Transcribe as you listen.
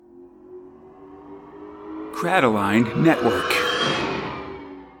Crataline Network.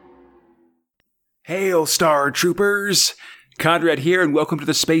 Hail, Star Troopers! Conrad here, and welcome to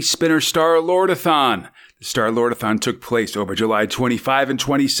the Space Spinner Star-Lord-a-thon. The Star-Lord-a-thon took place over July 25 and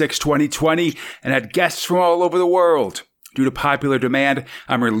 26, 2020, and had guests from all over the world. Due to popular demand,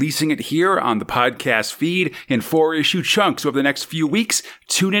 I'm releasing it here on the podcast feed in 4-issue chunks over the next few weeks.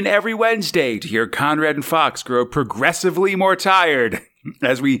 Tune in every Wednesday to hear Conrad and Fox grow progressively more tired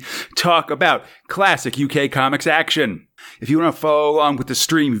as we talk about classic UK comics action. If you want to follow along with the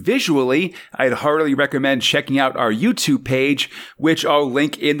stream visually, I'd heartily recommend checking out our YouTube page, which I'll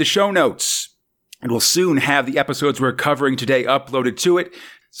link in the show notes. And we'll soon have the episodes we're covering today uploaded to it,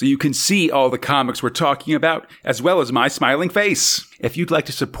 so you can see all the comics we're talking about, as well as my smiling face. If you'd like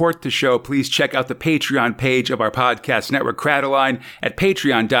to support the show, please check out the Patreon page of our podcast network, Crataline, at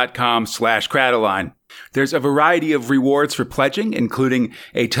patreon.com/Crataline. There's a variety of rewards for pledging, including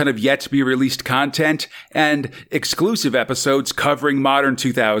a ton of yet-to-be-released content and exclusive episodes covering modern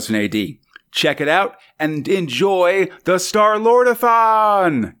 2000 AD. Check it out and enjoy the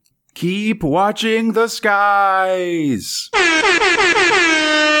Star-Lord-a-thon! Keep watching the skies!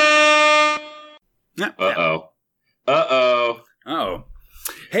 Uh-oh. Oh.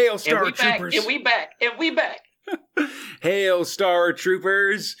 Hail, Star Troopers! And we back! Hail, Star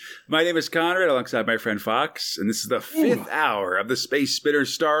Troopers! My name is Conrad, alongside my friend Fox, and this is the 5th hour of the Space Spinner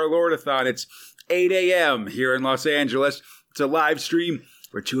Star-Lord-a-thon. It's 8 a.m. here in Los Angeles. It's a live stream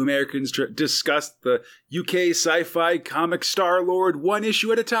where two Americans discuss the UK sci-fi comic Star-Lord one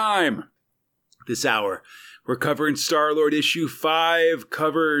issue at a time. This hour, we're covering Star-Lord issue 5,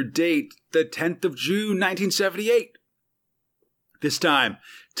 cover date the 10th of June, 1978. This time,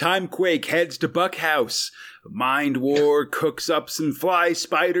 Timequake heads to Buckhouse. Mind War cooks up some fly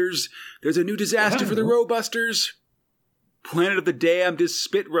spiders. There's a new disaster for the Robusters. Planet of the Damned is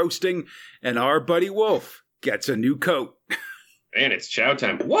spit roasting, and our buddy Wolf gets a new coat. Man, it's chow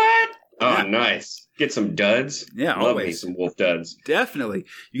time. What? Oh, yeah. Nice. Get some duds. Yeah, Love always. Me some Wolf duds. Definitely.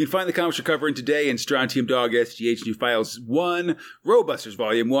 You can find the comics we're covering today in Strontium Dog SGH New Files 1, Robusters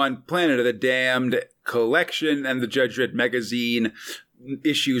Volume 1, Planet of the Damned Collection, and the Judge Dredd Magazine,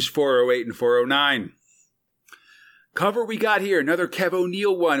 issues 408 and 409. Cover we got here, another Kev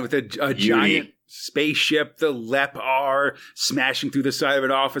O'Neill one with a giant spaceship, the LEP-R, smashing through the side of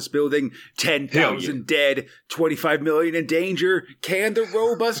an office building, 10,000 dead, 25 million in danger. Can the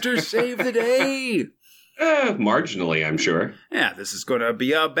Robusters save the day? Marginally, I'm sure. Yeah, this is going to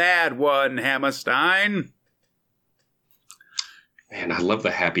be a bad one, Hammerstein. Man, I love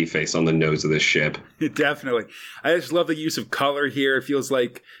the happy face on the nose of this ship. Definitely. I just love the use of color here. It feels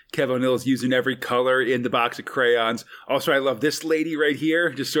like Kev O'Neill is using every color in the box of crayons. Also, I love this lady right here,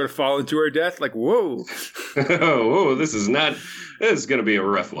 just sort of falling to her death. Like, whoa. Whoa, this is going to be a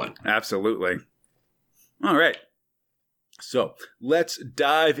rough one. Absolutely. All right. So, let's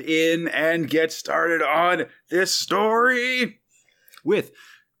dive in and get started on this story with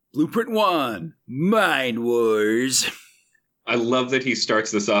Blueprint 1, Mind Wars. I love that he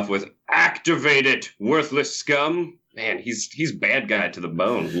starts this off with, "Activate it, worthless scum." Man, he's bad guy to the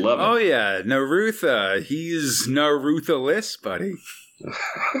bone. Love it. Oh, yeah. Narutha. He's Narutha-less, buddy.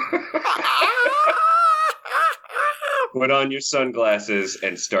 Put on your sunglasses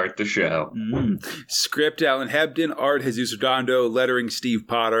and start the show. Script, Alan Hebden. Art, Jesus Redondo. Lettering, Steve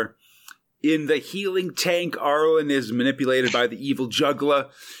Potter. In the healing tank, Arlen is manipulated by the evil juggler.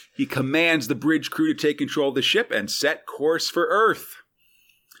 He commands the bridge crew to take control of the ship and set course for Earth.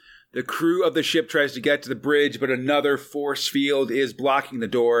 The crew of the ship tries to get to the bridge, but another force field is blocking the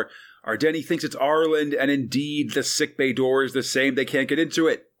door. Ardeni thinks it's Arlen, and indeed the sickbay door is the same. They can't get into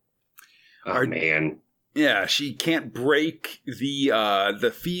it. Oh, man. Yeah, she can't break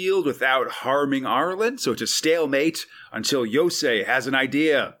the field without harming Arlen, so it's a stalemate until Yosei has an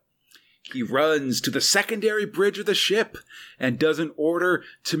idea. He runs to the secondary bridge of the ship and does an order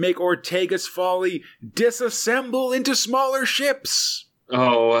to make Ortega's Folly disassemble into smaller ships.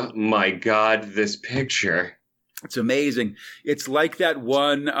 Oh my God, this picture. It's amazing. It's like that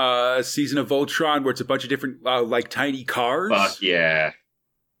one season of Voltron where it's a bunch of different like tiny cars. Fuck yeah.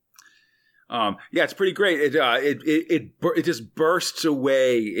 Yeah, it's pretty great. It just bursts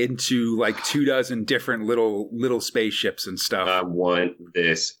away into like 24 different little spaceships and stuff. I want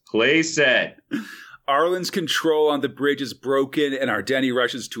this playset. Arlen's control on the bridge is broken, and Ardeni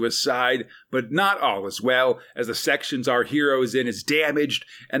rushes to his side, but not all is well, as the sections our hero is in is damaged,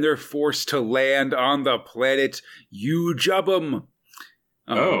 and they're forced to land on the planet Ujubum.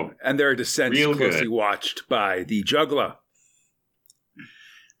 And their descent is closely watched by the Juggler.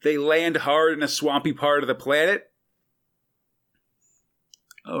 They land hard in a swampy part of the planet,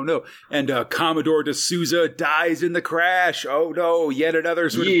 Oh, no. And Commodore D'Souza dies in the crash. Oh, no. Yet another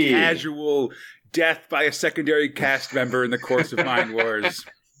sort of casual death by a secondary cast member in the course of Mind Wars.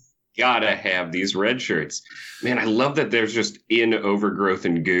 Gotta have these red shirts. Man, I love that there's just in overgrowth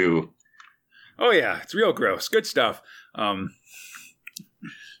and goo. Oh, yeah. It's real gross. Good stuff.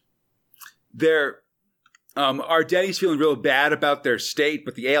 Ardeni's feeling real bad about their state,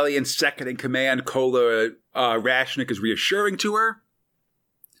 but the alien second in command, Kola Rashnik, is reassuring to her.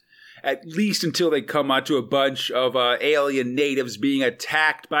 At least until they come onto a bunch of alien natives being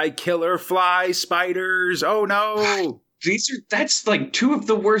attacked by killer fly spiders. Oh, no. That's like two of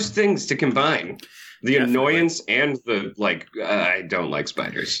the worst things to combine. The annoyance and the, I don't like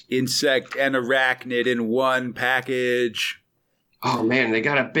spiders. Insect and arachnid in one package. Oh, man, they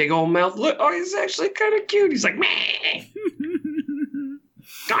got a big old mouth. Look, he's actually kind of cute. He's like, meh.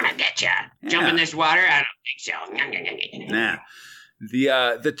 Gonna get ya. Jump in this water? I don't think so. Nah.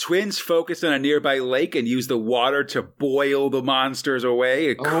 The twins focus on a nearby lake and use the water to boil the monsters away.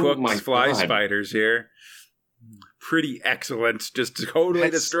 It cooks fly spiders here. Pretty excellent. Just totally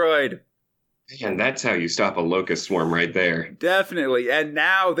destroyed. Man, that's how you stop a locust swarm right there. Definitely. And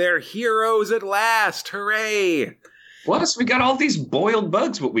now they're heroes at last. Hooray! Plus, we got all these boiled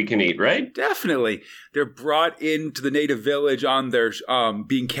bugs what we can eat, right? Definitely. They're brought into the native village on their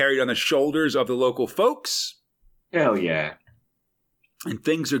being carried on the shoulders of the local folks. Hell yeah. And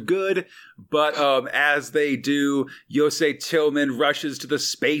things are good, but as they do, Yosei Tillman rushes to the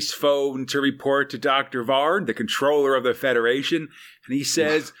space phone to report to Dr. Vard, the controller of the Federation, and he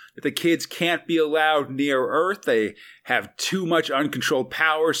says that the kids can't be allowed near Earth. They have too much uncontrolled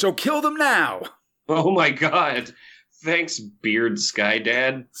power, so kill them now! Oh my god. Thanks, Beard Sky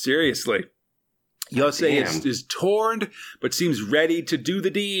Dad. Seriously. Yosei is torn, but seems ready to do the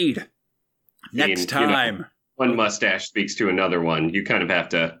deed. Next time... one mustache speaks to another one. You kind of have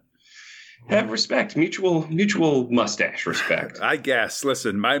to have respect, mutual mustache respect. I guess.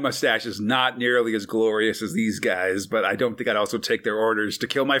 Listen, my mustache is not nearly as glorious as these guys, but I don't think I'd also take their orders to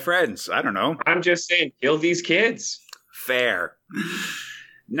kill my friends. I don't know. I'm just saying, kill these kids. Fair.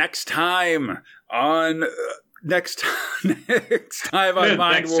 Next time on Mind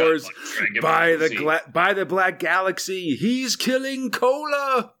Wars, by the Black Galaxy, he's killing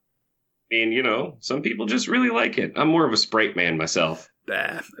Kola. I mean, some people just really like it. I'm more of a Sprite man myself.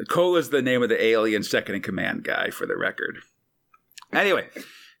 Kola's the name of the alien second-in-command guy, for the record. Anyway,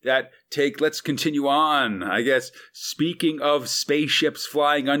 let's continue on. I guess, speaking of spaceships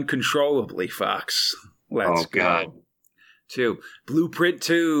flying uncontrollably, Fox. Let's go. God. To Blueprint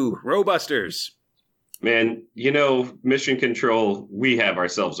 2, Robusters. Man, Mission Control, we have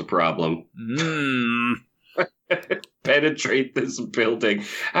ourselves a problem. Penetrate this building.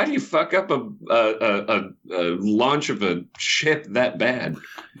 How do you fuck up a launch of a ship that bad?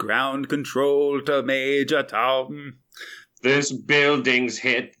 Ground control to Major Tom. This building's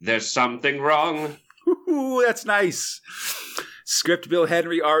hit. There's something wrong. Ooh, that's nice. Script Bill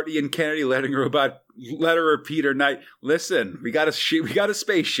Henry, art Ian Kennedy, letterer Peter Knight. Listen, we got a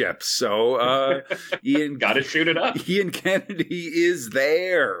spaceship, so Ian gotta shoot it up. Ian Kennedy is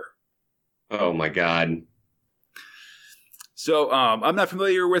there. Oh my god. So, I'm not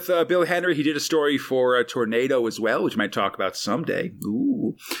familiar with Bill Henry. He did a story for Tornado as well, which I might talk about someday.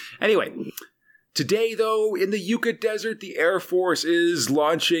 Ooh. Anyway, today, though, in the Yucca Desert, the Air Force is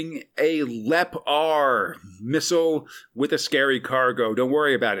launching a LEP-R missile with a scary cargo. Don't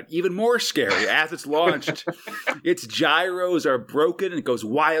worry about it. Even more scary, as it's launched, its gyros are broken and it goes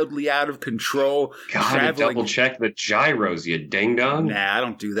wildly out of control. God, double-check the gyros, you ding-dong. Nah, I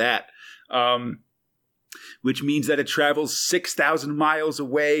don't do that. Which means that it travels 6,000 miles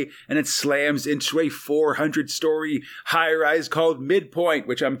away and it slams into a 400-story high-rise called Midpoint,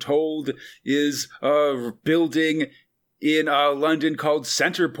 which I'm told is a building in London called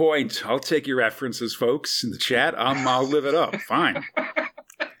Centrepoint. I'll take your references, folks, in the chat. I'll live it up. Fine.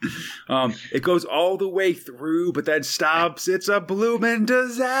 It goes all the way through, but then stops. It's a bloomin'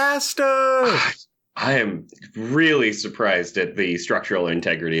 disaster. I am really surprised at the structural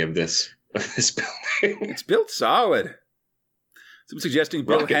integrity of this building. It's built solid. Some suggesting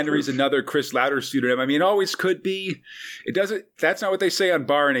Bill Henry's another Chris Lauder pseudonym. I mean, it always could be. It doesn't. That's not what they say on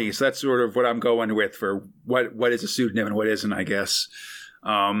Barney. So that's sort of what I'm going with for what is a pseudonym and what isn't, I guess.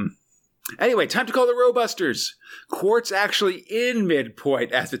 Anyway, time to call the Robusters. Quartz actually in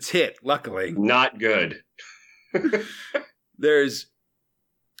Midpoint as it's hit. Luckily, not good. There's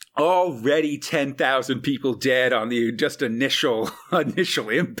already 10,000 people dead on the just initial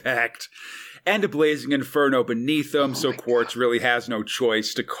impact. and a blazing inferno beneath them. So Quartz really has no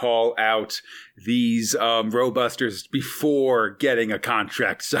choice to call out these Robusters before getting a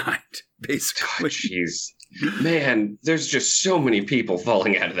contract signed, basically. Jeez. Man, there's just so many people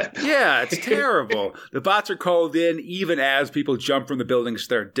falling out of that building. Yeah, it's terrible. The bots are called in even as people jump from the buildings to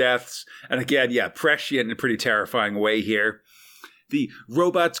their deaths. And again, prescient in a pretty terrifying way here. The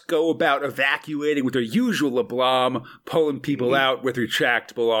robots go about evacuating with their usual aplomb, pulling people out with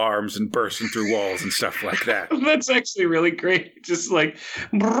retractable arms and bursting through walls and stuff like that. That's actually really great. Just like,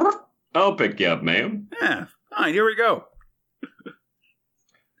 I'll pick you up, ma'am. Yeah, fine, here we go.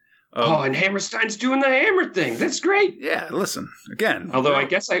 And Hammerstein's doing the hammer thing. That's great. Yeah, listen, again. Although I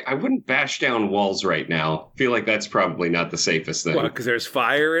guess I wouldn't bash down walls right now. Feel like that's probably not the safest thing. What, because there's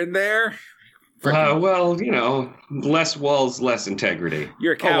fire in there? Well, less walls, less integrity.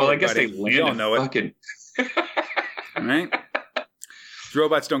 You're a coward, I guess buddy. they landed You all know fucking... Right?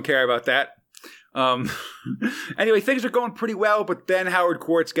 Robots don't care about that. Anyway, things are going pretty well, but then Howard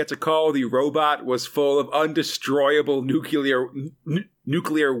Quartz gets a call. The robot was full of undestroyable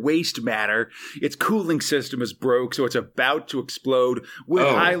nuclear waste matter. Its cooling system is broke, so it's about to explode with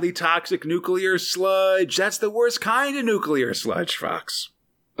highly toxic nuclear sludge. That's the worst kind of nuclear sludge, Fox.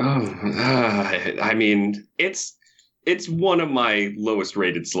 I mean, it's one of my lowest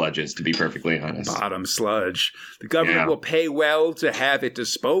rated sludges, to be perfectly honest. Bottom sludge. The government will pay well to have it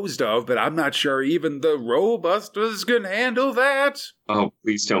disposed of, but I'm not sure even the Robusters can handle that. Oh,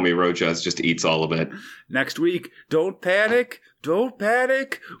 please tell me Rojaz just eats all of it. Next week, don't panic,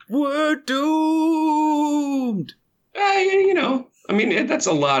 we're doomed. I mean, that's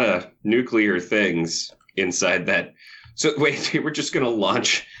a lot of nuclear things inside that. So wait, we're just going to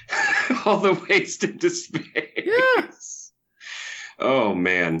launch all the waste into space. Yes. Oh,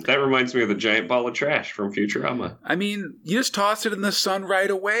 man. That reminds me of the giant ball of trash from Futurama. I mean, you just toss it in the sun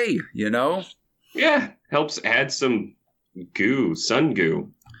right away, Yeah. Helps add some goo, sun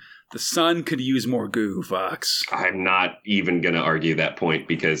goo. The sun could use more goo, Fox. I'm not even going to argue that point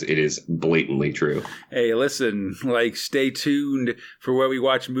because it is blatantly true. Hey, listen, stay tuned for when we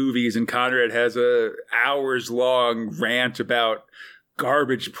watch movies and Conrad has a hours-long rant about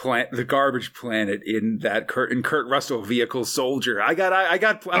the garbage planet in that Kurt Russell vehicle Soldier. I got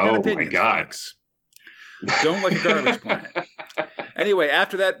opinions, my God. Fox. Don't like a garbage planet. Anyway,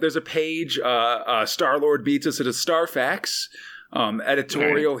 after that, there's a page. Star-Lord beats us at a Starfax.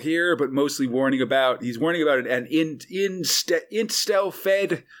 Editorial here, but mostly warning about an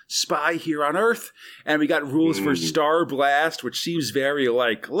Instel-fed spy here on Earth, and we got rules for Star Blast, which seems very a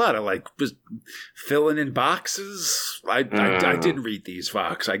lot of just filling in boxes. I didn't read these,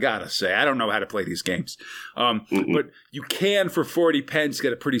 Fox. I gotta say, I don't know how to play these games. But you can for 40 pence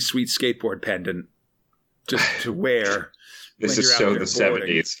get a pretty sweet skateboard pendant just to wear. This is so the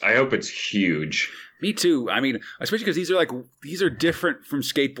 70s. I hope it's huge. Me too. I mean, especially because these are different from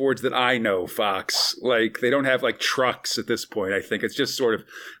skateboards that I know, Fox. They don't have trucks at this point. I think it's just sort of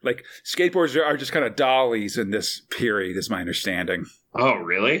skateboards are just kind of dollies in this period, is my understanding. Oh,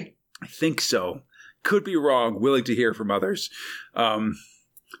 really? I think so. Could be wrong. Willing to hear from others.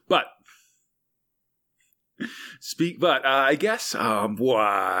 But I guess,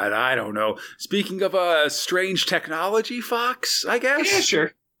 I don't know. Speaking of strange technology, Fox, I guess? Yeah,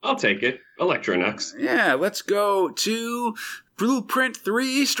 sure. I'll take it. Electronux. Yeah, let's go to Blueprint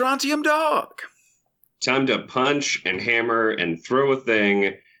 3 Strontium Dog. Time to punch and hammer and throw a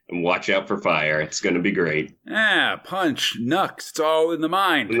thing and watch out for fire. It's going to be great. Yeah, punch, nux. It's all in the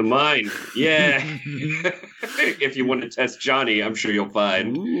mind. In the mind. Yeah. If you want to test Johnny, I'm sure you'll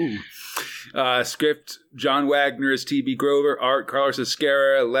find. Ooh. Script, John Wagner as T.B. Grover. Art, Carlos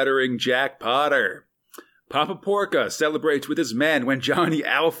Esquerra. Lettering, Jack Potter. Papa Porca celebrates with his men when Johnny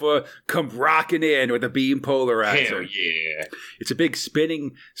Alpha come rocking in with a beam polarizer. Hell yeah. It's a big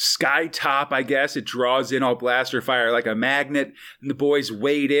spinning sky top, I guess. It draws in all blaster fire like a magnet, and the boys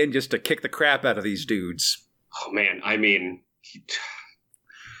wade in just to kick the crap out of these dudes. Oh, man. I mean,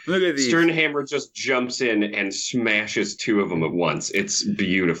 look at these. Sternhammer just jumps in and smashes two of them at once. It's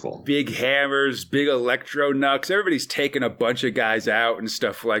beautiful. Big hammers, big electro knucks. Everybody's taking a bunch of guys out and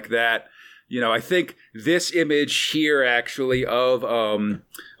stuff like that. I think this image here, actually, of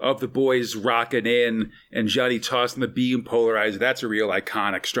the boys rocking in and Johnny tossing the beam polarizer, that's a real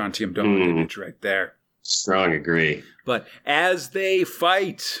iconic Strontium Dog image right there. Strong agree. But as they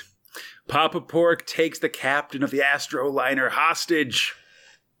fight, Papa Pork takes the captain of the Astroliner hostage.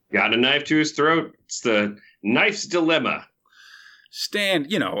 Got a knife to his throat. It's the knife's dilemma.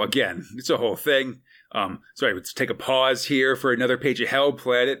 Again, it's a whole thing. Sorry, let's take a pause here for another page of Hell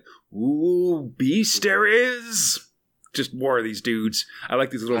Planet. Ooh, beast there is. Just more of these dudes. I like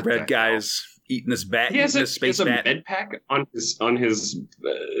these little red guys. eating this bat. He has this space a bat. med pack on his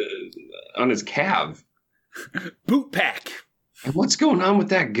calf. Boot pack. And what's going on with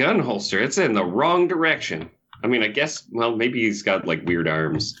that gun holster? It's in the wrong direction. I mean, I guess. Well, maybe he's got like weird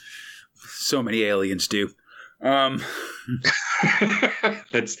arms. So many aliens do.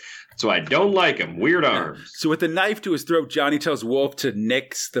 That's why I don't like him. Weird arms. So with the knife to his throat, Johnny tells Wolf to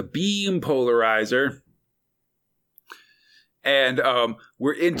nix the beam polarizer. And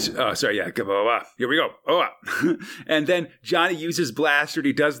we're into... Here we go. And then Johnny uses blaster. And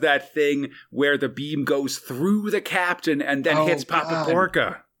he does that thing where the beam goes through the captain and then hits Papa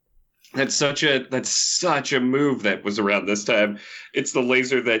Porka. That's such a move that was around this time. It's the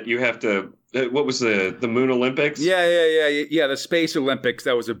laser that you have to... what was the Moon Olympics? Yeah. The Space Olympics.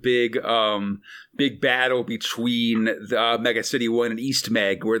 That was a big battle between the Mega City 1 and East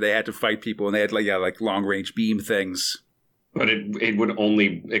Meg where they had to fight people and they had like long-range beam things. But it would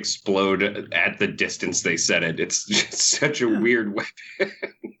only explode at the distance they set it. It's just such a weird weapon.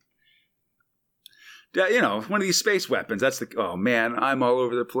 One of these space weapons. That's oh man, I'm all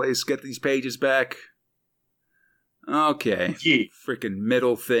over the place. Get these pages back. Okay. Yeah. Freaking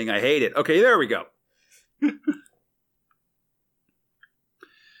middle thing. I hate it. Okay, there we go.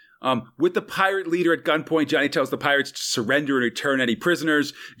 With the pirate leader at gunpoint, Johnny tells the pirates to surrender and return any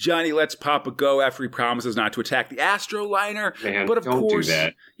prisoners. Johnny lets Papa go after he promises not to attack the Astroliner. Man, but of don't course, do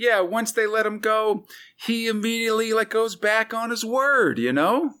that. Yeah, once they let him go, he immediately goes back on his word,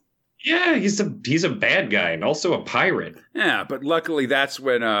 Yeah, he's a bad guy and also a pirate. Yeah, but luckily that's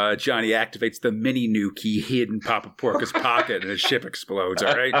when Johnny activates the mini nuke he hid in Papa Porka's pocket and his ship explodes,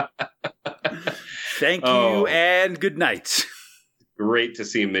 all right? Thank you and good night. Great to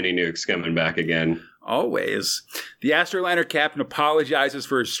see mini nukes coming back again. Always. The Astroliner captain apologizes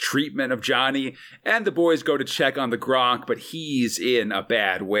for his treatment of Johnny, and the boys go to check on the Gronk, but he's in a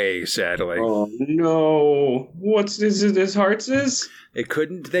bad way, sadly. Oh, no. What's this? His heart says? They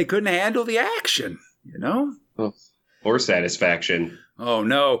couldn't handle the action, Oh, or satisfaction. Oh,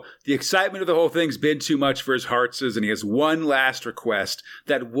 no. The excitement of the whole thing's been too much for his heartses, and he has one last request,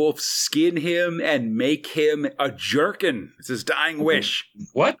 that Wolf skin him and make him a jerkin. It's his dying wish.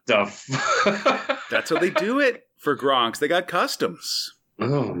 What the fuck? That's how they do it for Gronks. They got customs.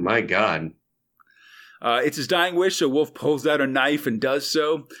 Oh, my God. It's his dying wish, so Wolf pulls out a knife and does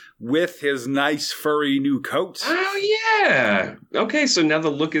so with his nice furry new coat. Oh, yeah. Okay, so now the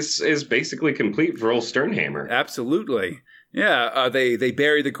look is basically complete for old Sternhammer. Absolutely. Yeah, they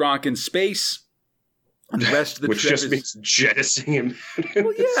bury the Gronk in space. And the rest of the Which trip just means jettisoning him.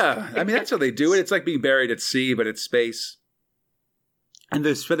 Well, yeah. I mean, that's how they do it. It's like being buried at sea, but it's space. And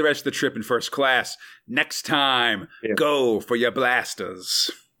they spend the rest of the trip in first class. Next time, Go for your blasters.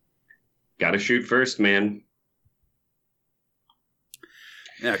 Gotta shoot first, man.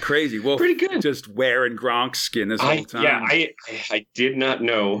 Yeah, crazy. Wolf pretty good. Just wearing Gronk's skin this whole time. Yeah, I did not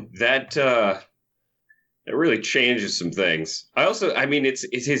know that. It really changes some things.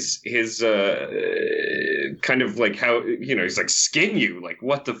 It's his kind of like how he's like skin you. Like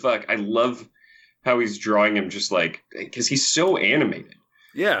what the fuck? I love how he's drawing him just like because he's so animated.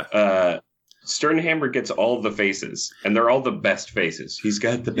 Yeah. Sternhammer gets all the faces, and they're all the best faces. He's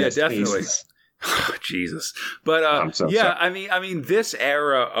got the best faces. Oh, Jesus. But sorry. I mean this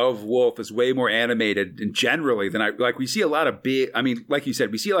era of Wolf is way more animated and generally than we see a lot of big, like you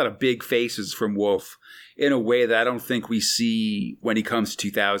said, we see a lot of big faces from Wolf in a way that I don't think we see when he comes to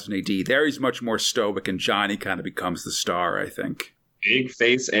 2000 AD. There he's much more stoic and Johnny kind of becomes the star, I think. Big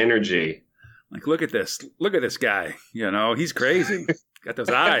face energy. Like, look at this guy. He's crazy. Got those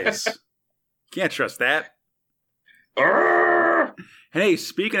eyes. Can't trust that. And hey,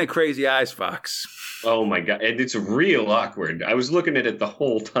 speaking of crazy eyes, Fox. Oh my God. And it's real awkward. I was looking at it the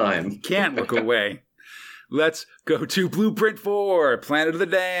whole time. Can't look away. Let's go to Blueprint 4, Planet of the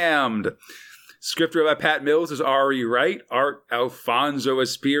Damned. Script by Pat Mills is Ari Wright. Art Alfonso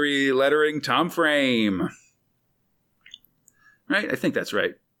Espiri. Lettering Tom Frame. Right? I think that's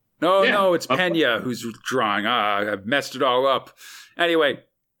right. No, it's Pena who's drawing. I've messed it all up. Anyway.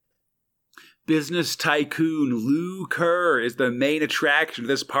 Business tycoon Lou Kerr is the main attraction of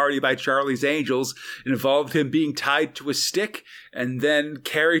this party by Charlie's Angels. It involved him being tied to a stick and then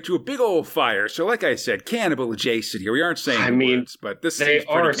carried to a big old fire. So like I said, cannibal adjacent here. We aren't saying words, but this they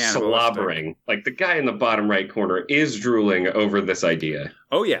seems pretty are slobbering. Like the guy in the bottom right corner is drooling over this idea.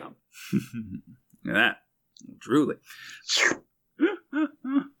 Oh, yeah. Look at that. Drooling.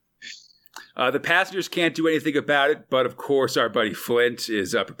 The passengers can't do anything about it, but of course our buddy Flint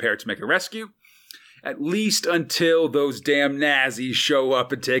is prepared to make a rescue. At least until those damn Nazis show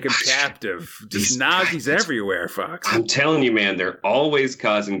up and take him captive. Just Nazis everywhere, Fox. I'm telling you, man, they're always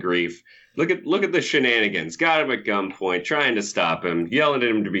causing grief. Look at the shenanigans. Got him at gunpoint, trying to stop him, yelling at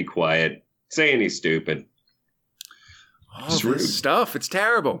him to be quiet, saying he's stupid. All this stuff, it's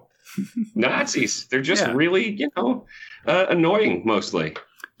terrible. Nazis, they're just really, annoying mostly.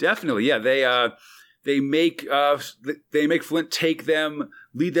 Definitely, yeah. They make Flint take them,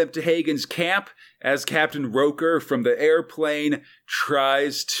 lead them to Hagen's camp as Captain Roker from the airplane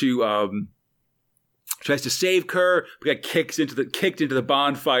tries to save Kerr, but got kicked into the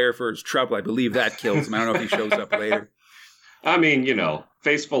bonfire for his trouble. I believe that kills him. I don't know if he shows up later. I mean,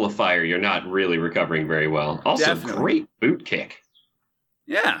 face full of fire, you're not really recovering very well. Also, definitely. Great boot kick.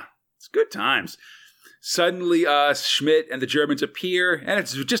 Yeah, it's good times. Suddenly, Schmidt and the Germans appear, and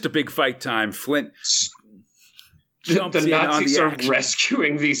it's just a big fight time. Flint jumps in on the action. Are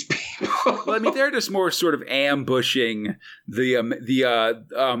rescuing these people. Well, I mean, they're just more sort of ambushing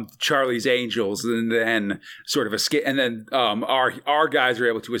the Charlie's Angels, and then sort of escape. And then our guys are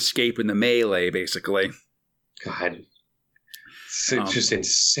able to escape in the melee, basically. God. It's just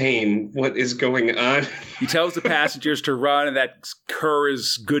insane. What is going on? He tells the passengers to run, and that Kerr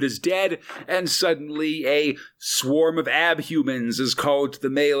is good as dead. And suddenly a swarm of abhumans is called to the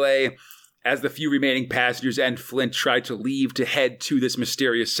melee as the few remaining passengers and Flint try to leave to head to this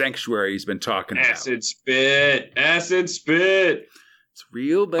mysterious sanctuary he's been talking about. Acid spit. It's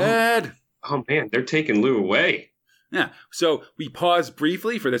real bad. Oh man, they're taking Lou away. Yeah, so we pause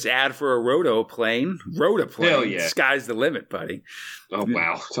briefly for this ad for a rotoplane. Hell yeah. Sky's the limit, buddy. Oh,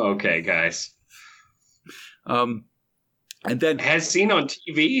 wow. Okay, guys. And then... As seen on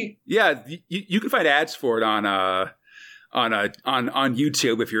TV? Yeah, you can find ads for it on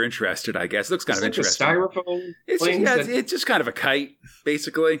YouTube if you're interested, I guess. It looks kind of interesting. The styrofoam it's just kind of a kite,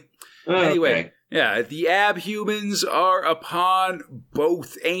 basically. Oh, anyway... Okay. Yeah, the abhumans are upon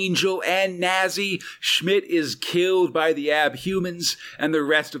both Angel and Nazi. Schmidt is killed by the abhumans, and the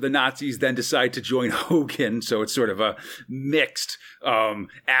rest of the Nazis then decide to join Hogan. So it's sort of a mixed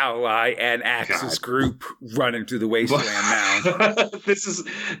ally and Axis group running through the wasteland now. This is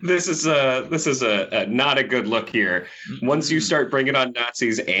a not a good look here. Once you start bringing on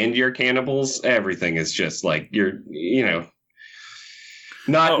Nazis and your cannibals, everything is just like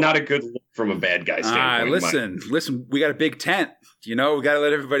Not a good look from a bad guy standpoint. Listen, we got a big tent. We got to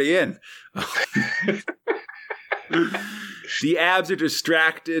let everybody in. The abs are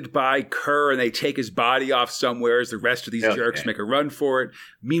distracted by Kerr, and they take his body off somewhere as the rest of these jerks make a run for it.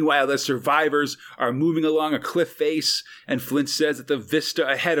 Meanwhile, the survivors are moving along a cliff face, and Flint says that the vista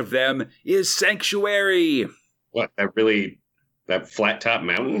ahead of them is Sanctuary. What, that flat top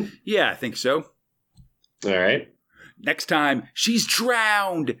mountain? Yeah, I think so. All right. Next time, she's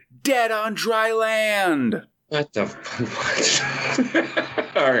drowned, dead on dry land. What the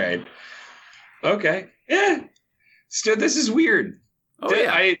fuck? All right. Okay. Yeah. Still, this is weird. Oh,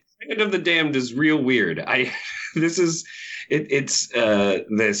 yeah. Land of the Damned is real weird. It's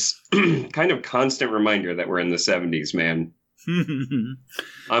this kind of constant reminder that we're in the 70s, man.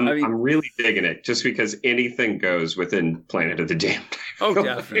 I'm really digging it just because anything goes within Planet of the Damned. Oh,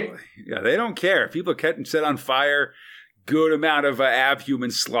 definitely. Yeah, they don't care. People getting set on fire. Good amount of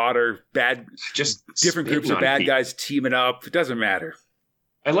abhuman slaughter. Just different groups of bad guys teaming up. It doesn't matter.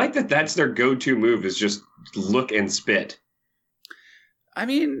 I like that that's their go-to move is just look and spit. I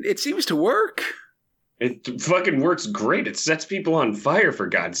mean, it seems to work. It fucking works great. It sets people on fire, for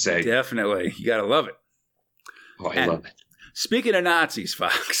God's sake. Definitely. You gotta love it. Oh, I love it. Speaking of Nazis,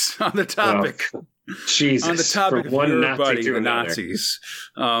 Fox, on the topic... Jesus. On the topic of your Nazi buddy, the another. Nazis.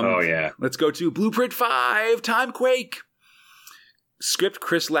 Yeah. Let's go to Blueprint 5, Timequake. Script,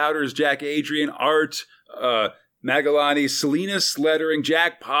 Chris Lauder's Jack Adrian. Art, Magalani. Salinas lettering,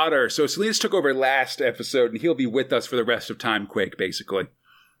 Jack Potter. So Salinas took over last episode, and he'll be with us for the rest of Timequake, basically.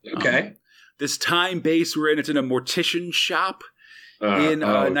 Okay. This time base we're in, it's in a mortician shop in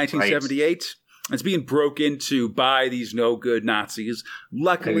 1978. Right. It's being broke into by these no-good Nazis.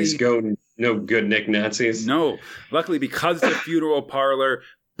 Luckily... These no-good Nick Nazis? No. Luckily, because it's a funeral parlor,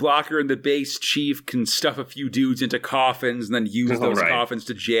 Blocker and the base chief can stuff a few dudes into coffins and then use those coffins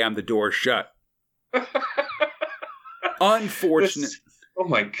to jam the door shut. Unfortunate. Oh,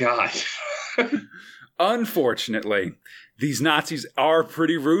 my God. Unfortunately, these Nazis are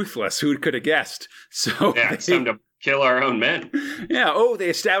pretty ruthless. Who could have guessed? So it's time to kill our own men. Yeah. Oh, they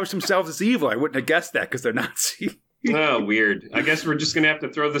established themselves as evil. I wouldn't have guessed that because they're Nazi. Oh, weird. I guess we're just going to have to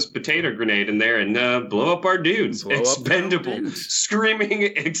throw this potato grenade in there and blow up our dudes. Expendable.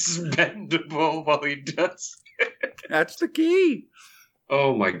 Screaming expendable while he does it. That's the key.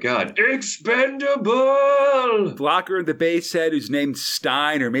 Oh my God. Expendable! Blocker and the base head, who's named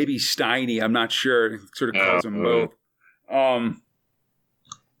Stein, or maybe Steiny, I'm not sure. Sort of calls them both.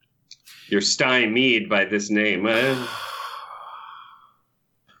 You're stymied by this name.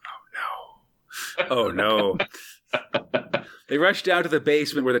 Oh no. They rush down to the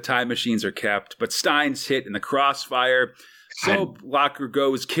basement where the time machines are kept, but Stein's hit in the crossfire. So Blocker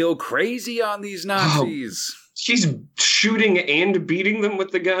goes kill crazy on these Nazis. She's shooting and beating them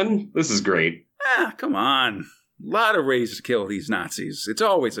with the gun? This is great. Come on. A lot of ways to kill these Nazis. It's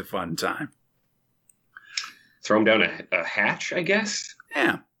always a fun time. Throw them down a hatch, I guess?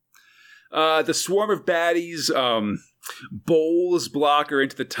 Yeah. The swarm of baddies bowls Blocker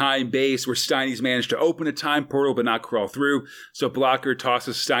into the time base where Steiny's managed to open a time portal but not crawl through. So Blocker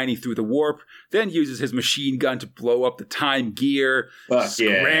tosses Steiny through the warp, then uses his machine gun to blow up the time gear,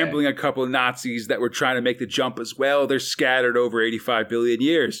 scrambling a couple of Nazis that were trying to make the jump as well. They're scattered over 85 billion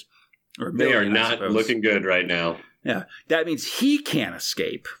years. Or million, they are not looking good right now. Yeah, that means he can't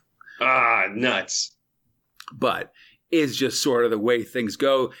escape. Nuts. But is just sort of the way things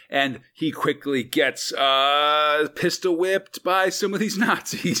go, and he quickly gets pistol whipped by some of these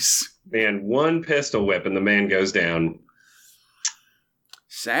Nazis. Man, one pistol whip and the man goes down.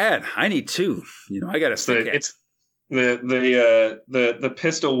 Sad. I need two. I got to stick it. It's the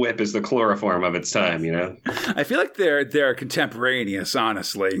pistol whip is the chloroform of its time. I feel like they're contemporaneous,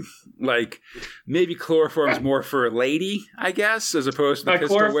 honestly. Like maybe chloroform's more for a lady, I guess, as opposed to the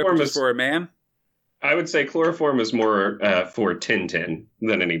pistol whip which is for a man. I would say chloroform is more for Tintin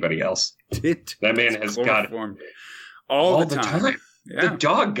than anybody else. That man has got it all the time. Yeah. The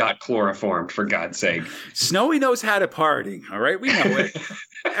dog got chloroformed, for God's sake. Snowy knows how to party, all right? We know it.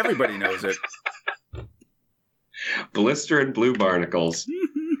 Everybody knows it. Blister and blue barnacles.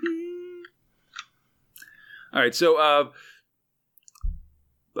 All right, so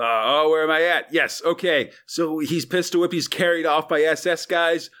where am I at? Yes, okay. So he's pistol whipped. He's carried off by SS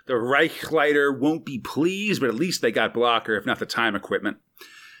guys. The Reichleiter won't be pleased, but at least they got Blocker, if not the time equipment.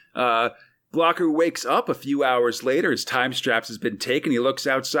 Blocker wakes up a few hours later. His time straps has been taken. He looks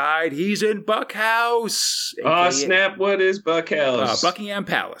outside. He's in Buckhouse. Snap. What is Buckhouse? Buckingham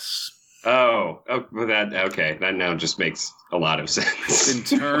Palace. Okay. That now just makes a lot of sense. It's been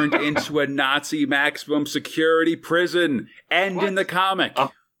turned into a Nazi maximum security prison. End in the comic.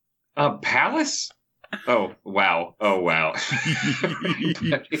 A palace? Oh, wow.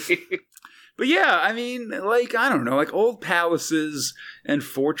 But yeah, I mean, I don't know, old palaces and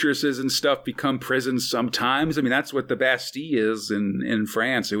fortresses and stuff become prisons sometimes. I mean, that's what the Bastille is in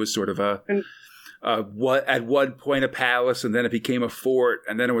France. It was sort of at one point a palace, and then it became a fort,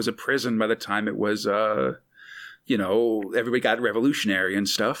 and then it was a prison by the time it was, everybody got revolutionary and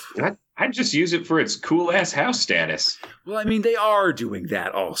stuff. I'd just use it for its cool-ass house status. Well, I mean, they are doing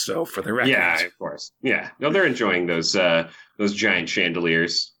that also, for the record. Yeah, of course. Yeah. No, they're enjoying those giant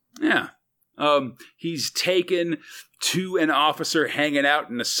chandeliers. Yeah. He's taken to an officer hanging out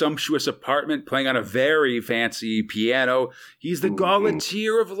in a sumptuous apartment playing on a very fancy piano. He's the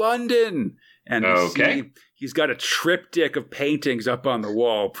Gauleiter of London. And he's got a triptych of paintings up on the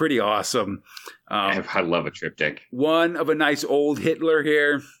wall. Pretty awesome. I love a triptych. One of a nice old Hitler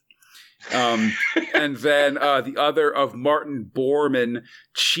here. And then the other of Martin Bormann,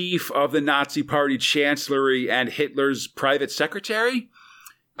 chief of the Nazi Party Chancellery and Hitler's private secretary.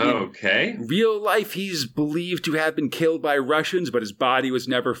 Okay. In real life, he's believed to have been killed by Russians, but his body was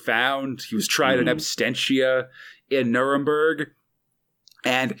never found. He was tried in absentia in Nuremberg,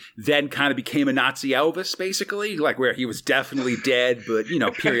 and then kind of became a Nazi Elvis, basically, where he was definitely dead, but,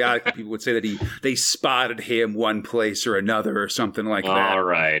 periodically people would say that they spotted him one place or another or something like that. All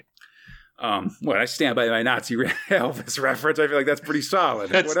right. I stand by my Nazi Elvis reference. I feel like that's pretty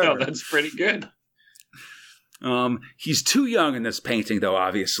solid. That's pretty good. He's too young in this painting, though,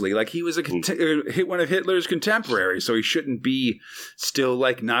 obviously. He was one of Hitler's contemporaries, so he shouldn't be still,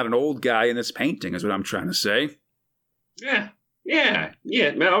 not an old guy in this painting, is what I'm trying to say. Yeah. I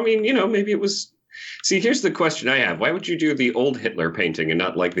mean, maybe it was... See, here's the question I have. Why would you do the old Hitler painting and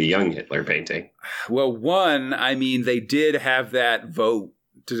not, the young Hitler painting? Well, one, I mean, they did have that vote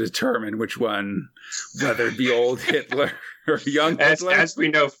to determine which one, whether it be old Hitler or young Hitler. As we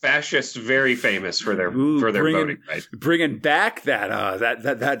know, fascists very famous for their voting rights. Bringing back that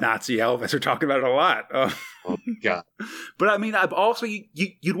Nazi Elvis. We're talking about it a lot. Oh God! But I mean, I've also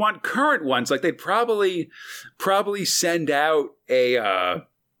you'd want current ones. They'd probably send out a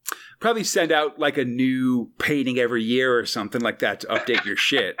a new painting every year or something like that to update your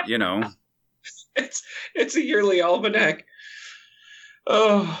shit. It's a yearly almanac.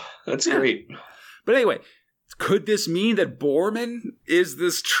 Oh, that's great. But anyway, Could this mean that Borman is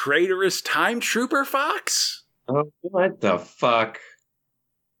this traitorous time trooper, Fox? Oh, what the fuck?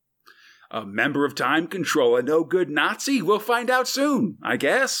 A member of Time Control, a no-good Nazi? We'll find out soon, I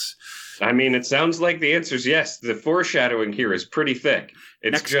guess. I mean, it sounds like the answer's yes. The foreshadowing here is pretty thick.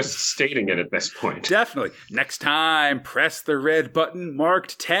 It's just stating it at this point. Definitely. Next time, press the red button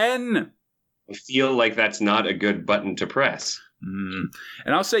marked 10. I feel like that's not a good button to press. And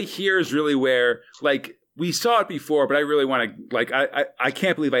I'll say here is really where, like, we saw it before, but I really want to, like, I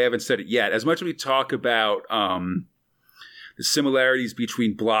can't believe I haven't said it yet. As much as we talk about the similarities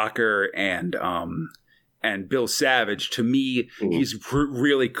between Blocker and Bill Savage, to me, he's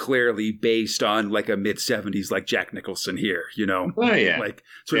really clearly based on like a mid-70s like Jack Nicholson here, you know? Oh, yeah. Like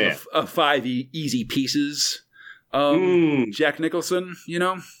sort of a five easy pieces Jack Nicholson, you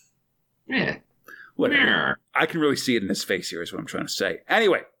know? Yeah. Whatever. Yeah. I can really see it in his face here is what I'm trying to say.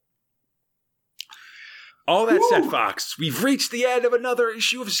 Anyway. All that said, Fox, we've reached the end of another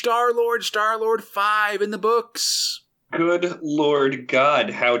issue of Star-Lord 5 in the books. Good Lord God,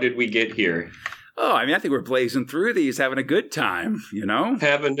 how did we get here? Oh, I mean, I think we're blazing through these, having a good time, you know?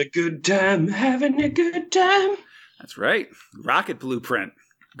 Having a good time, having a good time. That's right. Rocket blueprint,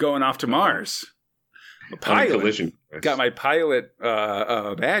 going off to Mars. A pilot. Collision. Got my pilot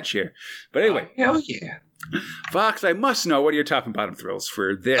badge here. But anyway. Hell yeah. Fox, I must know, what are your top and bottom thrills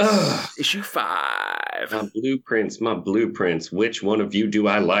for this issue 5? My blueprints. Which one of you do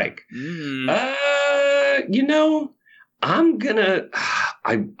I like? You know, I'm gonna.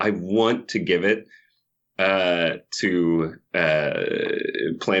 I want to give it to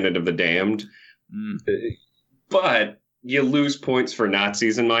Planet of the Damned, but you lose points for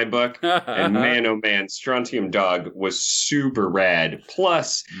Nazis in my book. And man, oh man, Strontium Dog was super rad.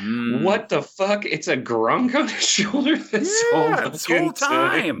 Plus, what the fuck? It's a grunk on his shoulder this whole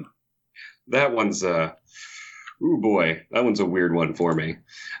time. That one's ooh boy, that one's a weird one for me.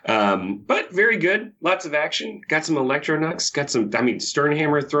 But very good. Lots of action. Got some Electronux. Got some, I mean,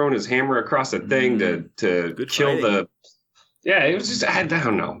 Sternhammer throwing his hammer across a thing to kill fighting. The... Yeah, it was just, I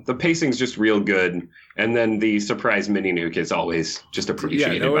don't know. The pacing's just real good. And then the surprise mini nuke is always just appreciated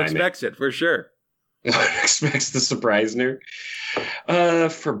by me. Yeah, no one expects it, for sure. No one expects the surprise nuke.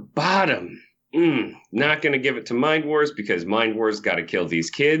 For bottom... not going to give it to Mind Wars because Mind Wars got to kill these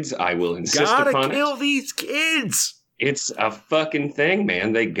kids. I will insist upon it. Gotta kill these kids! It's a fucking thing,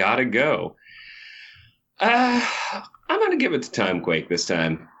 man. They gotta go. I'm going to give it to Timequake this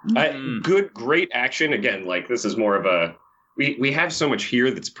time. Good, great action. Again, like this is more of a... We have so much here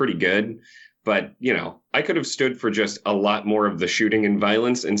that's pretty good. But, you know, I could have stood for just a lot more of the shooting and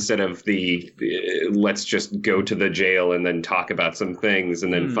violence instead of the let's just go to the jail and then talk about some things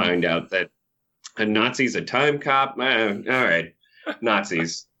and then find out that a Nazi's a time cop. All right.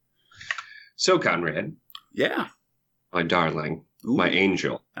 Nazis. So, Conrad. Yeah. My darling. Ooh. My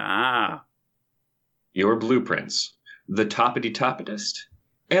angel. Your blueprints. The toppity-toppitest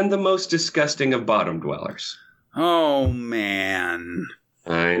and the most disgusting of bottom dwellers. Oh, man.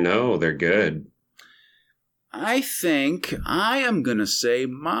 I know. They're good. I think I am going to say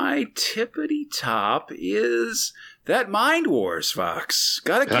my tippity top is that Mind Wars, Fox.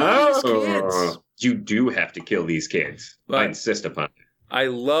 Gotta kill these kids. You do have to kill these kids. But I insist upon it. I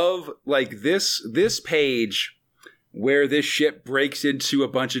love, like, this page where this ship breaks into a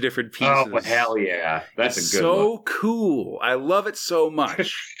bunch of different pieces. Oh, hell yeah. That's a good so look. Cool. I love it so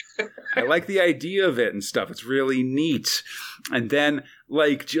much. I like the idea of it and stuff. It's really neat. And then,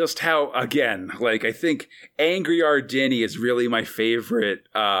 like, just how, again, like, I think Angry Ardini is really my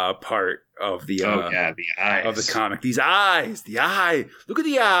favorite part of the the eyes of the comic. These eyes, the eye. Look at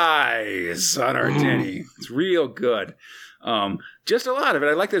the eyes on Ardini. It's real good. Just a lot of it.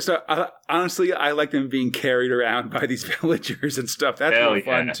 I like this stuff. Honestly, I like them being carried around by these villagers and stuff. That's real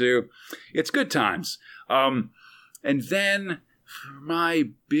fun too. It's good times. And then for my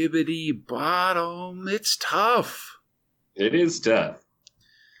bibbity bottom, it's tough. It is tough.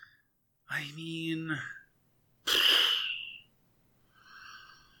 I mean,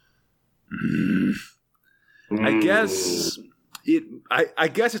 I guess I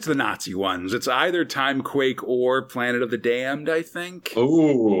guess it's the Nazi ones. It's either Timequake or Planet of the Damned, I think.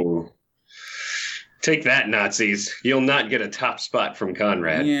 Oh. Take that, Nazis. You'll not get a top spot from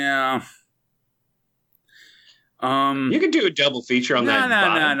Conrad. Yeah. You could do a double feature on that.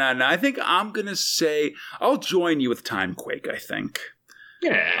 No. I think I'm going to say I'll join you with Timequake, I think.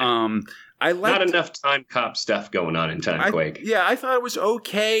 Yeah. I liked, not enough time cop stuff going on in Timequake. I thought it was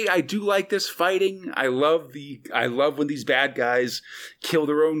okay. I do like this fighting. I love when these bad guys kill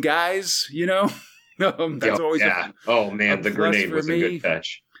their own guys, you know? That's always oh man, the grenade was a good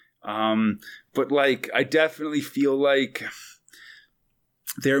catch. But, like, I definitely feel like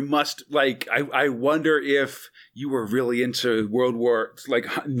there must, like, I wonder if you were really into World War, like,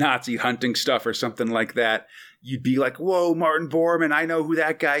 Nazi hunting stuff or something like that. You'd be like, whoa, Martin Bormann, I know who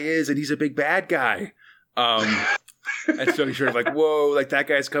that guy is, and he's a big bad guy. And so you're sort of like, whoa, like that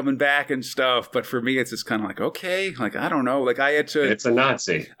guy's coming back and stuff. But for me, it's just kind of like, okay, like, I don't know. Like it's a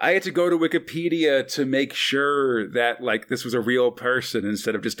Nazi. I had to go to Wikipedia to make sure that like this was a real person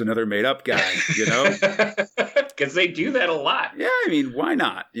instead of just another made up guy, you know? Because they do that a lot. Yeah, I mean, why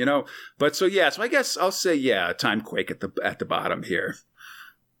not? You know? But so yeah, so I guess I'll say Timequake at the bottom here.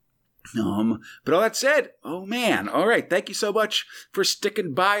 But all that said, oh man, all right, thank you so much for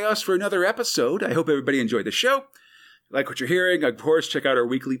sticking by us for another episode. I hope everybody enjoyed the show. Like what you're hearing, of course, check out our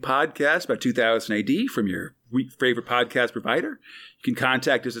weekly podcast about 2000 AD from your favorite podcast provider. You can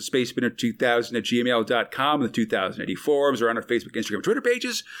contact us at spacespinner2000@gmail.com, the 2000 AD forums, or on our Facebook, Instagram, and Twitter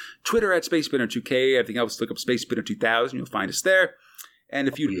pages. Twitter at spacespinner2k. Everything else, look up spacespinner2000. You'll find us there. And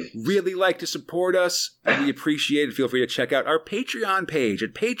if you'd really like to support us, and we appreciate it, feel free to check out our Patreon page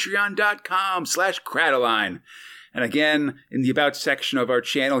at patreon.com/Crataline. And again, in the About section of our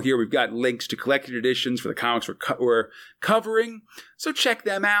channel here, we've got links to collected editions for the comics we're covering. So check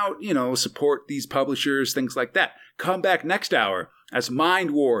them out, you know, support these publishers, things like that. Come back next hour as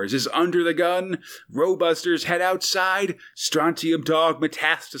Mind Wars is under the gun, Robusters head outside, Strontium Dog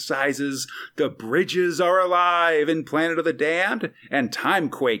metastasizes, the bridges are alive in Planet of the Damned, and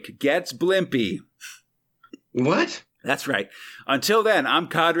Timequake gets blimpy. What? That's right. Until then, I'm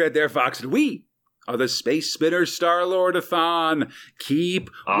Conrad, there, Fox, and we are the Space Spinner Star-Lord-a-thon. Keep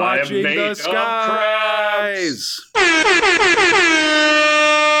watching the skies.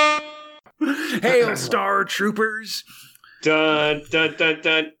 Hail, Star Troopers. Dun, dun, dun,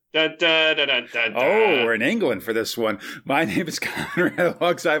 dun, dun, dun, dun, dun, dun. Oh, we're in England for this one. My name is Conrad,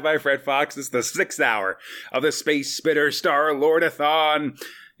 alongside my friend Fox. This is the 6th hour of the Space Spinner Star-Lord-a-thon.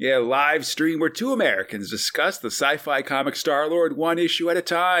 Yeah, live stream where two Americans discuss the sci-fi comic Star-Lord one issue at a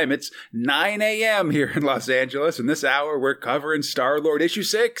time. It's 9 a.m. here in Los Angeles, and this hour we're covering Star-Lord issue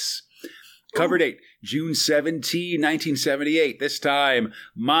 6. Cover date, June 17, 1978. This time,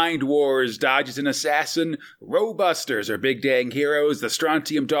 Mind Wars dodges an assassin, Robusters are big dang heroes, the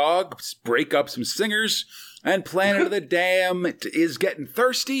Strontium Dog break up some singers, and Planet of the Damned is getting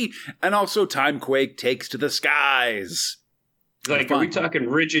thirsty, and also Timequake takes to the skies. Like, are we talking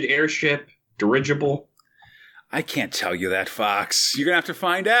rigid airship, dirigible? I can't tell you that, Fox. You're going to have to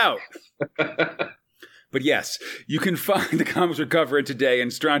find out. But yes, you can find the comics we're covering today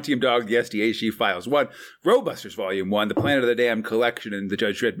in Strontium Dog, the SDAC Files 1, Robusters Volume 1, the Planet of the Damned collection, and the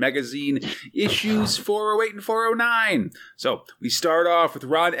Judge Dredd magazine, issues 408 and 409. So we start off with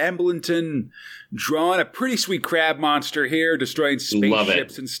Ron Embleton drawing a pretty sweet crab monster here, destroying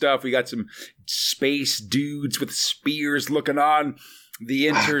spaceships and stuff. We got some space dudes with spears looking on. The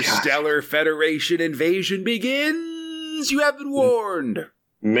Interstellar Federation invasion begins. You have been warned.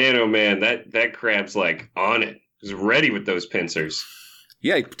 Man, oh man, that crab's like on it. He's ready with those pincers.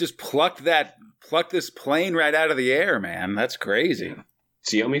 Yeah, he just plucked this plane right out of the air, man. That's crazy.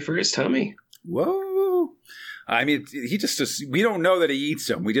 It's yummy for his tummy. Whoa. I mean, we don't know that he eats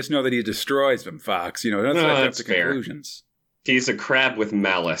them. We just know that he destroys them, Fox. You know, don't jump to conclusions. He's a crab with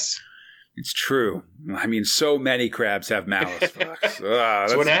malice. It's true. I mean, so many crabs have malice, Fox.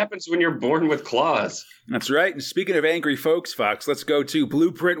 That's what happens when you're born with claws. That's right. And speaking of angry folks, Fox, let's go to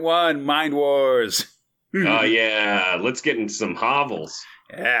Blueprint 1, Mind Wars. Oh, yeah. Let's get into some hovels.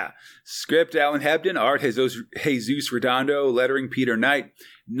 Yeah. Script, Alan Hebden. Art, Jesus Redondo. Lettering, Peter Knight.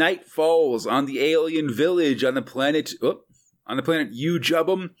 Night falls on the alien village on the planet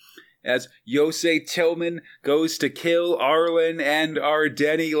Ujubum, as Yosei Tillman goes to kill Arlen and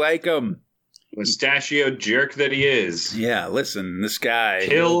Ardeni Lycum. Mustachioed jerk that he is. Yeah, listen, this guy.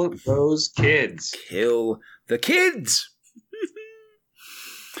 Kill those kids. Kill the kids!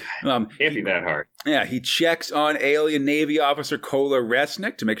 Can't be that hard. Yeah, he checks on alien Navy officer Kola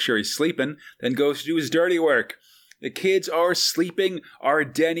Resnick to make sure he's sleeping, then goes to do his dirty work. The kids are sleeping,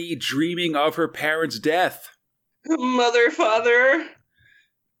 Ardeni dreaming of her parents' death. Mother, father.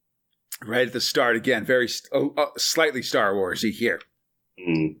 Right at the start, again, very slightly Star Wars-y here.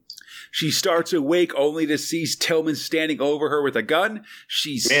 Mm. She starts awake only to see Tillman standing over her with a gun.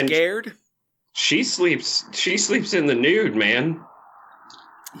 She's scared. She sleeps in the nude, man.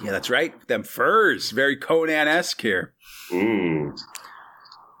 Yeah, that's right. Them furs. Very Conan-esque here. Mm.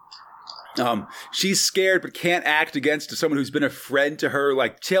 She's scared but can't act against someone who's been a friend to her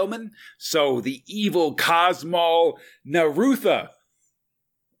like Tillman. So the evil Cosmol Narutha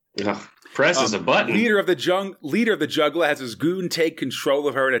Presses a button. Leader of the Juggler has his goon take control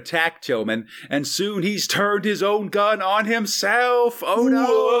of her and attack Tillman, and soon he's turned his own gun on himself. Oh no!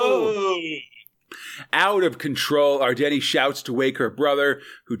 Whoa. Out of control, Ardeni shouts to wake her brother,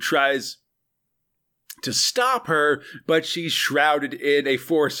 who tries to stop her, but she's shrouded in a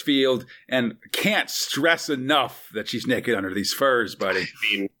force field and can't stress enough that she's naked under these furs, buddy. I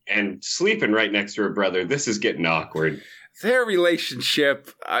mean, and sleeping right next to her brother. This is getting awkward. Their relationship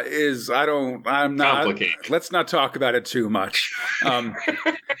complicated. Let's not talk about it too much.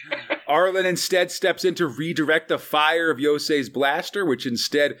 Arlen instead steps in to redirect the fire of Yosei's blaster, which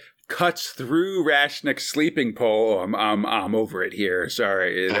instead cuts through Rashnik's sleeping pole. I'm over it here.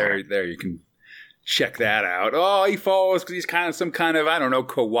 Sorry. There you can check that out. Oh, he falls because he's kind of some kind of, I don't know,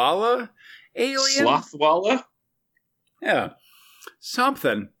 koala alien? Slothwalla? Yeah.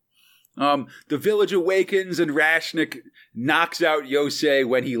 Something. The village awakens and Rashnik knocks out Yosei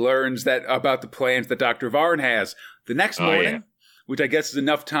when he learns that about the plans that Dr. Varn has. The next morning, which I guess is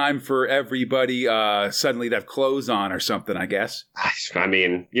enough time for everybody suddenly to have clothes on or something, I guess. I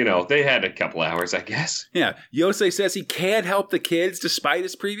mean, they had a couple hours, I guess. Yeah. Yosei says he can't help the kids despite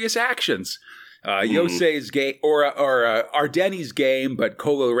his previous actions. Yosei's game, or Ardeni's game, but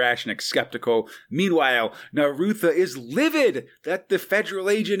Kolo Rashnik skeptical. Meanwhile, Narutha is livid that the federal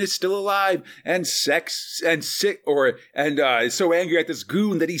agent is still alive and is so angry at this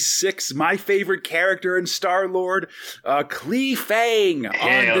goon that he sicks my favorite character in Star-Lord, Klee Fang,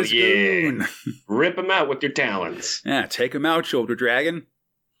 on this goon. Rip him out with your talons. Yeah, take him out, Shoulder Dragon.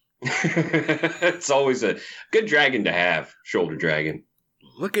 It's always a good dragon to have, Shoulder Dragon.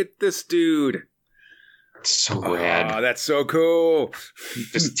 Look at this dude. So rad. Oh, that's so cool.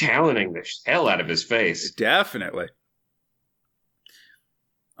 Just taloning the hell out of his face. Definitely.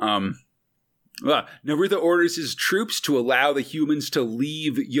 Narutha orders his troops to allow the humans to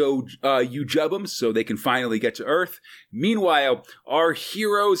leave Ujubum so they can finally get to Earth. Meanwhile, our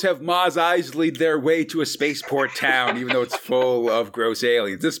heroes have Mos Eisley'd their way to a spaceport town, even though it's full of gross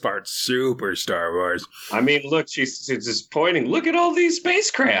aliens. This part's super Star Wars. I mean, look, she's just pointing. Look at all these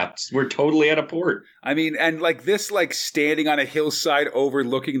spacecrafts. We're totally at a port. I mean, and this standing on a hillside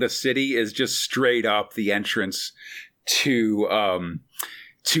overlooking the city is just straight up the entrance to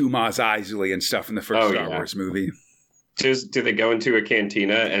Mos Eisley and stuff in the first Star Wars movie. Do they go into a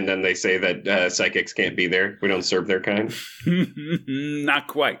cantina and then they say that psychics can't be there? We don't serve their kind? Not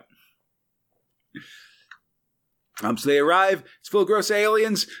quite. So they arrive. It's full of gross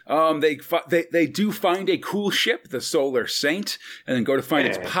aliens. They do find a cool ship, the Solar Saint, and then go to find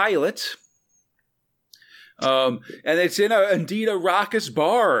its pilot. And it's indeed a raucous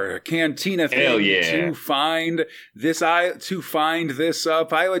bar, cantina thing to find this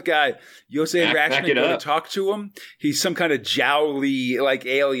pilot guy. Yosei and Rashnik go to talk to him. He's some kind of jowly,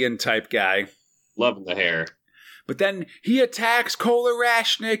 alien type guy. Loving the hair. But then he attacks Kolo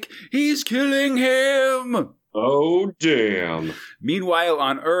Rashnik. He's killing him. Oh, damn. Meanwhile,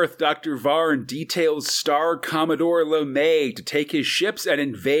 on Earth, Dr. Varn details Star Commodore LeMay to take his ships and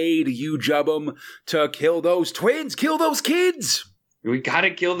invade Ujubum to kill those twins, kill those kids. We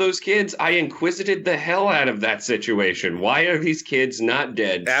gotta kill those kids. I inquisited the hell out of that situation. Why are these kids not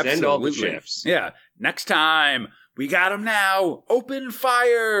dead? Absolutely. Send all the ships. Yeah. Next time. We got them now. Open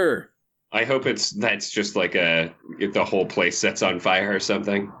fire. I hope that's just if the whole place sets on fire or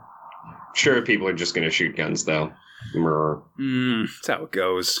something. Sure, people are just going to shoot guns, though. That's how it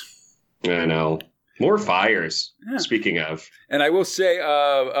goes. I know. More fires, speaking of. And I will say,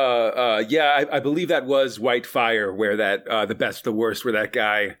 I believe that was White Fire, where the best, the worst, where that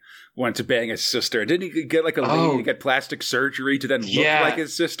guy wanted to bang his sister. Didn't he get a lady to get plastic surgery to then look like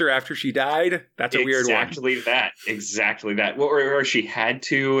his sister after she died? That's a weird one. Exactly that. Or she had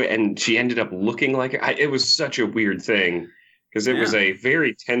to, and she ended up looking like her. It was such a weird thing. Because it was a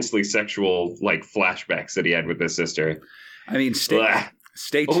very tensely sexual, flashbacks that he had with his sister. I mean, stay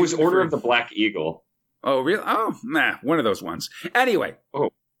tuned. Oh, it was Order of the Black Eagle. Oh, really? Oh, nah, one of those ones. Anyway.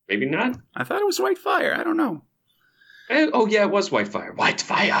 Oh, maybe not? I thought it was White Fire. I don't know. Oh, yeah, it was White Fire. White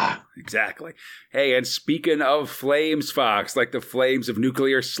Fire! Exactly. Hey, and speaking of flames, Fox, like the flames of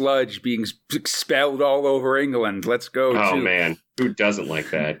nuclear sludge being expelled all over England, let's go to... Oh, man. Who doesn't like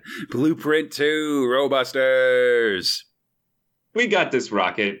that? Blueprint 2, Robusters. We got this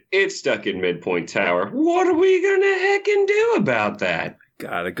rocket. It's stuck in Midpoint Tower. What are we gonna heckin' do about that?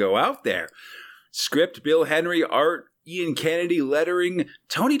 Gotta go out there. Script, Bill Henry, art, Ian Kennedy, lettering,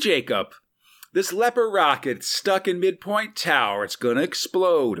 Tony Jacob. This leper rocket stuck in Midpoint Tower. It's gonna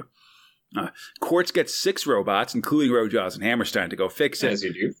explode. Quartz gets 6 robots, including Rojaws and Hammerstein, to go fix it. As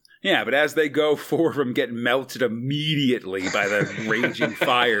you do. Yeah, but as they go, four of them get melted immediately by the raging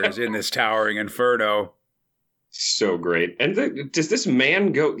fires in this towering inferno. So great. And does this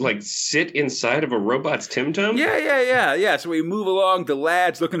man go, like, sit inside of a robot's Tim-Tum? Yeah. So we move along. The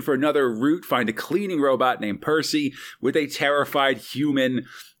lad's looking for another route, find a cleaning robot named Percy with a terrified human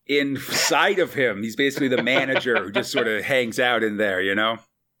inside of him. He's basically the manager who just sort of hangs out in there, you know?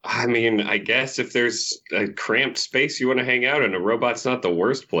 I mean, I guess if there's a cramped space you want to hang out in, a robot's not the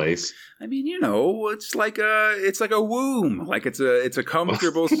worst place. I mean, you know, it's like a womb. Like it's a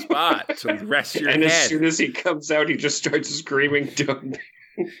comfortable spot to rest your and head. And as soon as he comes out, he just starts screaming, "Don't!"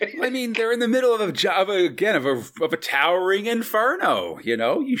 I mean, they're in the middle of a towering inferno. You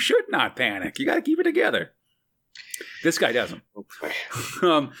know, you should not panic. You got to keep it together. This guy doesn't.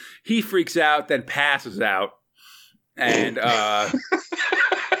 Okay. He freaks out, then passes out, and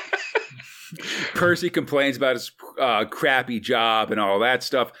Percy complains about his crappy job and all that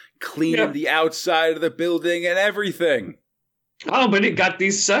stuff, cleaning the outside of the building and everything. Oh, but it got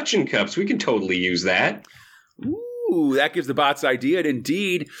these suction cups. We can totally use that. Ooh, that gives the bots idea. And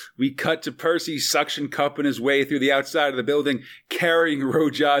indeed, we cut to Percy suction cupping his way through the outside of the building, carrying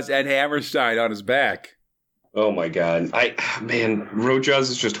Rojaz and Hammerstein on his back. Oh my God. Rojaz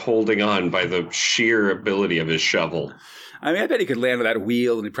is just holding on by the sheer ability of his shovel. I mean, I bet he could land on that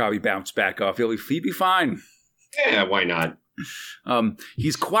wheel and he'd probably bounce back off. He'd be fine. Yeah, why not?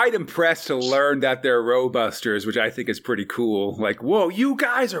 He's quite impressed to learn that they're Robusters, which I think is pretty cool. Like, whoa, you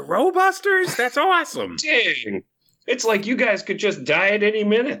guys are Robusters? That's awesome. Dang. It's like you guys could just die at any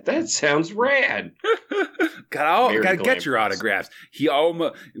minute. That sounds rad. Gotta get your autographs.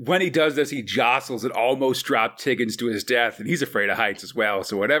 When he does this, he jostles and almost drops Tiggins to his death, and he's afraid of heights as well.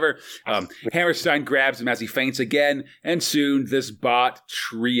 So whatever. Hammerstein grabs him as he faints again, and soon this bot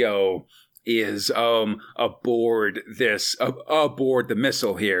trio is aboard the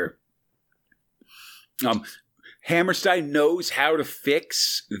missile here. Hammerstein knows how to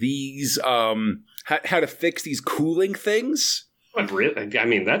fix these how to fix these cooling things. What, really? I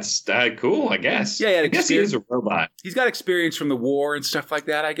mean, that's cool, I guess. Yeah, I guess he is a robot. He's got experience from the war and stuff like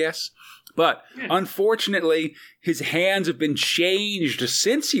that, I guess. But unfortunately, his hands have been changed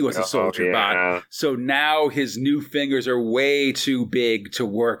since he was a soldier bot. So now his new fingers are way too big to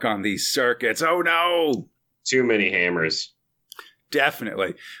work on these circuits. Oh no! Too many hammers.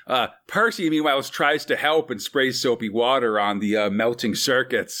 Definitely. Percy, meanwhile, tries to help and sprays soapy water on the melting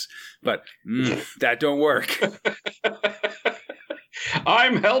circuits. But that don't work.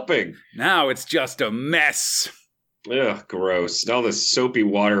 I'm helping. Now it's just a mess. Ugh, gross. All this soapy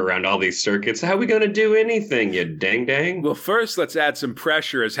water around all these circuits. How are we going to do anything, you dang? Well, first, let's add some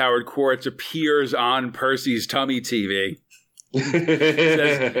pressure as Howard Quartz appears on Percy's tummy TV.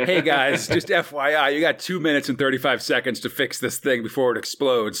 Says, hey guys, just FYI, you got 2 minutes and 35 seconds to fix this thing before it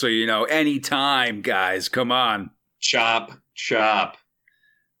explodes. So, you know, any time, guys, come on. Chop.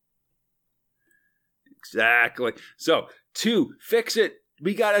 Exactly. So, to fix it,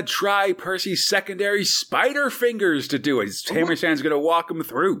 we gotta try Percy's secondary spider fingers to do it. Hammerstein's gonna walk him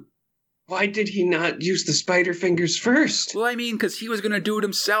through. Why did he not use the spider fingers first? Well, I mean, because he was going to do it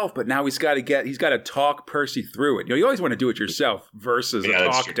himself, but now he's got to talk Percy through it. You know, you always want to do it yourself versus a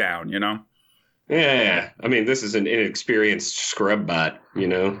talk down, you know? Yeah. I mean, this is an inexperienced scrub bot, you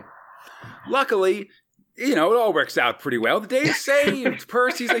know? Luckily, you know, it all works out pretty well. The day is saved.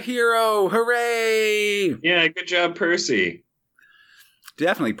 Percy's a hero. Hooray! Yeah, good job, Percy.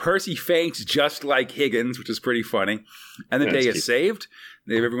 Definitely. Percy faints just like Higgins, which is pretty funny. And the day is saved.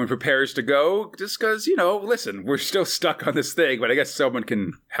 Everyone prepares to go just because, you know, listen, we're still stuck on this thing, but I guess someone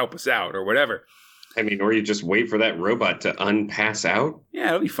can help us out or whatever. I mean, or you just wait for that robot to unpass out. Yeah,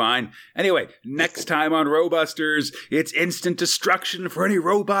 it'll be fine. Anyway, next time on Robusters, it's instant destruction for any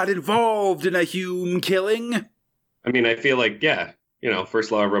robot involved in a human killing. I mean, I feel like, yeah, you know,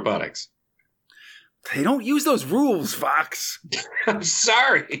 first law of robotics. They don't use those rules, Fox. I'm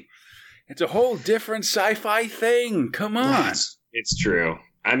sorry. It's a whole different sci-fi thing. Come on. It's true.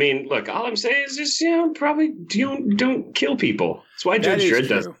 I mean, look, all I'm saying is just, you know, probably don't kill people. That's why Judge Dredd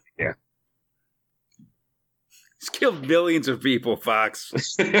does. Yeah. He's killed millions of people, Fox.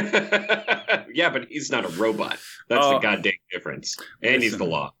 Yeah, but he's not a robot. That's the goddamn difference. And he's the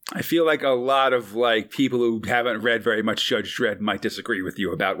law. I feel like a lot of people who haven't read very much Judge Dredd might disagree with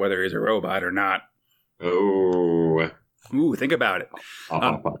you about whether he's a robot or not. Oh. Ooh, think about it.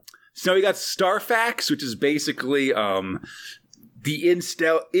 So we got Starfax, which is basically the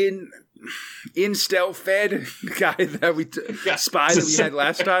Instel Fed guy that spy that we had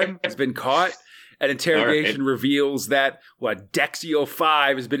last time has been caught. An interrogation reveals that Dexio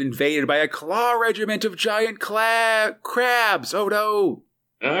 5 has been invaded by a claw regiment of giant crabs. Oh no!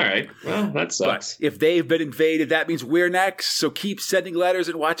 All right. Well, that sucks. But if they've been invaded, that means we're next. So keep sending letters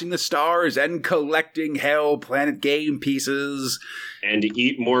and watching the stars and collecting Hell Planet game pieces. And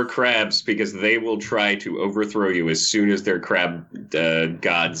eat more crabs because they will try to overthrow you as soon as their crab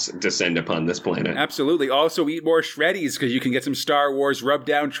gods descend upon this planet. Absolutely. Also eat more Shreddies because you can get some Star Wars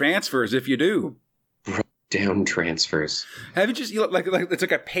rub-down transfers if you do. Down transfers. Haven't you like it's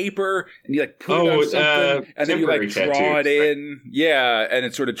like a paper and you like put it on something and then you like draw it in, yeah, and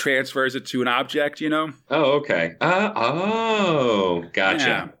it sort of transfers it to an object, you know? Oh, okay. Gotcha.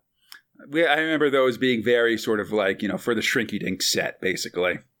 Yeah. I remember those being very sort of like, you know, for the Shrinky Dink set,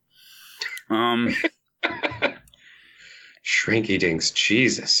 basically. Shrinky Dinks,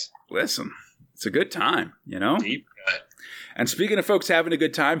 Jesus. Listen, it's a good time, you know? Deep cut. And speaking of folks having a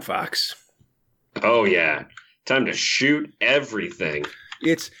good time, Fox. Oh, yeah. Time to shoot everything.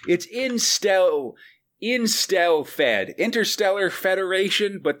 It's Instel Fed, Interstellar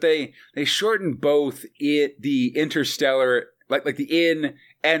Federation, but they shorten both the interstellar, like the in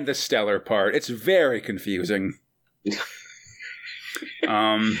and the stellar part. It's very confusing.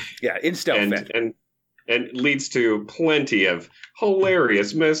 Instel Fed. And leads to plenty of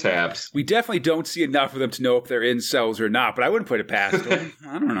hilarious mishaps. We definitely don't see enough of them to know if they're incels or not, but I wouldn't put it past them.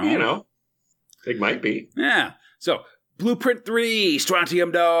 I don't know. You know. It might be. Yeah. So, Blueprint 3,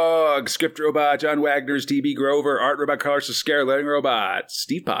 Strontium Dog, Script Robot, John Wagner's TB Grover, Art Robot, Colors to Scare, Letting Robot,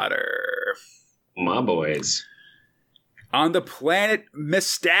 Steve Potter. My boys. On the planet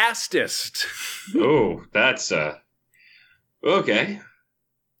Mystastist. Oh, that's, okay.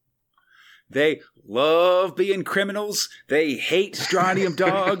 They love being criminals. They hate Strontium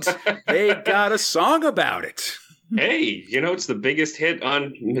Dogs. They got a song about it. Hey, you know, it's the biggest hit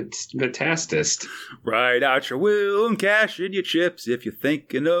on Metastist. Write out your will and cash in your chips if you're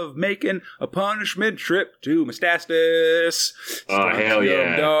thinking of making a punishment trip to Mystastist. Oh, hell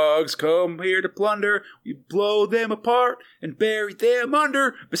yeah. Dogs come here to plunder. We blow them apart and bury them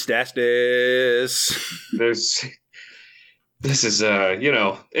under Mystastist. This is, you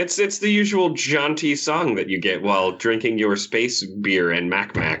know, it's the usual jaunty song that you get while drinking your space beer and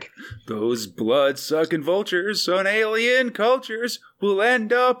Mac. Those blood-sucking vultures on alien cultures will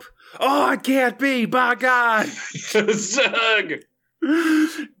end up... Oh, it can't be, by God! Zug!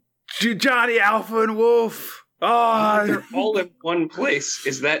 Johnny Alpha and Wolf! Oh, they're all in one place.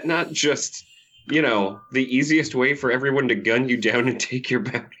 Is that not just, you know, the easiest way for everyone to gun you down and take your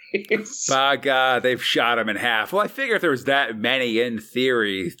bounties? By God, they've shot him in half. Well, I figure if there was that many, in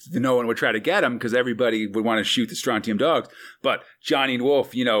theory, no one would try to get him because everybody would want to shoot the Strontium Dogs. But Johnny and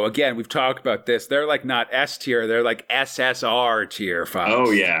Wolf, you know, again, we've talked about this. They're like not S tier. They're like SSR tier, Fox.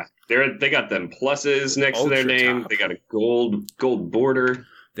 Oh, yeah. They got them pluses next to their name. Top. They got a gold border.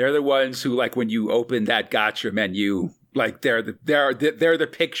 They're the ones who, like, when you open that gotcha menu, like they're the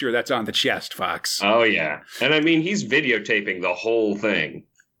picture that's on the chest, Fox. Oh, yeah. And I mean, he's videotaping the whole thing.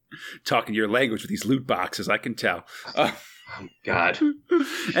 Talking your language with these loot boxes, I can tell. Oh, God.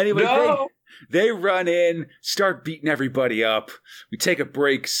 Anyway, no! they run in, start beating everybody up. We take a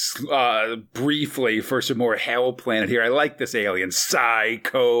break briefly for some more Hell Planet here. I like this alien,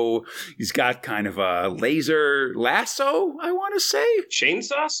 Psycho. He's got kind of a laser lasso, I want to say.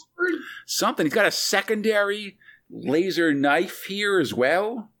 Chainsaw sword? Something. He's got a secondary laser knife here as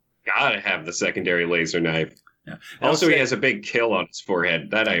well. Gotta have the secondary laser knife. Yeah. Also, he has a big kill on his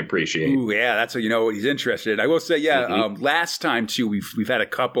forehead. That I appreciate. Ooh, yeah, that's what you know what he's interested in. I will say, last time too, we've had a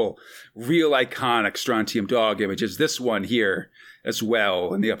couple real iconic Strontium Dog images. This one here as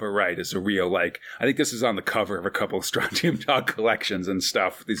well in the upper right is a real, like, I think this is on the cover of a couple of Strontium Dog collections and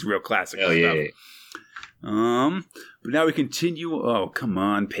stuff. These real classic stuff. Yeah. But now we continue. Oh, come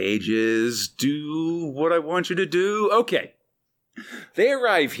on, pages. Do what I want you to do. Okay. They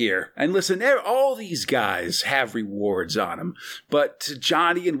arrive here, and listen, all these guys have rewards on them, but do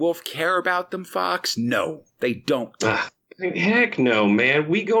Johnny and Wolf care about them, Fox? No, they don't. Heck no, man.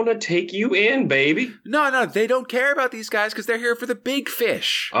 We gonna take you in, baby. No, they don't care about these guys because they're here for the big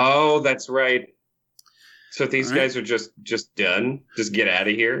fish. Oh, that's right. So these guys are just done? Just get out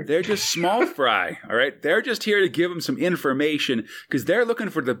of here? They're just small fry, all right? They're just here to give them some information because they're looking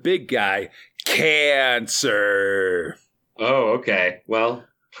for the big guy, Cancer. Oh, okay. Well,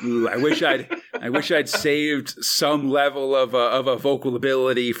 ooh, I wish I'd saved some level of a vocal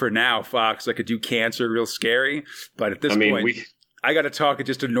ability for now, Fox. I could do Cancer real scary, but at this point, I got to talk at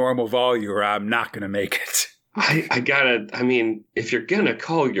just a normal volume, or I'm not going to make it. I mean, if you're going to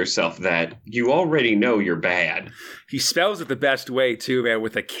call yourself that, you already know you're bad. He spells it the best way, too, man,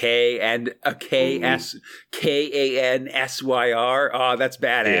 with a K and a K-A-N-S-Y-R. Oh, that's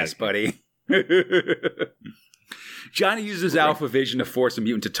badass, buddy. Johnny uses Alpha Vision to force a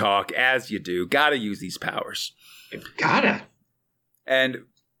mutant to talk, as you do. Gotta use these powers. Gotta. And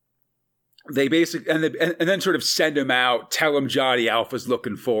they basically, and then sort of send him out, tell him Johnny Alpha's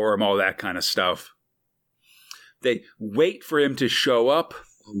looking for him, all that kind of stuff. They wait for him to show up.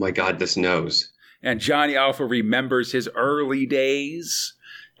 Oh my God, this nose. And Johnny Alpha remembers his early days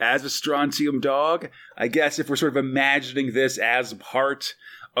as a Strontium dog. I guess if we're sort of imagining this as part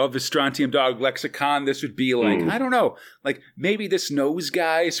of the Strontium dog lexicon, this would be like, I don't know, like maybe this nose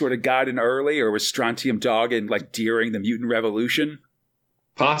guy sort of got in early or was Strontium dog in like during the Mutant Revolution.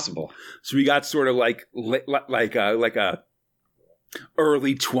 Possible. So we got sort of like a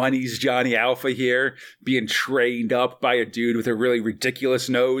early 20s Johnny Alpha here being trained up by a dude with a really ridiculous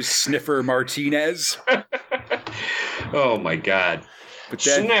nose, Sniffer Martinez. Oh my God. But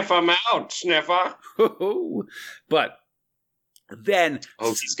then, Sniff him out, Sniffer. But then... Oh,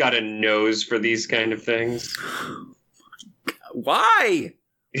 he's got a nose for these kind of things? Why?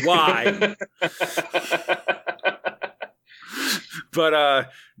 But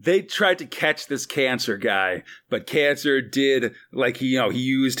they tried to catch this Cancer guy, but Cancer did like he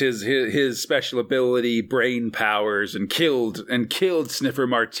used his special ability, brain powers, and killed Sniffer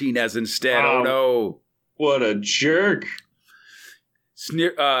Martinez instead. Oh no! What a jerk!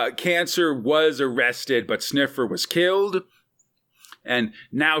 Cancer was arrested, but Sniffer was killed. And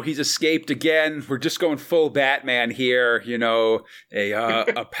now he's escaped again. We're just going full Batman here.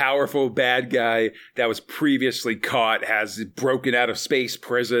 A powerful bad guy that was previously caught has broken out of space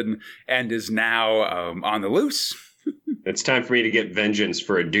prison and is now on the loose. It's time for me to get vengeance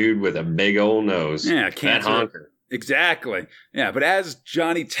for a dude with a big old nose. Yeah, Cancer. That honker. Exactly. Yeah, but as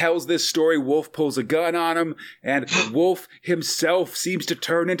Johnny tells this story, Wolf pulls a gun on him, and Wolf himself seems to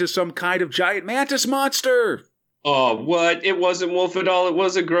turn into some kind of giant mantis monster. Oh, what? It wasn't Wolf at all. It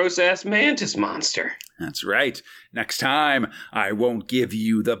was a gross-ass mantis monster. That's right. Next time, I won't give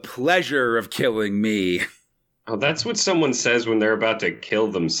you the pleasure of killing me. Oh, that's what someone says when they're about to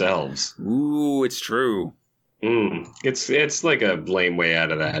kill themselves. Ooh, it's true. It's like a lame way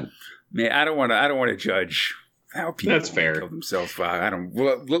out of that. Man, I don't want to judge how people kill themselves.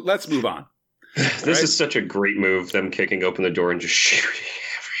 Let's move on. This is such a great move, them kicking open the door and just shooting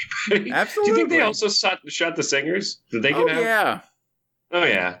everybody. Absolutely. Do you think they also shot the singers? Did they get out? Yeah. Oh,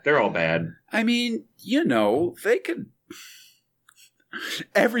 yeah. They're all bad. I mean, they could...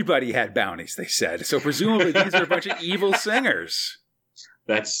 Everybody had bounties, they said. So presumably these are a bunch of evil singers.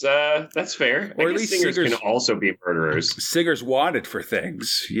 That's fair. Or at least singers can also be murderers. Singers wanted for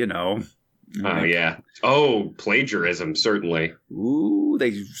things, Oh, yeah. Oh, plagiarism, certainly. Ooh,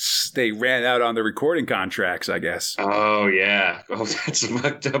 they ran out on the recording contracts, I guess. Oh, yeah. Oh, that's a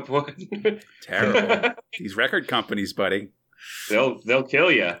fucked up one. Terrible. These record companies, buddy. They'll kill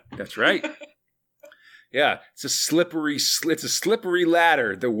you. That's right. Yeah, it's a slippery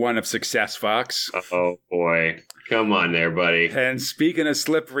ladder, the one of success, Fox. Oh, boy. Come on there, buddy. And speaking of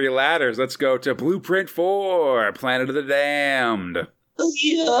slippery ladders, let's go to Blueprint 4, Planet of the Damned.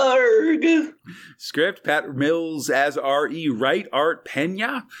 Yarg. Script, Pat Mills as R.E. Wright, Art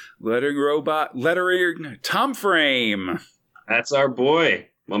Pena, lettering Tom Frame. That's our boy,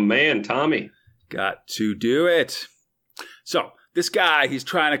 my man, Tommy. Got to do it. So, this guy, he's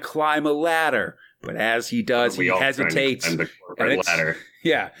trying to climb a ladder, but as he does, he hesitates. Ladder.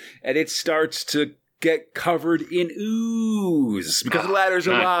 Yeah, and it starts to get covered in ooze because the ladder's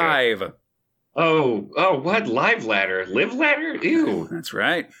alive. Good. Oh, what? Live ladder? Live ladder? Ew. That's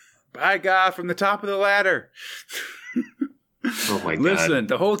right. By God, from the top of the ladder. Oh, my God. Listen,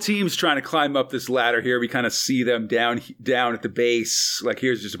 the whole team's trying to climb up this ladder here. We kind of see them down at the base. Like,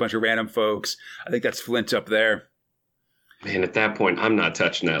 here's just a bunch of random folks. I think that's Flint up there. Man, at that point, I'm not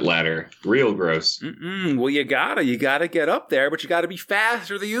touching that ladder. Real gross. Well, you gotta get up there, but you gotta be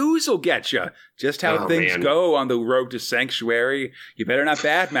fast or the ooze will get you. Just how things go on the road to Sanctuary. You better not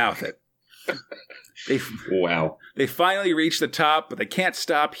badmouth it. Wow. They finally reach the top, but they can't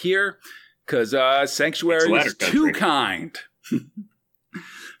stop here because Sanctuary is too kind.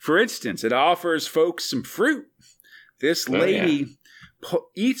 For instance, it offers folks some fruit. This lady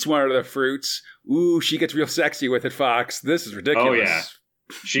eats one of the fruits. Ooh, she gets real sexy with it, Fox. This is ridiculous. Oh, yeah.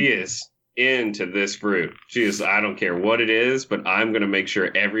 She is into this fruit. She is, I don't care what it is, but I'm going to make sure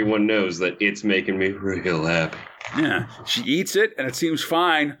everyone knows that it's making me real happy. Yeah, she eats it, and it seems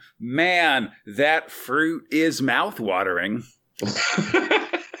fine. Man, that fruit is mouth-watering.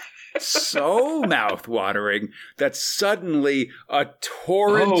 So mouth-watering that suddenly a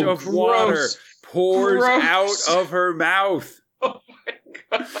torrent of water pours out of her mouth. Oh, my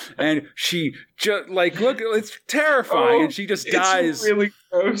God. And she just, look, it's terrifying, and she just dies. It's really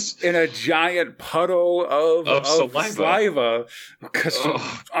gross. in a giant puddle of saliva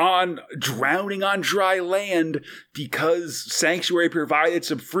drowning on dry land because Sanctuary provided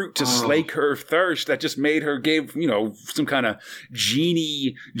some fruit to slake her thirst that just made her give, some kind of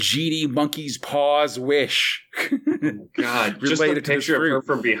genie monkey's paws wish. God, just a picture of her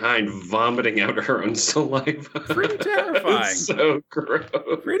from behind vomiting out her own saliva. Pretty terrifying. So gross.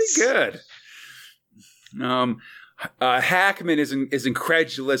 Pretty good. Hackman is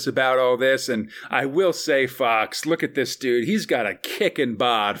incredulous about all this, and I will say, Fox, look at this dude. He's got a kicking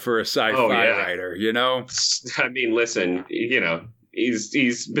bod for a sci-fi writer, I mean, listen,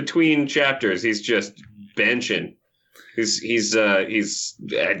 he's between chapters. He's just benching. He's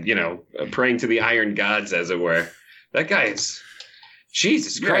praying to the iron gods, as it were. That guy is,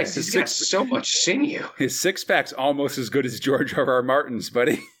 Jesus Christ, he's got so much sinew. His six-pack's almost as good as George R.R. Martin's,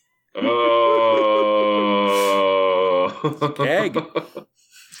 buddy. Egg.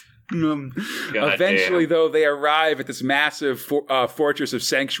 Eventually, though, they arrive at this massive fortress of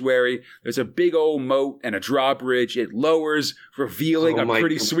Sanctuary. There's a big old moat and a drawbridge. It lowers, revealing a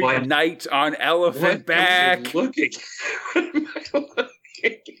pretty sweet knight on elephant back. What am I looking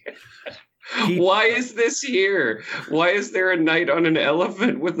at? Why is this here? Why is there a knight on an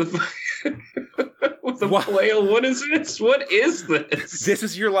elephant with a flail? What is this? What is this? This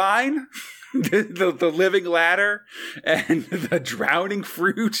is your line? The living ladder and the drowning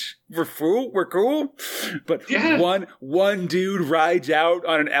fruit were cool, but one dude rides out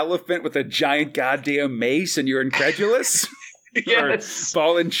on an elephant with a giant goddamn mace, and you're incredulous. Yes, or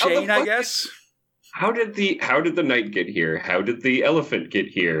ball and chain, I guess. How did the knight get here? How did the elephant get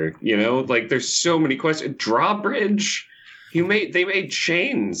here? There's so many questions. Drawbridge. They made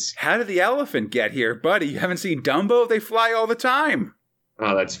chains. How did the elephant get here, buddy? You haven't seen Dumbo? They fly all the time.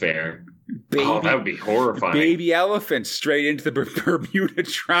 Oh, that's fair. That would be horrifying. Baby elephant straight into the Bermuda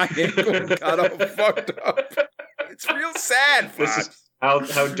Triangle. Got all fucked up. It's real sad, Fox. This is how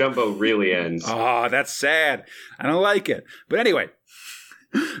Dumbo really ends. Oh, that's sad. I don't like it. But anyway,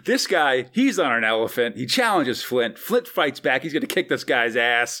 this guy, he's on an elephant. He challenges Flint. Flint fights back. He's going to kick this guy's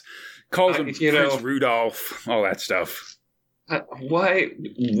ass. Calls him Prince Rudolph. All that stuff. Why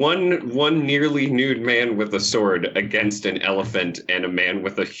one nearly nude man with a sword against an elephant and a man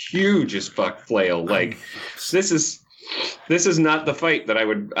with a huge as fuck flail? This is not the fight that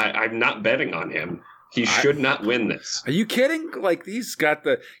I'm not betting on him. He should not win this. Are you kidding? He's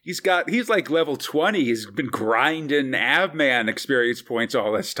like level 20. He's been grinding Avman experience points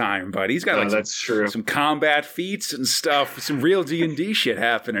all this time, but he's got that's true. Some combat feats and stuff. Some real D&D shit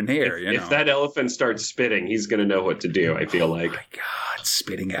happening here. If that elephant starts spitting, he's going to know what to do, I feel like. Oh my God,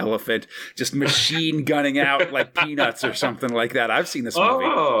 spitting elephant. Just machine gunning out like peanuts or something like that. I've seen this movie.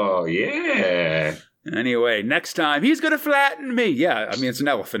 Oh, yeah. Anyway, next time, he's going to flatten me. Yeah, I mean, it's an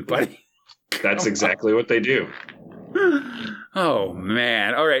elephant, buddy. That's exactly what they do. Oh,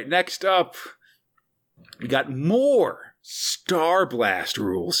 man. All right, next up, we got more Star Blast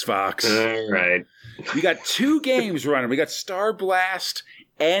rules, Fox. All right. We got 2 games running. We got Star Blast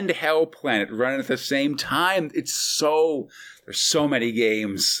and Hell Planet running at the same time. There's so many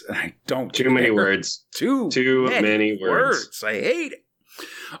games. I don't Too many words. Too many words. I hate it.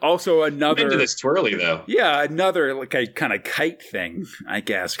 Also, another. I'm into this twirly, though. Yeah, another like a kind of kite thing, I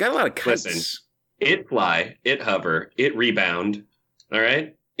guess. Got a lot of kites. Listen, it fly, it hover, it rebound. All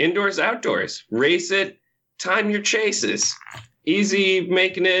right, indoors, outdoors, race it, time your chases. Easy,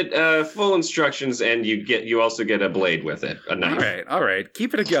 making it full instructions, and you also get a blade with it, a knife. All right,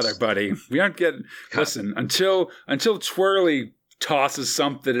 keep it together, buddy. We aren't getting. Listen, until Twirly tosses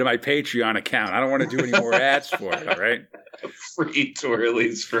something to my Patreon account, I don't want to do any more ads for it. All right. Free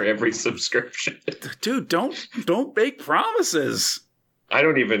twirlies for every subscription. Dude, don't make promises. I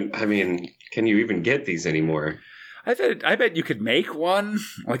mean, can you even get these anymore? I bet you could make one.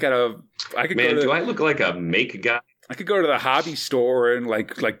 Do I look like a make guy? I could go to the hobby store and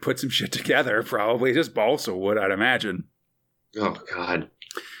like put some shit together, probably. Just balsa wood, I'd imagine. Oh God.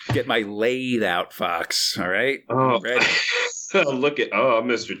 Get my lathe out, Fox. All right? Oh, ready. I'm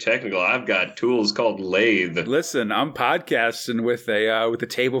Mr. Technical. I've got tools called lathe. Listen, I'm podcasting with a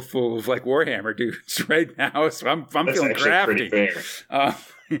table full of like Warhammer dudes right now, so I'm feeling crafty. Pretty fair.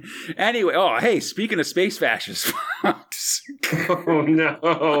 Anyway, hey, speaking of space fascists, Fox. Oh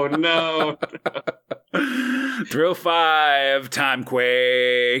no. Thrill 5,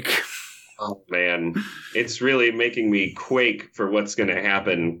 Timequake. Oh, man. It's really making me quake for what's going to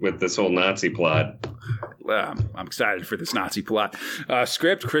happen with this whole Nazi plot. I'm excited for this Nazi plot.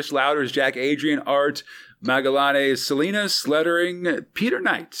 Script, Chris Louders, Jack Adrian, art, Magallanes Salinas, lettering, Peter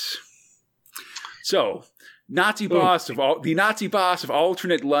Knight. So, The Nazi boss of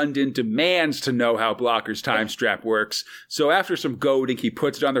alternate London demands to know how Blocker's time strap works. So after some goading, he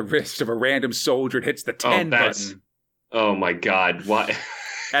puts it on the wrist of a random soldier and hits the 10 button. Oh my God! Why?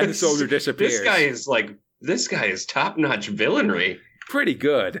 And the soldier disappears. This guy is top-notch villainry. Pretty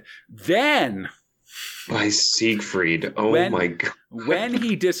good. Then, by Siegfried. Oh my God! When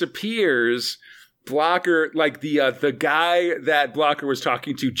he disappears, Blocker, like the guy that Blocker was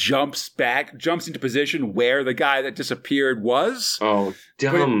talking to, jumps into position where the guy that disappeared was. Oh,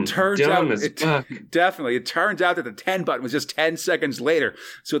 dumb! Definitely, it turns out that the 10 button was just 10 seconds later.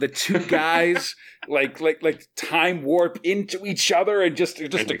 So the two guys like time warp into each other and just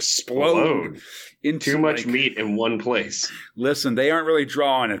explode. Too much meat in one place. Listen, they aren't really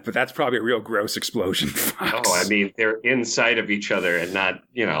drawing it, but that's probably a real gross explosion, Fox. Oh, I mean, they're inside of each other and not,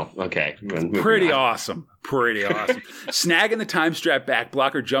 okay. Pretty awesome. Snagging the time strap back,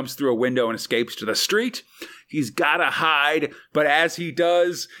 Blocker jumps through a window and escapes to the street. He's got to hide, but as he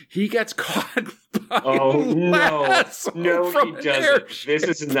does, he gets caught by No, he doesn't. This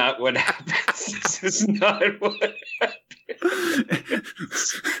is not what happens. This is not what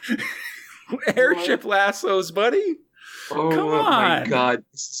happens. Airship lassos, buddy. Come on. My God,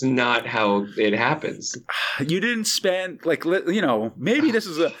 this is not how it happens. You didn't spend maybe this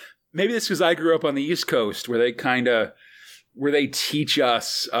is because I grew up on the East Coast where they teach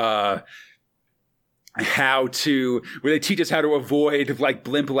us how to avoid like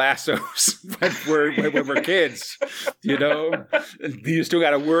blimp lassos when we're kids. You still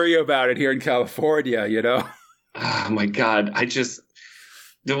got to worry about it here in California. Oh my God,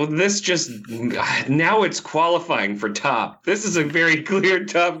 now it's qualifying for top. This is a very clear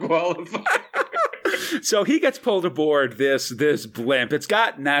top qualifier. So he gets pulled aboard this blimp. It's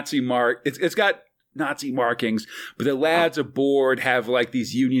got Nazi Nazi markings, but the lads aboard have like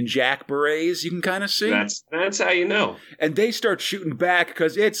these Union Jack berets. You can kind of see. That's how you know. And they start shooting back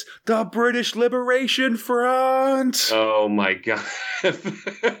because it's the British Liberation Front. Oh my God.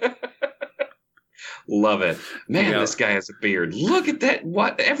 Love it. Man, This guy has a beard. Look at that.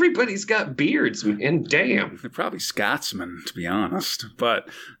 What? Everybody's got beards, and damn. They're probably Scotsmen, to be honest. But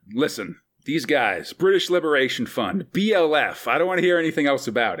listen, these guys, British Liberation Fund, BLF. I don't want to hear anything else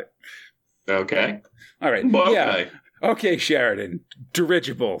about it. Okay. All right. Okay. Yeah. Okay, Sheridan.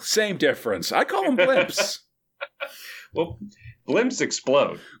 Dirigible. Same difference. I call them blimps. Well, blimps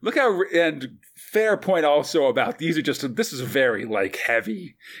explode. Look how, and fair point also about this is very like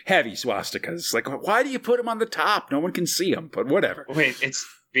heavy swastikas. Like, why do you put them on the top? No one can see them, but whatever. Wait, it's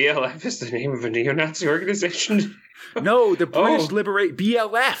BLF is the name of a neo-Nazi organization? No, the British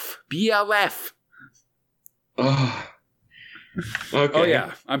BLF. Oh. Okay. Oh,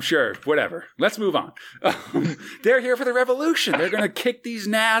 yeah, I'm sure. Whatever. Let's move on. They're here for the revolution. They're going to kick these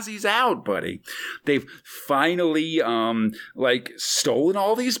Nazis out, buddy. They've finally, stolen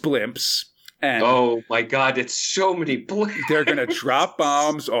all these blimps. And oh, my God, it's so many blimps. They're going to drop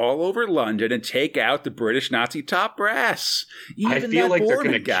bombs all over London and take out the British Nazi top brass. I feel like they're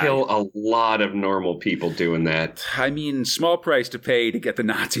going to kill a lot of normal people doing that. I mean, small price to pay to get the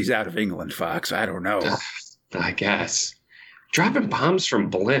Nazis out of England, Fox. I don't know. I guess. Dropping bombs from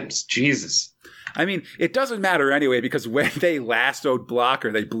blimps. Jesus. I mean, it doesn't matter anyway, because when they lassoed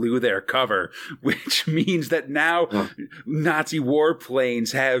Blocker, they blew their cover, which means that now Nazi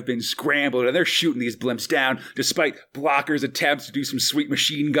warplanes have been scrambled and they're shooting these blimps down, despite Blocker's attempts to do some sweet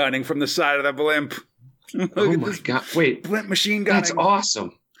machine gunning from the side of the blimp. Oh my God. Wait. Blimp machine gunning. That's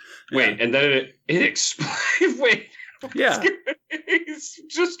awesome. Wait, and then it explodes. Wait. Yeah. He's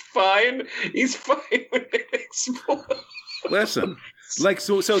just fine. He's fine when it explodes. Listen,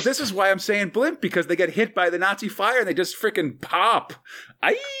 so this is why I'm saying blimp, because they get hit by the Nazi fire and they just freaking pop.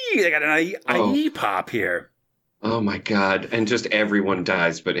 They got an IE pop here. Oh my God. And just everyone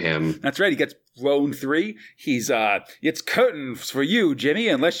dies but him. That's right. He gets blown 3. He's, it's curtains for you, Jimmy,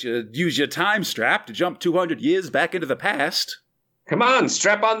 unless you use your time strap to jump 200 years back into the past. Come on,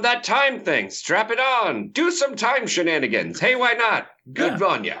 strap on that time thing. Strap it on. Do some time shenanigans. Hey, why not? Good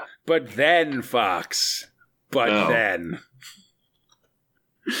on ya. But then, Fox. Then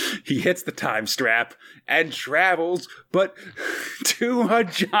he hits the time strap and travels, but to a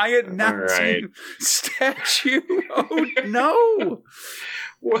giant Nazi statue. Oh, no.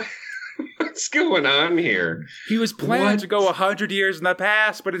 What's going on here? He was planning to go 100 years in the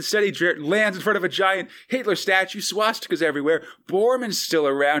past, but instead he lands in front of a giant Hitler statue, swastikas everywhere. Bormann's still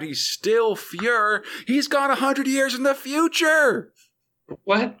around. He's still Fuhrer. He's gone 100 years in the future.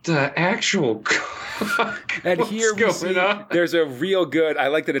 What the actual And here we see there's a real good, I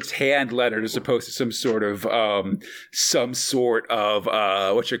like that it's hand lettered as opposed to some sort of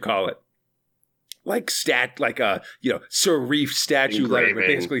serif statue letter, but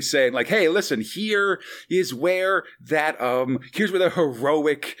basically saying like, hey, listen, here's where the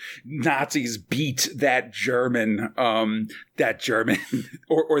heroic Nazis beat that German or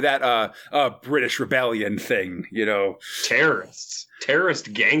that British rebellion thing,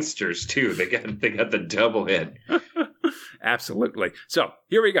 terrorist gangsters too. They got the double hit. Absolutely. So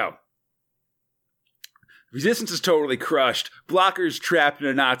here we go. Resistance is totally crushed. Blocker's trapped in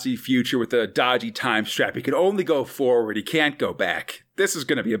a Nazi future with a dodgy time strap. He can only go forward. He can't go back. This is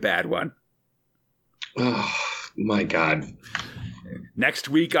going to be a bad one. Oh, my God. Next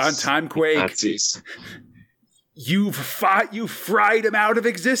week on Timequake, Nazis. You fried him out of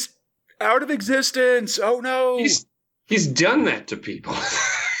existence. Oh, no. He's done that to people.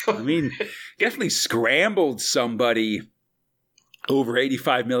 I mean, definitely scrambled somebody over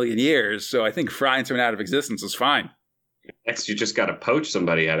 85 million years, so I think frying someone out of existence is fine. Next, you just got to poach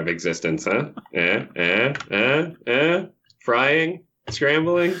somebody out of existence, huh? Frying,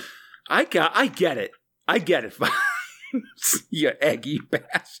 scrambling. I get it. You eggy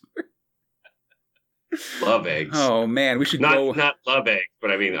bastard. Love eggs. Oh man, we should not love eggs,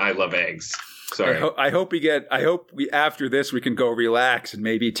 but I mean I love eggs. Sorry. I hope after this we can go relax and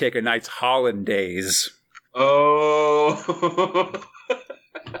maybe take a night's hollandaise. Oh.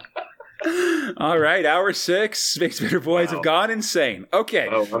 All right, hour 6. Space Spinner Boys have gone insane. Okay.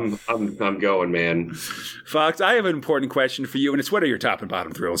 Oh, I'm going, man. Fox, I have an important question for you, and it's what are your top and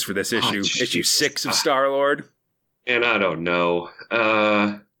bottom thrills for this issue? Issue 6 of Star-Lord? And I don't know.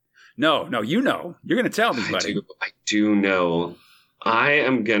 No, you know. You're going to tell me, buddy. I do know. I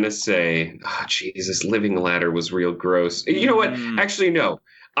am going to say, Jesus, Living Ladder was real gross. You know what? Actually, no.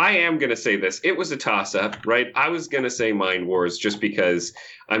 I am going to say this. It was a toss-up, right? I was going to say Mind Wars just because,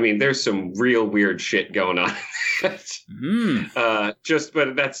 I mean, there's some real weird shit going on. But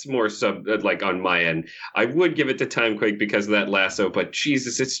that's more on my end. I would give it to Timequake because of that lasso, but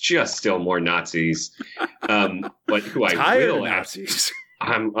Jesus, it's just still more Nazis. But who I will Nazis.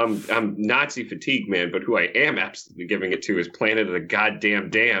 I'm Nazi fatigue, man, but who I am absolutely giving it to is Planet of the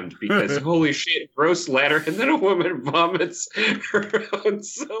Goddamn Damned, because holy shit, gross ladder, and then a woman vomits her own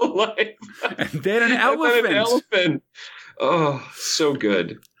soul life. And then an elephant. Oh, so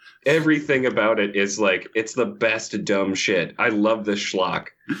good. Everything about it is like, it's the best dumb shit. I love this schlock.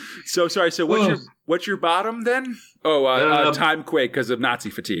 So sorry, so what's your bottom then? Oh, Timequake because of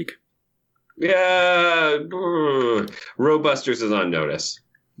Nazi fatigue. Yeah, Roadbusters is on notice.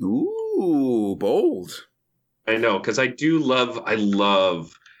 Ooh, bold. I know, because I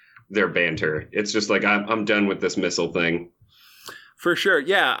love their banter. It's just like I'm done with this missile thing. For sure,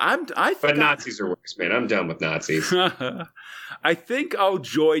 yeah. But Nazis are worse, man. I'm done with Nazis. I think I'll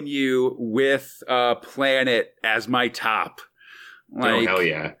join you with Planet as my top. Oh hell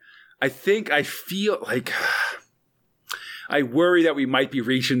yeah! I feel like. I worry that we might be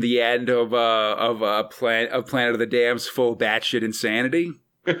reaching the end of Planet of the Damned's full batshit insanity.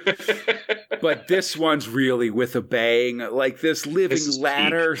 But this one's really with a bang. Like this living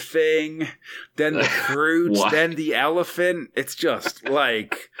ladder thing, then the fruit, then the elephant. It's just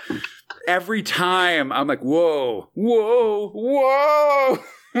like every time I'm like, whoa.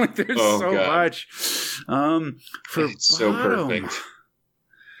 Like there's much. It's so perfect.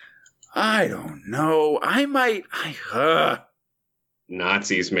 I don't know.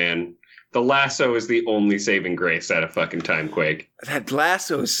 Nazis, man. The lasso is the only saving grace out of fucking Timequake. That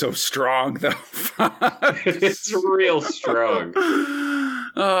lasso is so strong, though. It's real strong.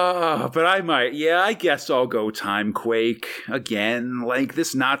 But I guess I'll go Timequake again. Like,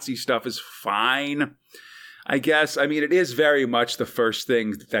 this Nazi stuff is fine. I guess. I mean, it is very much the first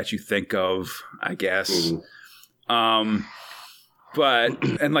thing that you think of, I guess.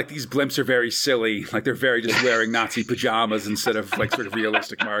 And like these blimps are very silly. Like they're very just wearing Nazi pajamas instead of like sort of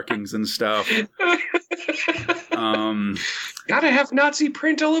realistic markings and stuff. Gotta have Nazi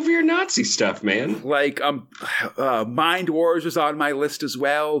print all over your Nazi stuff, man. Like Mind Wars was on my list as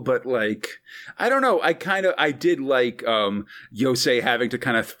well, but like I don't know. I did like Yosei having to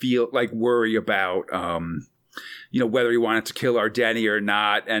kind of worry about whether he wanted to kill Ardeni or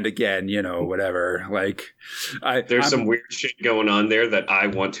not. And again, whatever. Like, there's some weird shit going on there that I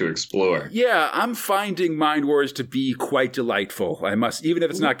want to explore. Yeah, I'm finding Mind Wars to be quite delightful. I must, even if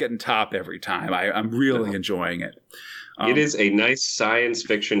it's not getting top every time, I'm really enjoying it. It is a nice science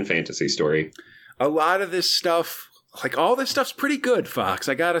fiction fantasy story. A lot of this stuff, like all this stuff's pretty good, Fox,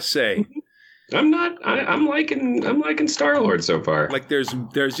 I gotta say. I'm liking Star-Lord so far. Like there's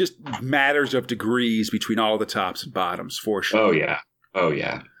just matters of degrees between all the tops and bottoms for sure. Oh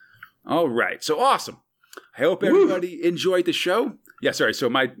yeah. All right. So awesome. I hope everybody enjoyed the show. Yeah, sorry. So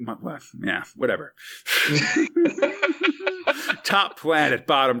whatever. Top planet,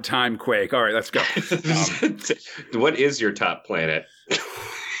 bottom time quake. All right, let's go. What is your top planet?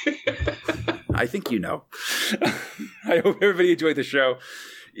 I think you know. I hope everybody enjoyed the show.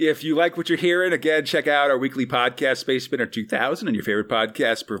 If you like what you're hearing, again, check out our weekly podcast, Space Spinner 2000, and your favorite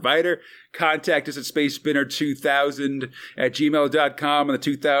podcast provider. Contact us at spacespinner2000@gmail.com on the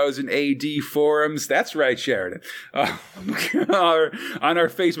 2000 AD forums. That's right, Sheridan. On our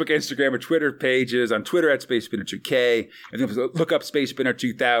Facebook, Instagram, or Twitter pages. On Twitter at SpaceSpinner2K. If you look up Space Spinner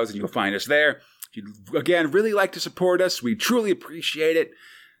 2000, you'll find us there. If you, again, really like to support us, we truly appreciate it.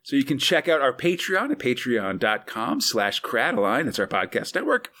 So you can check out our Patreon at patreon.com/Crataline. That's our podcast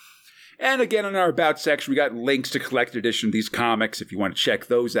network. And again, in our About section, we got links to collected edition of these comics if you want to check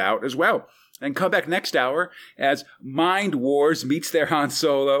those out as well. And come back next hour as Mind Wars meets their Han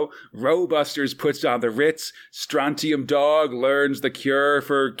Solo, Robusters puts on the Ritz, Strontium Dog learns the cure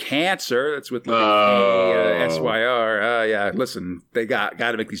for cancer. That's with SYR. Yeah, listen, they got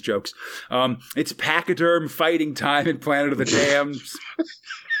to make these jokes. It's Pachyderm fighting time in Planet of the Damned.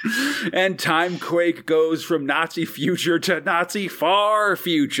 And Timequake goes from Nazi future to Nazi far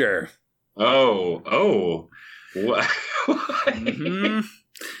future. Oh. What? Mm-hmm.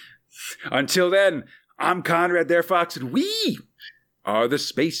 Until then, I'm Conrad there, Fox, and we are the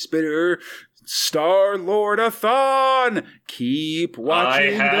Space Spinner Star-Lord-a-thon. Keep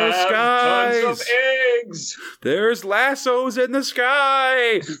watching the skies. Tons of eggs. There's lassos in the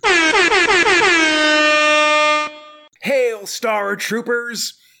sky. Hail, Star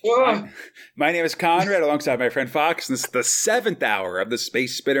Troopers. My name is Conrad, alongside my friend Fox, and this is the 7th hour of the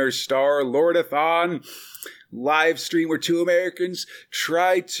Space Spinner Star-Lord-a-thon live stream where two Americans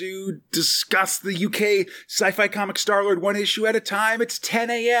try to discuss the UK sci-fi comic Star-Lord one issue at a time. It's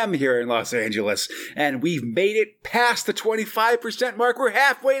 10 a.m. here in Los Angeles, and we've made it past the 25% mark. We're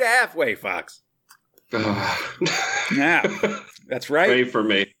halfway to halfway, Fox. Yeah, that's right. Pray for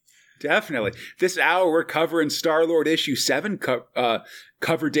me. Definitely. This hour, we're covering Star-Lord issue 7,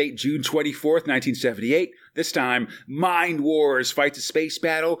 cover date June 24th, 1978. This time, Mind Wars fights a space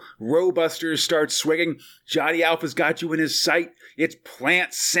battle. Robusters starts swinging. Johnny Alpha's got you in his sight. It's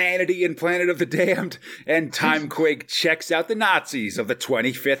Plant Sanity in Planet of the Damned. And Timequake checks out the Nazis of the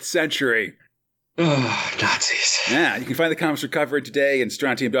 25th century. Nazis. Yeah, you can find the comics we're covering today in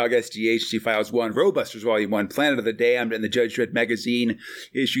Strontium Dog SGHC Files 1, Robusters Volume 1, Planet of the Damned, and the Judge Dredd Magazine,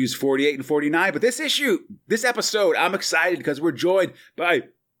 issues 48 and 49. But this episode, I'm excited because we're joined by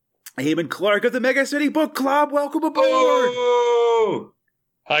Eamon Clark of the Mega City Book Club. Welcome aboard! Oh!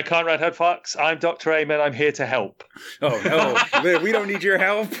 Hi, Conrad Head Fox. I'm Dr. Eamon. I'm here to help. Oh, no. We don't need your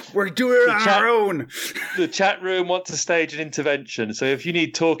help. We're doing it on our own. The chat room wants to stage an intervention. So if you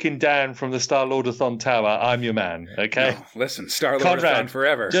need talking down from the Star-Lord-a-thon tower, I'm your man, okay? Oh, listen, Star-Lord-a-thon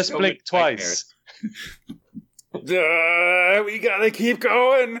forever. Just blink twice. We gotta keep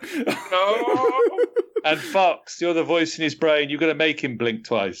going. No. And Fox, you're the voice in his brain. You've got to make him blink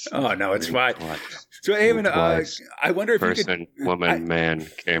twice. Oh, no, it's fine. So, Eamon, I wonder if Person, you could... woman, man,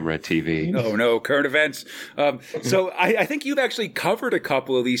 camera, TV. Oh, no, current events. So I think you've actually covered a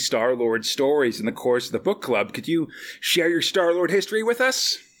couple of these Star-Lord stories in the course of the book club. Could you share your Star-Lord history with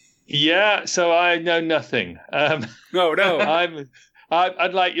us? Yeah, so I know nothing. Oh, no.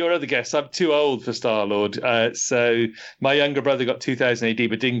 I'd like your other guests. I'm too old for Star-Lord. So my younger brother got 2000 AD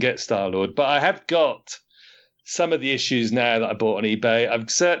but didn't get Star-Lord. But I have got some of the issues now that I bought on eBay.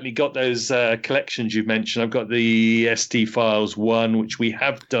 I've certainly got those collections you've mentioned. I've got the SD Files 1, which we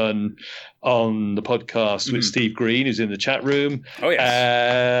have done on the podcast with Steve Green, who's in the chat room. Oh,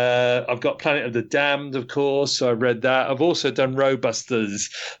 yes. I've got Planet of the Damned, of course, so I've read that. I've also done Robusters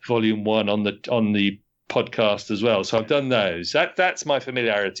Volume 1 on the podcast as well. So I've done those. That's my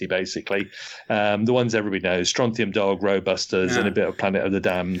familiarity, basically. The ones everybody knows, Strontium Dog, Robusters, and a bit of Planet of the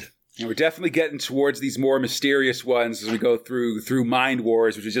Damned. And we're definitely getting towards these more mysterious ones as we go through Mind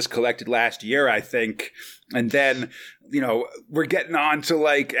Wars, which was just collected last year, I think. And then, we're getting on to,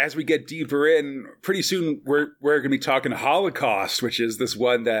 as we get deeper in, pretty soon we're going to be talking Holocaust, which is this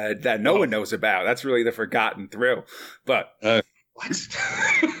one that no one knows about. That's really the forgotten thrill. But what?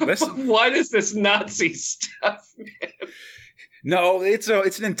 Listen, What is this Nazi stuff, man? No, it's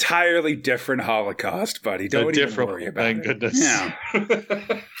an entirely different Holocaust, buddy. Don't even worry about it. Thank goodness. Yeah.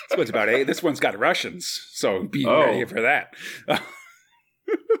 This one's about this one's got Russians, so be ready for that.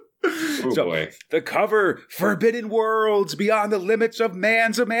 Boy. The cover, Forbidden Worlds, Beyond the Limits of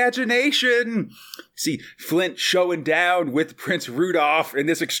Man's Imagination. See, Flint showing down with Prince Rudolph in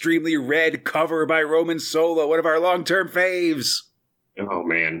this extremely red cover by Roman Solo, one of our long-term faves. Oh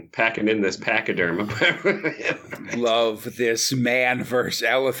man, packing in this pachyderm. Love this man versus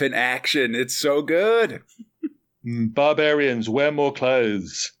elephant action. It's so good. Barbarians, wear more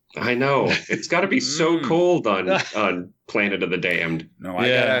clothes. I know. It's got to be so cold on Planet of the Damned. No,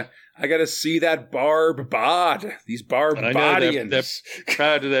 I gotta see that barb bod. These barbarians. They're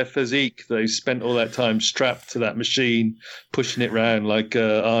proud of their physique. They spent all that time strapped to that machine, pushing it around like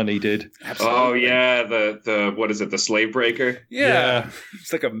Arnie did. Absolutely. Oh yeah, the what is it? The slave breaker? Yeah.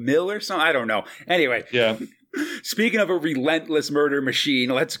 It's like a mill or something. I don't know. Anyway. Yeah. Speaking of a relentless murder machine,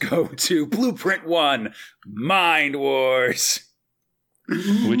 let's go to Blueprint 1, Mind Wars.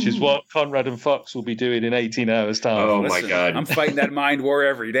 Which is what Conrad and Fox will be doing in 18 hours' time. Oh, my God. I'm fighting that mind war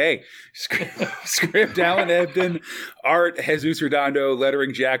every day. Script, Alan Ebden. Art, Jesus Redondo.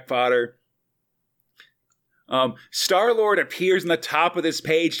 Lettering, Jack Potter. Star-Lord appears on the top of this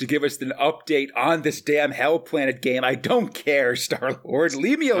page to give us an update on this damn Hell Planet game. I don't care, Star-Lord.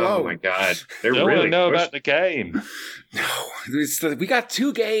 Leave me alone. Oh, my God. They're don't really know about the game. No. We got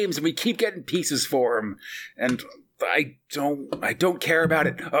 2 games, and we keep getting pieces for them. And I don't care about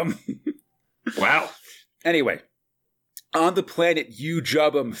it. Wow. Anyway, on the planet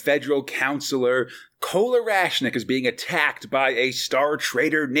Ujubum, federal counselor Kola Rashnik is being attacked by a star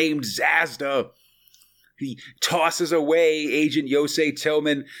trader named Zazda. He tosses away Agent Yosei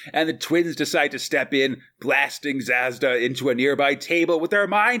Tillman, and the twins decide to step in, blasting Zazda into a nearby table with their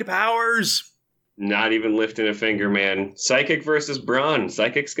mind powers. Not even lifting a finger, man. Psychic versus Brawn.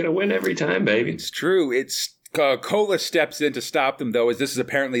 Psychic's gonna win every time, baby. It's true. Kola steps in to stop them, though, as this is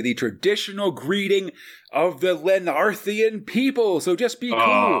apparently the traditional greeting of the Lenarthian people, so just be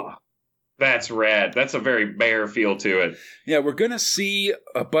cool. That's rad. That's a very bear feel to it. Yeah, we're going to see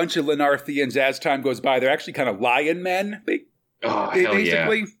a bunch of Lenarthians as time goes by. They're actually kind of lion men, Hell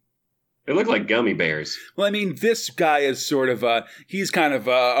basically. Yeah. They look like gummy bears. Well, I mean, this guy is sort of he's kind of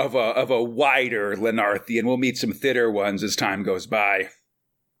a wider Lenarthian. We'll meet some thinner ones as time goes by.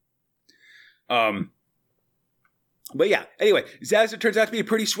 But yeah, anyway, Zazda turns out to be a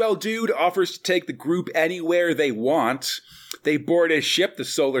pretty swell dude, offers to take the group anywhere they want. They board his ship, the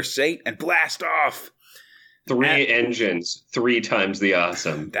Solar Saint, and blast off. 3 engines, 3 times the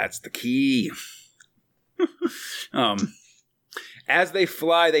awesome. That's the key. As they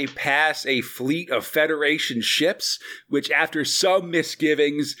fly, they pass a fleet of Federation ships, which, after some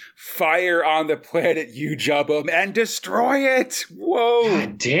misgivings, fire on the planet Ujubum and destroy it. Whoa.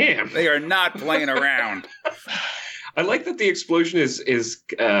 God damn. They are not playing around. I like that the explosion is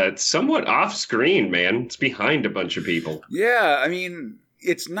somewhat off screen, man. It's behind a bunch of people. Yeah, I mean,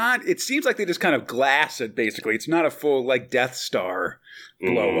 it's not. It seems like they just kind of glass it. Basically, it's not a full Death Star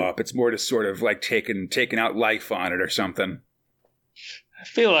blow up. It's more just sort of taking out life on it or something. I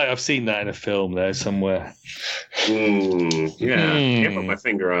feel like I've seen that in a film there somewhere. Yeah, can't put my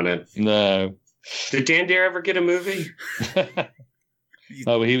finger on it. No. Did Dan Dare ever get a movie? He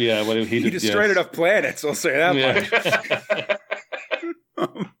destroyed enough planets, I'll say that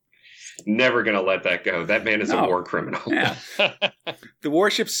much. Never gonna let that go. That man is a war criminal. Yeah. The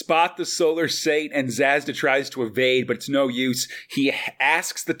warships spot the Solar Saint, and Zazda tries to evade, but it's no use. He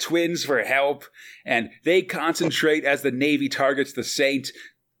asks the twins for help, and they concentrate as the Navy targets the Saint.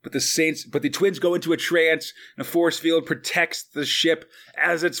 But the twins go into a trance, and a force field protects the ship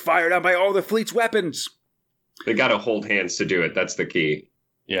as it's fired on by all the fleet's weapons. They gotta hold hands to do it. That's the key.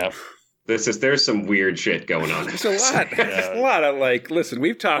 Yeah. There's some weird shit going on. There's a lot. There's a lot of listen,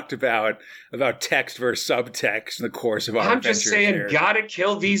 we've talked about text versus subtext in the course of our I'm just saying, here. Gotta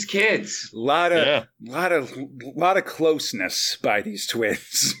kill these kids. Lot of closeness by these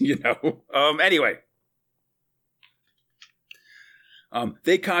twins, Anyway.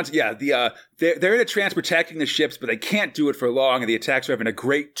 They're in a trance protecting the ships, but they can't do it for long, and the attacks are having a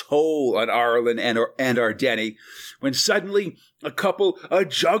great toll on Arlen and Ardeni, when suddenly a couple of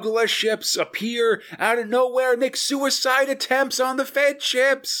juggler ships appear out of nowhere and make suicide attempts on the Fed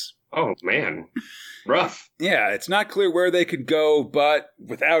ships. Oh, man. Rough. Yeah, it's not clear where they could go, but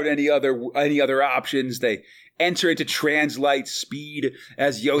without any other options, they enter into translight speed.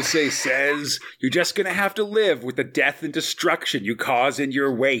 As Yosei says, you're just going to have to live with the death and destruction you cause in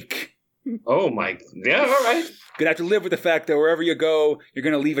your wake. Oh my, yeah, all right. Going to have to live with the fact that wherever you go, you're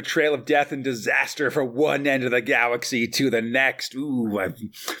going to leave a trail of death and disaster from one end of the galaxy to the next. Ooh, I've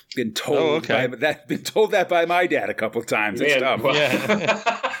been told been told that by my dad a couple times. Man, it's tough. Well,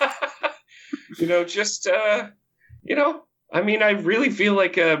 yeah. I mean, I really feel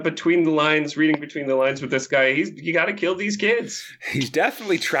like reading between the lines with this guy, you got to kill these kids. He's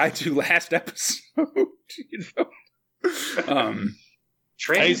definitely tried to last episode,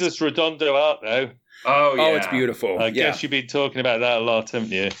 Jesus Redondo out, though. Oh, yeah. Oh, it's beautiful. I guess you've been talking about that a lot,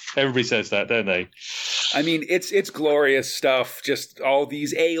 haven't you? Everybody says that, don't they? I mean, it's glorious stuff. Just all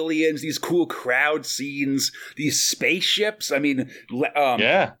these aliens, these cool crowd scenes, these spaceships. I mean,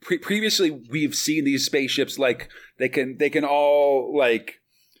 previously we've seen these spaceships like they can all like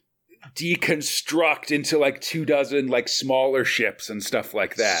deconstruct into like 24 like smaller ships and stuff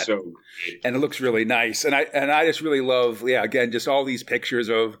like that. So great. And it looks really nice. And I just really love, again, just all these pictures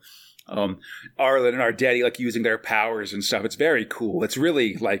of Arlen and Ardeti like using their powers and stuff. It's very cool. It's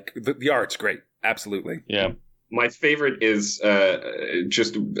really like the art's great. Absolutely. Yeah. My favorite is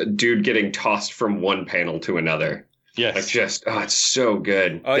just a dude getting tossed from one panel to another. Yes. Like it's so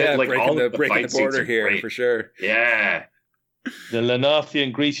good. Oh yeah, like breaking the border here great. for sure. Yeah. The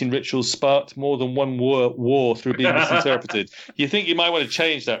Lenathian greeting ritual sparked more than one war through being misinterpreted. You think you might want to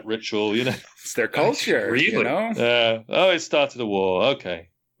change that ritual, you know? It's their culture, Really? you know? It started a war. Okay.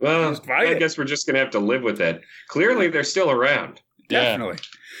 Well, I guess we're just going to have to live with it. Clearly, they're still around. Definitely.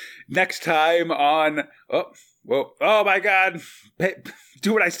 Next time on... Oh my God.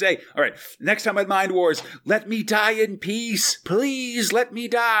 Do what I say. All right. Next time on Mind Wars, let me die in peace. Please let me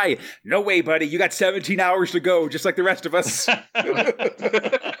die. No way, buddy. You got 17 hours to go, just like the rest of us.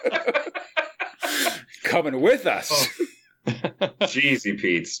 Coming with us. Jeezy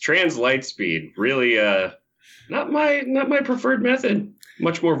Pete's. Trans light speed. Really, not my preferred method.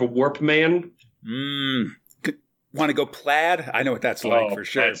 Much more of a warp man. Want to go plaid? I know what that's like for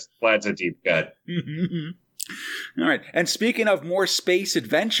sure. Plaid's a deep cut. All right. And speaking of more space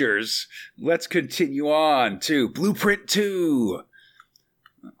adventures, let's continue on to Blueprint 2.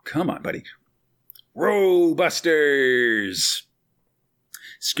 Come on, buddy. Robusters.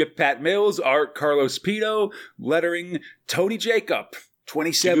 Script Pat Mills, art Carlos Pito, lettering Tony Jacob.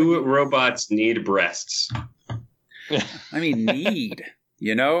 27. Do robots need breasts? I mean, need,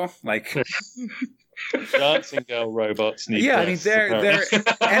 you know? Like... Dancing girl robots need breasts, they're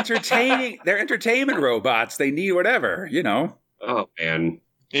entertaining. They're entertainment robots. They need whatever, you know. Oh man,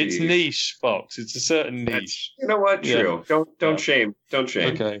 it's niche, Fox. It's a certain niche. You know what? True. Yeah. Don't shame. Don't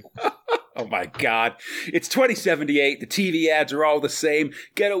shame. Okay. Oh my God. It's 2078. The TV ads are all the same.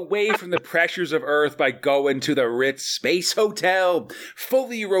 Get away from the pressures of Earth by going to the Ritz Space Hotel.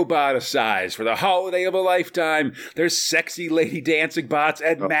 Fully roboticized for the holiday of a lifetime. There's sexy lady dancing bots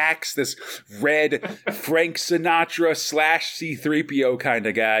and Max, this red Frank Sinatra / C-3PO kind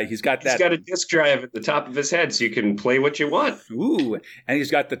of guy. He's got a disc drive at the top of his head so you can play what you want. Ooh. And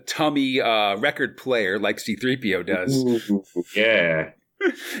he's got the tummy record player like C-3PO does. Ooh, yeah.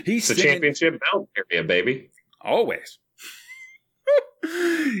 He's the championship belt area, baby. Always.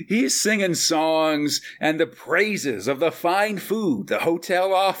 He's singing songs and the praises of the fine food the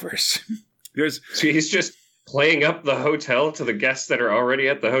hotel offers. So he's just playing up the hotel to the guests that are already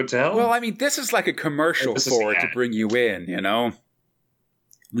at the hotel? Well, I mean, this is like a commercial for it to bring you in, you know?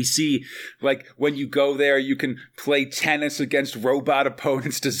 We see, like, when you go there, you can play tennis against robot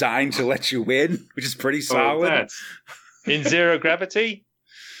opponents designed to let you win, which is pretty solid. In zero gravity?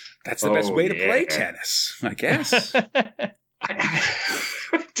 That's the best way to play tennis, I guess.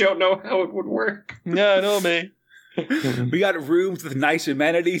 I don't know how it would work. No, not me. We got rooms with nice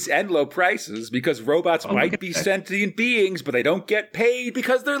amenities and low prices because robots might be sentient beings, but they don't get paid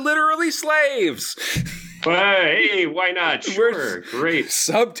because they're literally slaves. Hey, why not? Sure, great.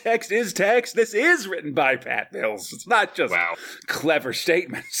 Subtext is text. This is written by Pat Mills. It's not just clever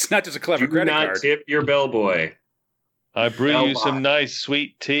statements. It's not just a clever credit card. Do not tip your bellboy. I brew you some nice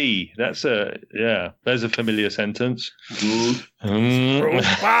sweet tea. There's a familiar sentence.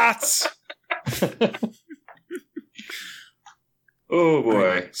 Robots! Oh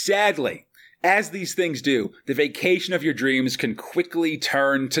boy. Sadly, as these things do, the vacation of your dreams can quickly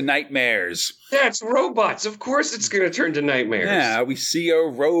turn to nightmares. That's robots. Of course it's going to turn to nightmares. Yeah, we see a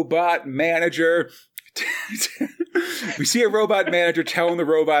robot manager... We see a robot manager telling the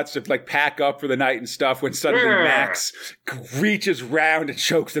robots to like pack up for the night and stuff when suddenly Max reaches round and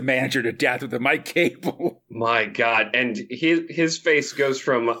chokes the manager to death with a mic cable. My God. And his face goes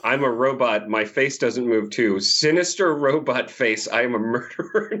from, I'm a robot, my face doesn't move too, sinister robot face, I am a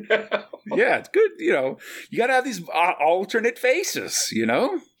murderer now. Yeah, it's good. You know, you got to have these alternate faces, you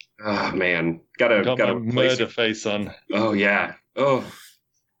know? Oh, man. Got a murder face on. Oh, yeah. Oh,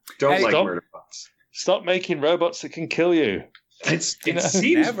 don't like murder bots. Stop making robots that can kill you. It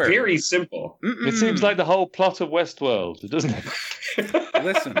seems very simple. It seems like the whole plot of Westworld, doesn't it?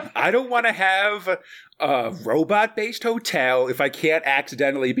 Listen, I don't want to have a robot-based hotel if I can't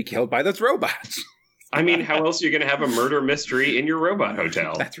accidentally be killed by those robots. I mean, how else are you going to have a murder mystery in your robot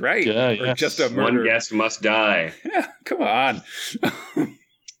hotel? That's right. Yeah, or just a murder. One guest must die. Yeah, come on.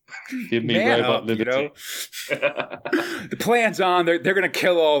 Give me Man robot up, liberty. The plan's on. They're going to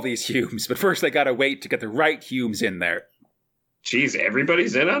kill all these Humes, but first they got to wait to get the right Humes in there. Jeez,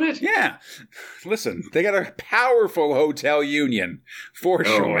 everybody's in on it? Yeah. Listen, they got a powerful hotel union, for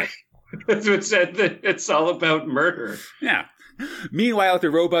sure. That's what said that it's all about murder. Yeah. Meanwhile, at the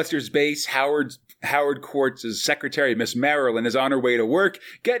Robusters base, Howard Quartz' secretary, Miss Marilyn, is on her way to work,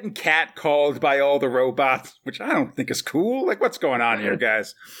 getting catcalled by all the robots, which I don't think is cool. Like, what's going on here,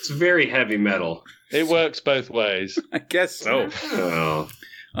 guys? It's very heavy metal. It works both ways. I guess so. Oh.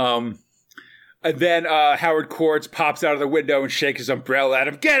 And then Howard Quartz pops out of the window and shakes his umbrella at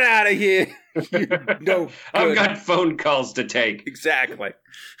him. Get out of here! No, I've got phone calls to take. Exactly.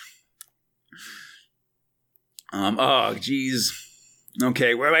 Oh, geez.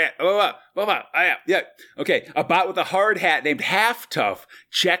 Okay, where am I at? Yeah. Okay, a bot with a hard hat named Half Tough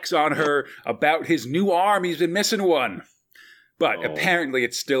checks on her about his new arm. He's been missing one. But apparently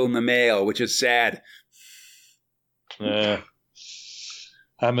it's still in the mail, which is sad.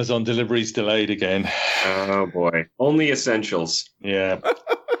 Amazon delivery's delayed again. Oh, boy. Only essentials. Yeah.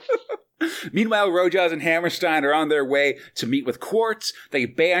 Meanwhile, Rojas and Hammerstein are on their way to meet with Quartz. They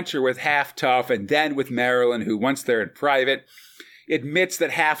banter with Half Tough and then with Marilyn, who, once they're in private, admits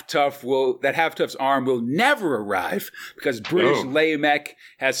that Half Tough's arm will never arrive because British Lamech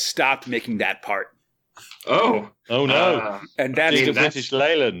has stopped making that part. Oh no! And that's the British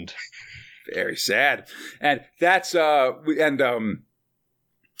Leyland. Very sad, and that's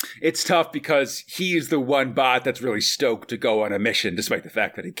it's tough because he's the one bot that's really stoked to go on a mission, despite the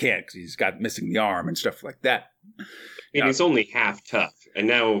fact that he can't because he's got missing the arm and stuff like that. And he's only half tough, and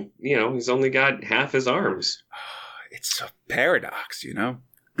now he's only got half his arms. It's a paradox,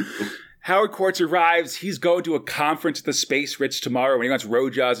 Howard Quartz arrives. He's going to a conference at the Space Ritz tomorrow, and he wants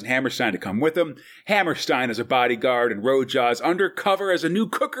Rojas and Hammerstein to come with him. Hammerstein as a bodyguard, and Rojas undercover as a new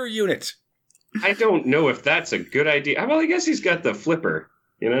cooker unit. I don't know if that's a good idea. Well, I guess he's got the flipper.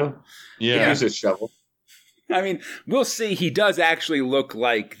 Yeah. Use his shovel. I mean, we'll see. He does actually look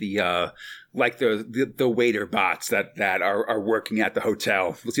like the waiter bots that are working at the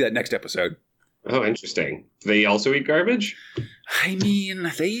hotel. We'll see that next episode. Oh, interesting. Do they also eat garbage? I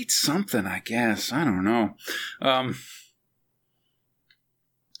mean, they eat something, I guess. I don't know.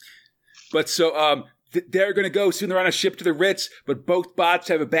 They're going to go soon. They're on a ship to the Ritz, but both bots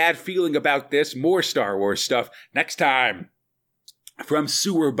have a bad feeling about this. More Star Wars stuff next time. From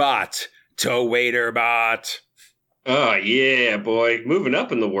Sewer Bot to Waiter Bot. Oh, yeah, boy. Moving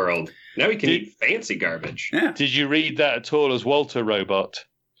up in the world. Now he can eat fancy garbage. Yeah. Did you read that at all as Walter Robot?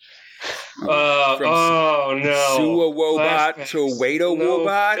 No. Sewer Wobot to Waiter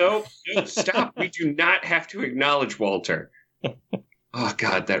Wobot? No, stop. We do not have to acknowledge Walter. Oh,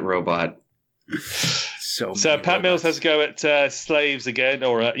 God, that robot. So Pat Mills has a go at slaves again,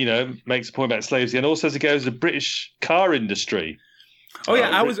 or, makes a point about slaves again. Also has a go at the British car industry. Oh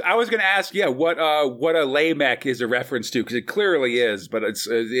yeah, I was going to ask, what a Lamech is a reference to, because it clearly is, but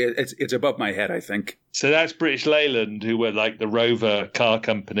it's above my head, I think. So that's British Leyland, who were like the Rover car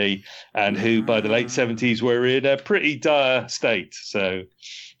company, and who by the late 70s were in a pretty dire state. So,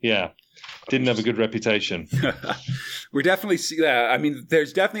 yeah, didn't have a good reputation. We're definitely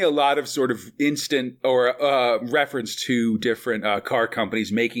there's definitely a lot of sort of instant or reference to different car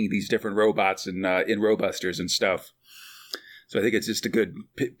companies making these different robots in Robusters and stuff. So I think it's just a good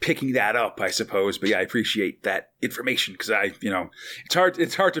picking that up, I suppose. But yeah, I appreciate that information because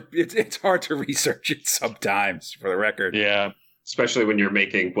it's hard to research it sometimes, for the record. Yeah, especially when you're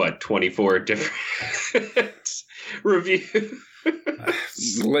making 24 different reviews.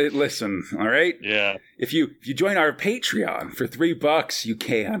 Listen, all right? Yeah. If you join our Patreon for $3, you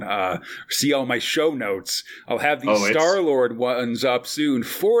can see all my show notes. I'll have these Star-Lord ones up soon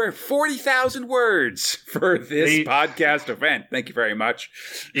for 40,000 words for this podcast event. Thank you very much.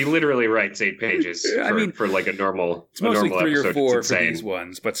 He literally writes 8 pages for like a normal. It's mostly 3 episode. or 4 for these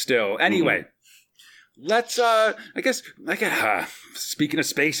ones, but still. Anyway. Mm-hmm. Let's, speaking of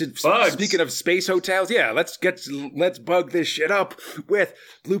space hotels, let's bug this shit up with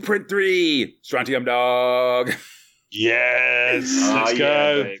Blueprint 3, Strontium Dog. Yes, let's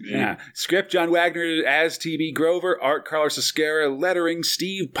go. Baby. Yeah. Script, John Wagner as T.B. Grover, art, Carlos Esquera, lettering,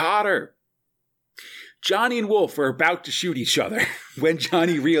 Steve Potter. Johnny and Wolf are about to shoot each other when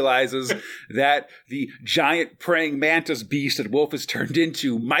Johnny realizes that the giant praying mantis beast that Wolf has turned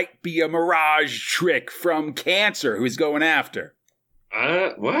into might be a mirage trick from Cancer, who he's going after.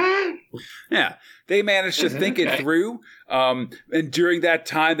 What? Yeah, they managed to think it through, and during that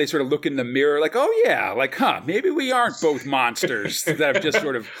time, they sort of look in the mirror like, oh yeah, maybe we aren't both monsters that have just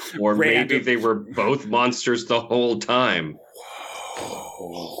sort of Or maybe they were both monsters the whole time.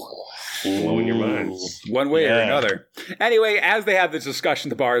 Whoa. blowing your minds. One way or another. Anyway, as they have this discussion,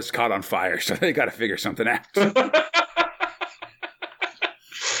 the bar is caught on fire, so they got to figure something out.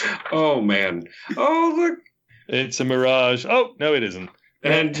 Oh, man. Oh, look. It's a mirage. Oh, no, it isn't.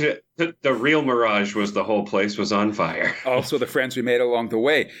 And the real mirage was the whole place was on fire. Also, the friends we made along the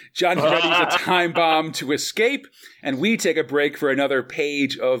way. Johnny readies a time bomb to escape, and we take a break for another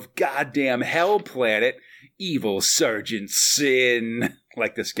page of goddamn Hell Planet, Evil Sergeant Sin.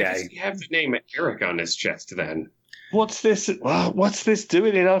 Like this guy. Does he have the name Eric on his chest then? What's this? What's this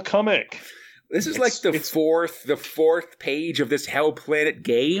doing in our comic? This is like the fourth page of this Hell Planet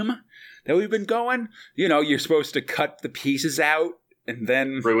game that we've been going. You know, you're supposed to cut the pieces out and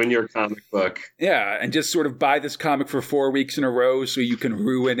then ruin your comic book. Yeah, and just sort of buy this comic for 4 weeks in a row so you can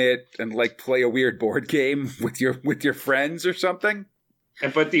ruin it and like play a weird board game with your friends or something.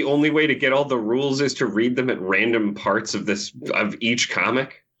 But the only way to get all the rules is to read them at random parts of each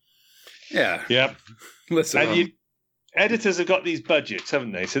comic. Yeah. Yep. Listen. And editors have got these budgets,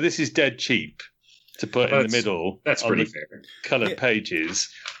 haven't they? So this is dead cheap to put in the middle. That's pretty fair. Coloured pages.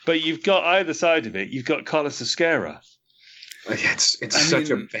 But you've got either side of it, you've got Carlos Oscara. It's such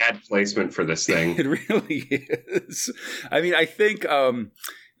a bad placement for this thing. It really is. I mean, I think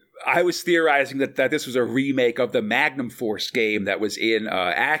I was theorizing that this was a remake of the Magnum Force game that was in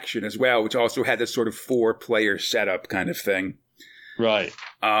Action as well, which also had this sort of 4-player setup kind of thing. Right.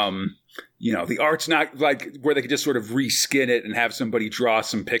 You know, the art's not like where they could just sort of reskin it and have somebody draw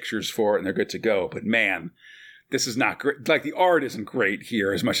some pictures for it and they're good to go. But man, this is not great. Like, the art isn't great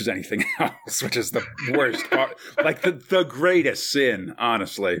here as much as anything else, which is the worst part. Like, the greatest sin,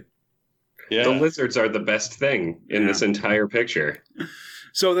 honestly. Yeah. The lizards are the best thing in this entire picture.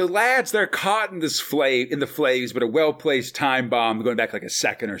 So the lads, they're caught in the flames, but a well-placed time bomb going back like a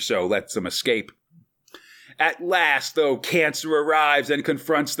second or so lets them escape. At last, though, Cancer arrives and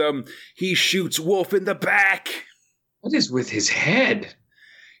confronts them. He shoots Wolf in the back. What is with his head?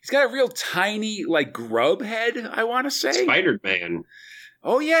 He's got a real tiny, like, grub head, I want to say. Spider-Man.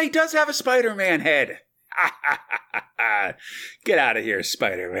 Oh, yeah, he does have a Spider-Man head. Get out of here,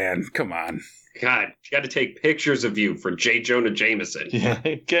 Spider-Man. Come on. God, you got to take pictures of you for J. Jonah Jameson. Yeah,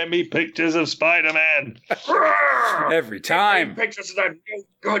 get me pictures of Spider-Man. Every time. Pictures of that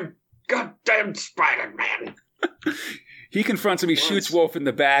good, goddamn Spider-Man. He confronts him, he shoots Wolf in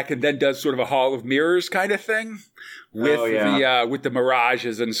the back, and then does sort of a Hall of Mirrors kind of thing with the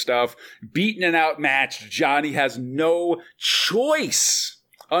mirages and stuff. Beaten and outmatched, Johnny has no choice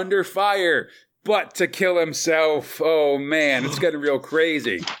under fire but to kill himself. Oh, man, it's getting real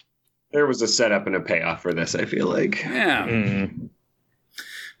crazy. There was a setup and a payoff for this, I feel like. Yeah. Mm.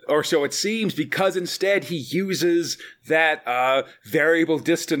 Or so it seems, because instead he uses that variable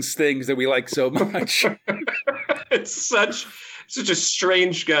distance things that we like so much. It's such a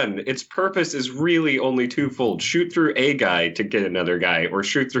strange gun. Its purpose is really only twofold. Shoot through a guy to get another guy, or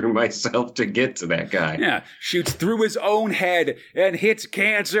shoot through myself to get to that guy. Yeah, shoots through his own head and hits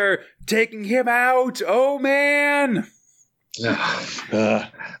Cancer, taking him out. Oh, man! The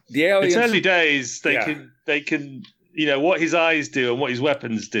aliens... It's early days. They can, you know, what his eyes do and what his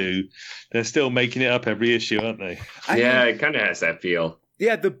weapons do, they're still making it up every issue, aren't they? It kind of has that feel.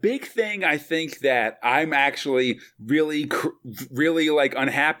 Yeah, the big thing I think that I'm actually really like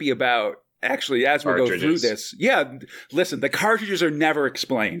unhappy about, actually, as we go through this. Yeah, listen, the cartridges are never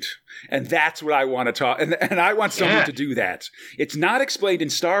explained. And that's what I want to talk. And I want someone to do that. It's not explained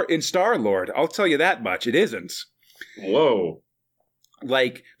in Star-Lord. I'll tell you that much. It isn't. Whoa.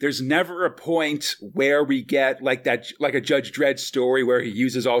 Like, there's never a point where we get like a Judge Dredd story where he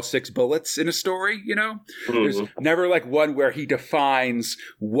uses all 6 bullets in a story, you know? Mm-hmm. There's never like one where he defines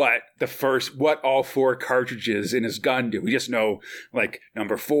what all 4 cartridges in his gun do. We just know like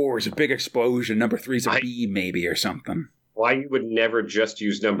number 4 is a big explosion, number 3 is a beam maybe or something. Why you would never just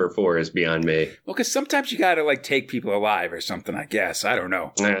use number 4 is beyond me. Well, because sometimes you gotta like take people alive or something, I guess. I don't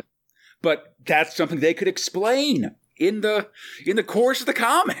know. Yeah. But that's something they could explain in the course of the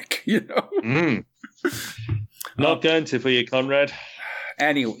comic, you know? Mm. Not going to for you, Conrad.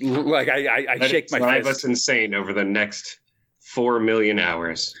 Anyway, like I shake my fist. Drive us insane over the next 4 million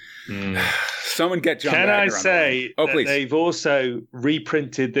hours. Mm. Someone get John. Can Wagner I say that please. They've also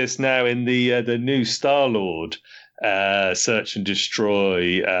reprinted this now in the new Star-Lord Search and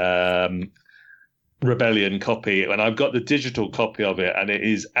Destroy Rebellion copy, and I've got the digital copy of it, and it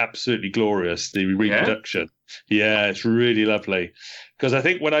is absolutely glorious, the reproduction. Yeah, it's really lovely. Because I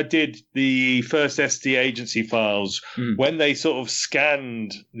think when I did the first SD Agency files, when they sort of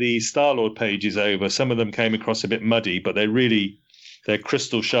scanned the Star-Lord pages over, some of them came across a bit muddy, but they're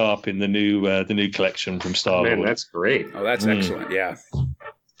crystal sharp in the new collection from Star-Lord. Man, that's great. Oh, that's excellent, yeah.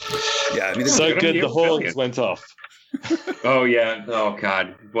 Yeah, I mean, So good, the horns Brilliant. went off. Oh yeah. Oh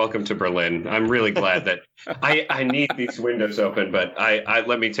God. Welcome to Berlin. I'm really glad that I need these windows open, but I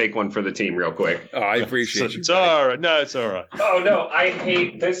let me take one for the team real quick. Oh, I appreciate you. It's all right. No, it's all right. Oh no, I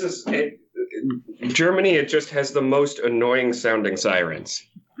hate this. Germany. It just has the most annoying sounding sirens.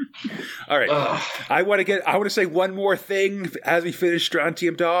 All right. Ugh. I want to say one more thing as we finish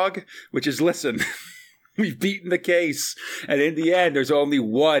Strontium Dog, which is, listen, we've beaten the case, and in the end, there's only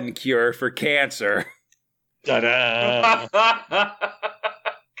one cure for cancer. Ta-da!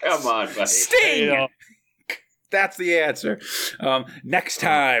 Come on, buddy. Sting! Yeah. That's the answer. Next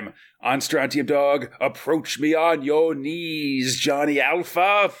time on Strontium Dog, approach me on your knees, Johnny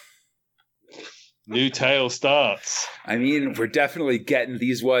Alpha. New tale starts. I mean, we're definitely getting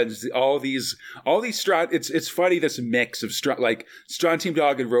these ones. All these It's funny, this mix of like Strontium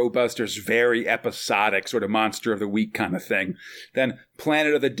Dog and Roadbuster's very episodic sort of monster of the week kind of thing. Then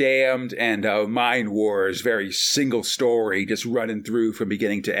Planet of the Damned and Mind Wars, very single story, just running through from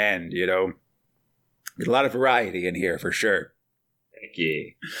beginning to end. You know, there's a lot of variety in here for sure. Thank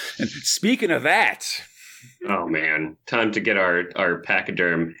you. And speaking of that, Oh man, time to get our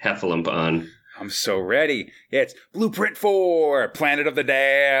Pachyderm Heffalump on. I'm so ready. It's Blueprint 4, Planet of the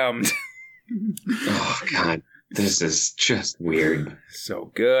Damned. Oh God, this is just weird.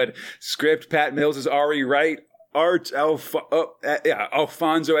 So good. Script, Pat Mills is Ari Wright. Art, Alfonso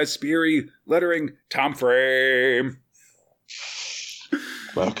Espiri. Lettering, Tom Frame.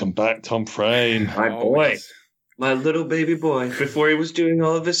 Welcome back, Tom Frame. My boy, Always. my little baby boy, before he was doing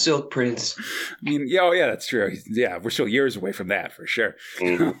all of his silk prints. I mean, yeah, that's true. Yeah, we're still years away from that for sure.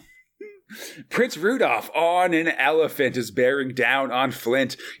 Mhm. Prince Rudolph on an elephant is bearing down on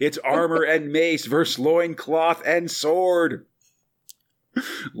Flint. It's armor and mace versus loincloth and sword.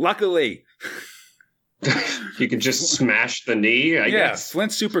 Luckily, You can just smash the knee, I guess.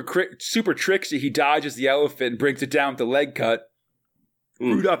 Flint's super tricksy. He dodges the elephant and brings it down with the leg cut.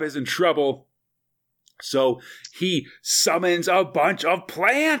 Rudolph is in trouble, so he summons a bunch of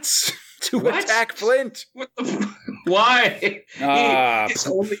plants to What? attack Flint. What the? Why? His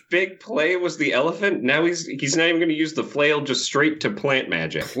only big play was the elephant. Now he's not even going to use the flail. Just straight to plant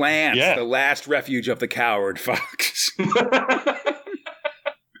magic. Plants, Yeah. the last refuge of the coward fox.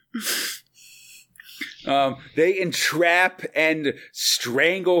 They entrap and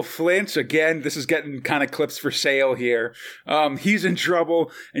strangle Flint. Again, this is getting kind of clips for sale here. He's in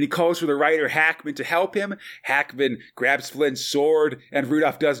trouble, and he calls for the writer Hackman to help him. Hackman grabs Flint's sword, and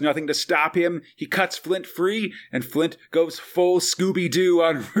Rudolph does nothing to stop him. He cuts Flint free, and Flint goes full Scooby-Doo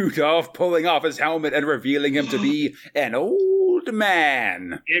on Rudolph, pulling off his helmet and revealing him to be an old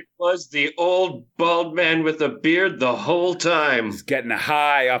man. It was the old bald man with a beard the whole time. He's getting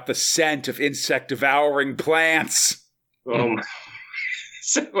high off the scent of insect-devouring plants. Oh my.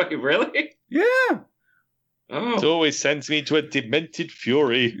 So, wait, really? Yeah. It Oh, always sends me into a demented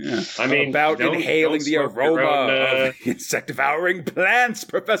fury. Yeah. I mean, about don't inhaling the smoke your aroma own, of insect-devouring plants,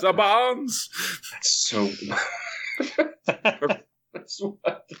 Professor Bonds. That's so. That's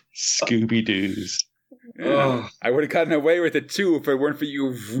what- Scooby-Doos. Oh. I would have gotten away with it too if it weren't for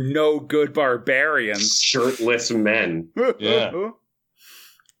you no good barbarians. Shirtless men. Yeah.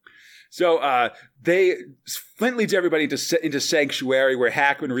 So Flint leads everybody into Sanctuary, where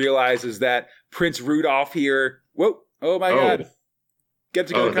Hackman realizes that Prince Rudolph here. Whoa! Oh my God! Get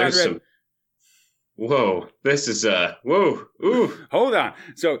together, Conrad. Whoa! This is whoa! Ooh! Hold on.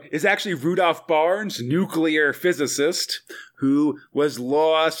 So it's actually Rudolph Barnes, nuclear physicist, who was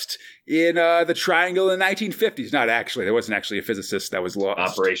lost in the Triangle in the 1950s. Not actually. There wasn't actually a physicist that was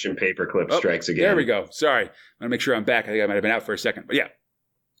lost. Operation Paperclip strikes again. There we go. Sorry. I want to make sure I'm back. I think I might have been out for a second. But yeah.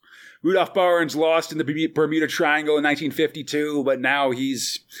 Rudolph Barnes lost in the Bermuda Triangle in 1952, but now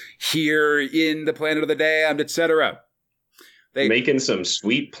he's here in the Planet of the Damned, etc. Making some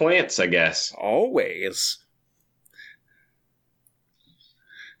sweet plants, I guess. Always.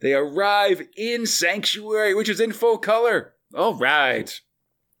 They arrive in Sanctuary, which is in full color. All right.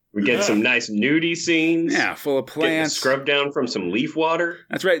 We get some nice nudie scenes. Yeah, full of Getting a plants. scrub down from some leaf water.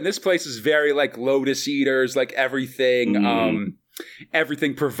 That's right. And this place is very like Lotus Eaters, like everything,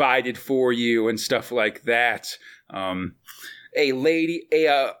 everything provided for you and stuff like that. A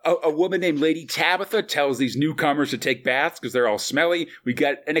woman named Lady Tabitha tells these newcomers to take baths because they're all smelly. We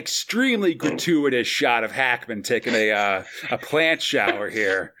get an extremely gratuitous shot of Hackman taking a plant shower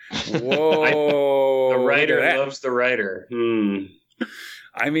here. Whoa! The look writer at that. loves the writer.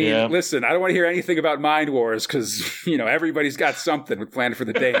 I mean, listen, I don't want to hear anything about Mind Wars because, everybody's got something with Planet for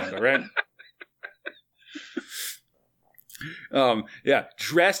the Damned, all right?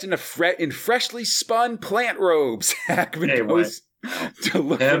 Dressed in freshly spun plant robes. Hackman goes. to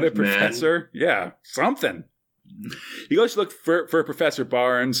look for the professor. Yeah, something. He goes to look for Professor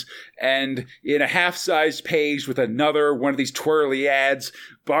Barnes, and in a half-sized page with another one of these twirly ads,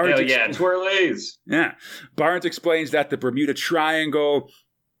 Barnes... Hell yeah, twirlies! Yeah. Barnes explains that the Bermuda Triangle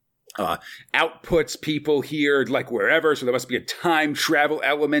outputs people here, like wherever, so there must be a time travel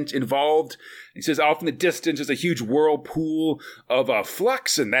element involved. He says off in the distance is a huge whirlpool of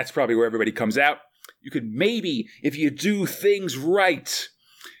flux, and that's probably where everybody comes out. You could maybe, if you do things right,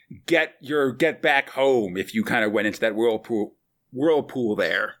 get back home if you kind of went into that whirlpool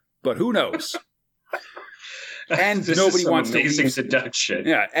there. But who knows? And this nobody is some wants amazing to leave. Seduction.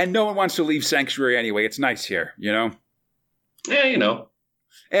 Yeah, and no one wants to leave Sanctuary anyway. It's nice here, you know? Yeah, you know.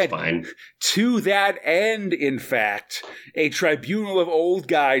 And Fine. to that end, in fact, a tribunal of old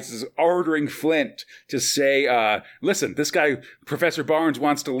guys is ordering Flint to say, listen, this guy, Professor Barnes,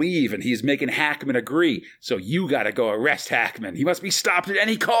 wants to leave, and he's making Hackman agree, so you gotta go arrest Hackman. He must be stopped at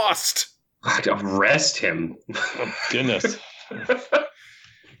any cost. Arrest him. Oh, goodness.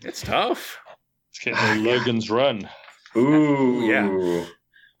 It's tough. It's getting a Logan's Run. Ooh. Yeah.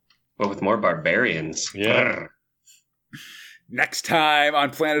 But with more barbarians. Yeah. Next time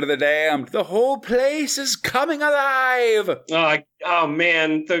on Planet of the Damned, the whole place is coming alive. Oh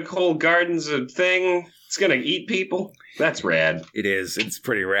man, the whole garden's a thing. It's gonna eat people. That's rad. It is. It's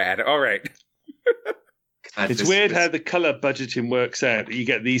pretty rad. All right. God, It's weird how the colour budgeting works out. You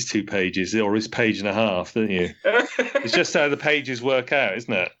get these 2 pages, or this page and a half, don't you? It's just how the pages work out,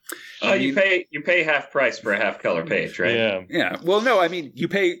 isn't it? You pay half price for a half color page, right? Yeah. Yeah. Well, no, I mean, you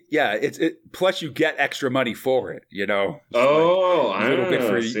pay, yeah, plus you get extra money for it, you know? Oh, Like, a little bit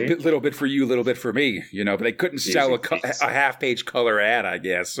for see? little bit for you, little bit for me, you know, but they couldn't sell a half-page color ad, I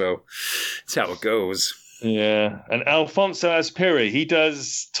guess, so that's how it goes. Yeah. And Alfonso Aspiri, he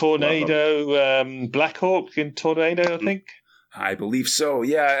does Tornado, Black Hawk in Tornado, I think. I believe so,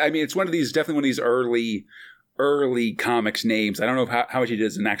 yeah. I mean, it's definitely one of these early comics names. I don't know how much he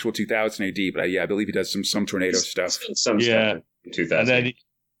does in actual 2000 AD, but I believe he does some Tornado stuff. Some stuff in 2000. And then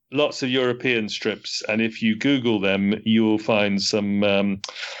lots of European strips. And if you Google them, you will find some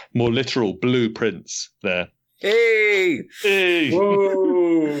more literal blueprints there. Hey!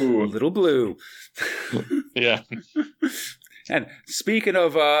 Whoa! Little Blue. Yeah. And speaking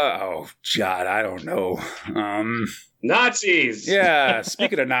of, I don't know. Nazis! Yeah,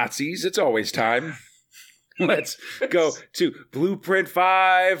 speaking of Nazis, it's always time. Let's go to Blueprint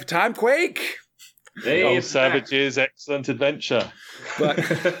 5, Timequake. Hey, Old Savage's Excellent Adventure.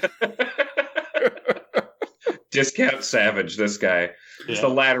 But Discount Savage, this guy. It's the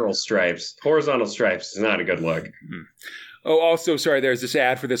lateral stripes. Horizontal stripes is not a good look. oh, also, sorry, there's this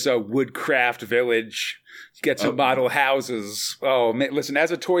ad for this Woodcraft Village. Get some model houses. Oh, man, listen,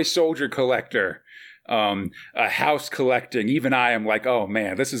 as a toy soldier collector, a house collecting, even I am like, oh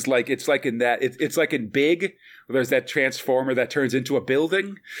man, this is like, it's like in Big, where there's that transformer that turns into a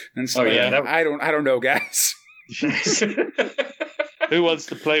building. And so I don't know, guys. Who wants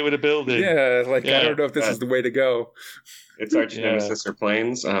to play with a building? I don't know if this is the way to go. It's arch nemesis or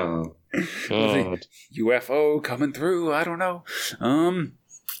planes. Oh. God. UFO coming through. I don't know.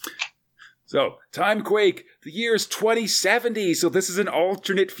 So, Timequake, the year's 2070, so this is an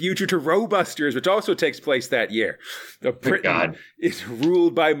alternate future to Robusters, which also takes place that year. The Britain is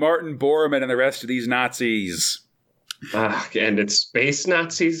ruled by Martin Bormann and the rest of these Nazis. And it's space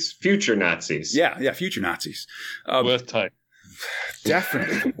Nazis, future Nazis. Yeah, future Nazis. Worst type.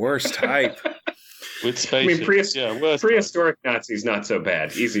 Definitely the worst type. With spaceships. Prehistoric Nazis, not so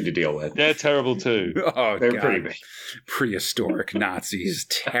bad. Easy to deal with. They're terrible too. Oh, They're God. pretty big. Prehistoric Nazis.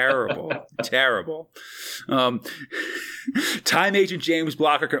 Terrible. Terrible. Time agent James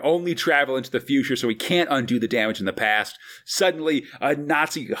Blocker can only travel into the future, so he can't undo the damage in the past. Suddenly, a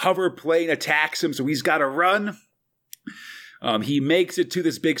Nazi hover plane attacks him, so he's got to run. He makes it to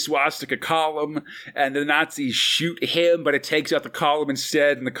this big swastika column, and the Nazis shoot him, but it takes out the column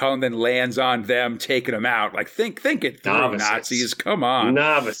instead, and the column then lands on them, taking them out. Like, think it through, Novices. Nazis. Come on.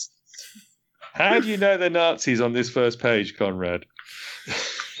 Novice. How do you know they're Nazis on this first page, Conrad?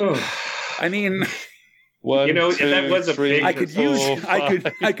 I mean... One, You know, two, that was a three, big- I could use four, five.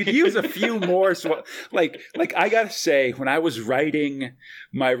 I could use a few more. So, like I gotta say, when I was writing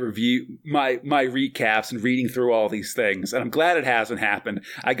my review, my recaps and reading through all these things, and I'm glad it hasn't happened.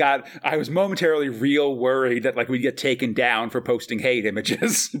 I was momentarily real worried that like we'd get taken down for posting hate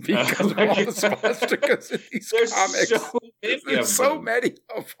images because of all the swastikas in these comics. There's so many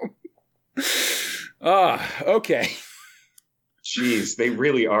of them. Okay. Jeez, they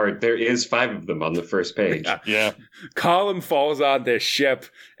really are. There is 5 of them on the first page. Yeah. Column falls on this ship,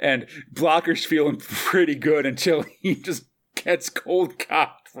 and Blocker's feeling pretty good until he just gets cold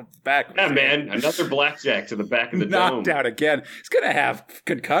cocked from the back. Yeah, man, another blackjack to the back of the knocked dome. out again. He's gonna have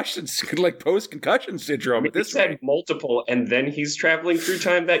concussions, like post-concussion syndrome at this said point. multiple, and then he's traveling through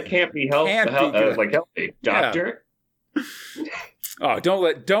time. That can't be healthy, doctor. Oh,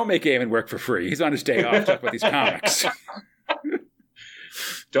 don't make Eamon work for free. He's on his day off talking about these comics.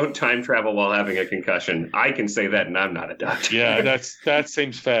 Don't time travel while having a concussion. I can say that, and I'm not a doctor. Yeah, that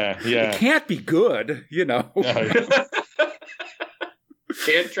seems fair. Yeah, it can't be good, No.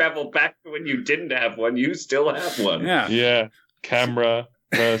 Can't travel back to when you didn't have one. You still have one. Yeah. Camera,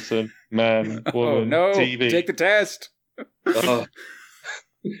 person, man, woman, no. TV. Take the test.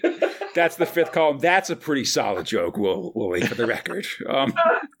 That's the fifth column. That's a pretty solid joke, Wooly, for the record.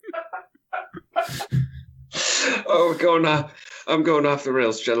 I'm going off the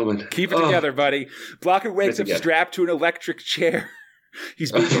rails, gentlemen. Keep it together, buddy. Blocker wakes up strapped to an electric chair.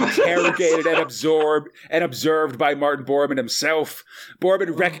 He's being interrogated and observed by Martin Bormann himself.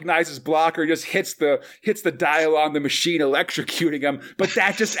 Bormann recognizes Blocker, just hits the dial on the machine, electrocuting him, but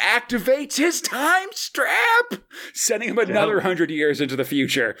that just activates his time strap, sending him another 100 years into the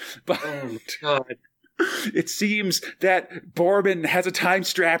future. But oh, God. It seems that Bormann has a time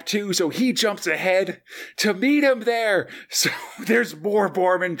strap too, so he jumps ahead to meet him there. So there's more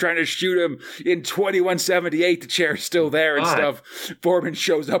Bormann trying to shoot him in 2178. The chair's still there and stuff. Bormann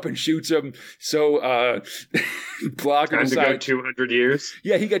shows up and shoots him. So Blocker time to go 200 years.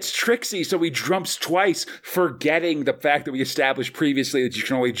 Yeah, he gets tricksy, so he jumps twice, forgetting the fact that we established previously that you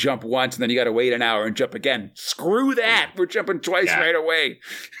can only jump once and then you got to wait an hour and jump again. Screw that! We're jumping twice right away.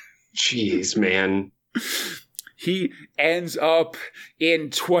 Jeez, man. He ends up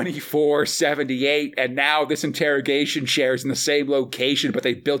in 2478, and now this interrogation chair is in the same location, but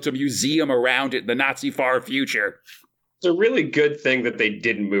they built a museum around it in the Nazi far future. It's a really good thing that they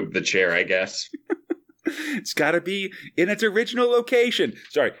didn't move the chair, I guess. It's got to be in its original location.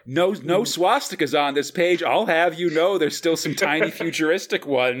 Sorry, no swastikas on this page. I'll have you know there's still some tiny futuristic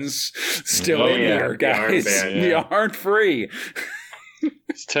ones still in there, guys. They aren't free.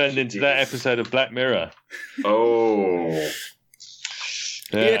 It's turned into that episode of Black Mirror. Oh.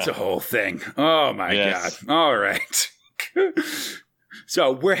 Yeah. It's a whole thing. Oh, my God. All right.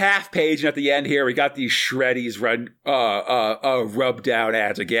 So we're half page, and at the end here, we got these shreddies rubbed out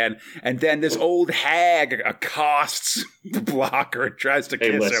ads again. And then this old hag accosts the Blocker and tries to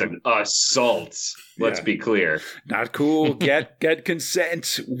kiss him. Assaults. Let's be clear. Not cool. Get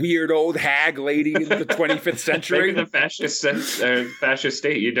consent, weird old hag lady in the 25th century. Maybe the fascist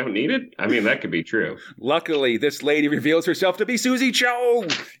state, you don't need it? I mean, that could be true. Luckily, this lady reveals herself to be Susie Cho,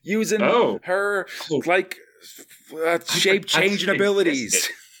 using her, shape-changing abilities.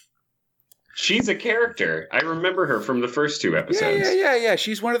 She's a character. I remember her from the first two episodes. Yeah.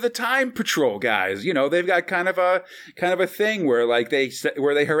 She's one of the Time Patrol guys. They've got kind of a thing where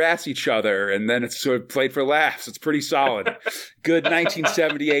they harass each other, and then it's sort of played for laughs. It's pretty solid. Good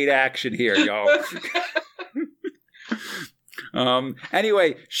 1978 action here, y'all.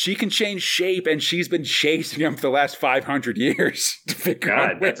 Anyway, she can change shape, and she's been chasing him for the last 500 years to figure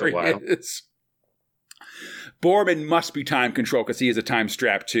out where he is. Bormann must be time control because he is a time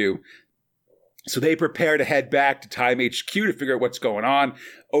strap too. So they prepare to head back to Time HQ to figure out what's going on,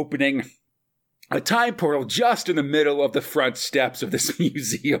 opening a time portal just in the middle of the front steps of this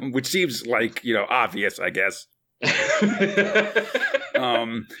museum, which seems like, obvious, I guess.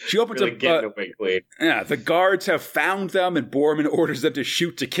 She opens really getting away clean. Yeah, the guards have found them, and Bormann orders them to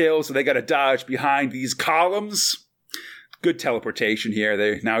shoot to kill, so they got to dodge behind these columns. Good teleportation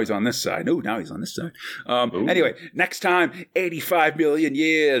here. Now he's on this side. Now he's on this side. Anyway, next time, 85 million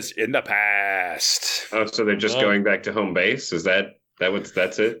years in the past. Oh, so they're just going back to home base? Is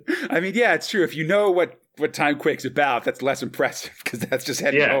that's it? I mean, yeah, it's true. If you know what Timequake's about, that's less impressive, because that's just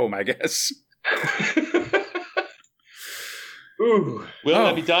heading home, I guess. Ooh. Will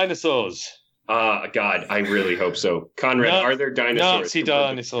there be dinosaurs? God, I really hope so. Conrad, are there dinosaurs? Nazi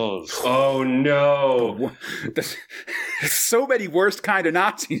dinosaurs. Oh, no. There's so many worst kind of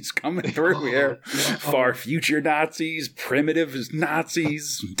Nazis coming through here. Far future Nazis, primitive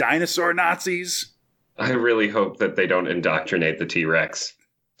Nazis, dinosaur Nazis. I really hope that they don't indoctrinate the T-Rex.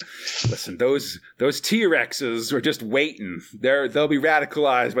 Listen, those T-Rexes are just waiting. They'll be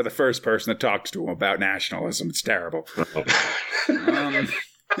radicalized by the first person that talks to them about nationalism. It's terrible.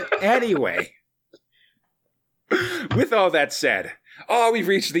 Anyway, with all that said, we've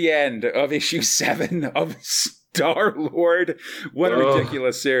reached the end of issue 7 of Star-Lord. What a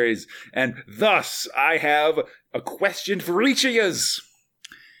ridiculous series. And thus, I have a question for each of yous.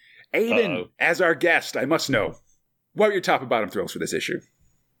 Eamon, as our guest, I must know, what are your top and bottom thrills for this issue?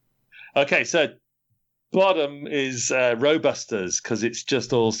 Okay, so bottom is Robusters, because it's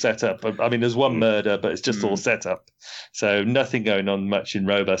just all set up. I mean, there's one murder, but it's just all set up. So nothing going on much in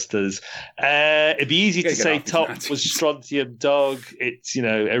Robusters. It'd be easy to say top was Strontium Dog. It's,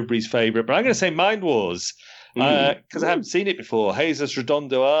 everybody's favourite. But I'm going to say Mind Wars, because I haven't seen it before. Jesus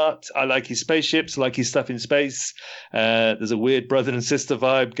Redondo art. I like his spaceships. I like his stuff in space. There's a weird brother and sister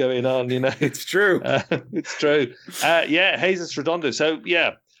vibe going on, It's true. It's true. Jesus Redondo. So,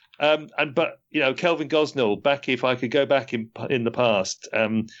 yeah. But Kelvin Gosnell, if I could go back in the past,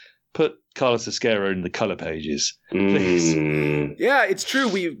 put Carlos Esquerra in the color pages, please. Yeah, it's true.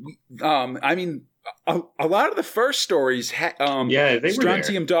 A lot of the first stories,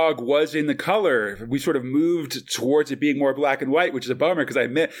 Strontium Dog was in the color. We sort of moved towards it being more black and white, which is a bummer because I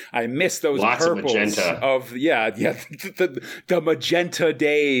miss those lots purples of magenta. The magenta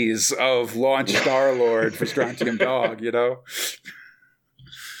days of launch Star-Lord for Strontium Dog.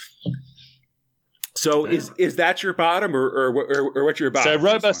 So is that your bottom or what's your bottom? So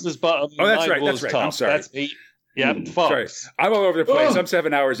Robusters bottom. Oh, that's right. Top. I'm sorry. That's me. Yeah, Fox. Sorry. I'm all over the place. I'm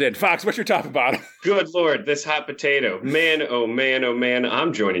 7 hours in. Fox, what's your top and bottom? Good Lord, this hot potato. Man, oh man, oh man.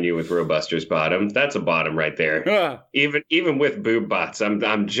 I'm joining you with Robusters bottom. That's a bottom right there. Even with boob bots,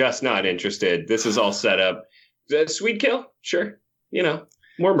 I'm just not interested. This is all set up. Sweet kill? Sure.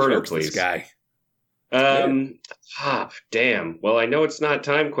 More murder, please. This guy. Damn. Well, I know it's not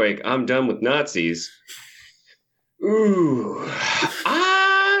Timequake. I'm done with Nazis. Ooh.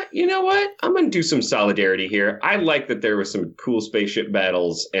 You know what? I'm going to do some solidarity here. I like that there was some cool spaceship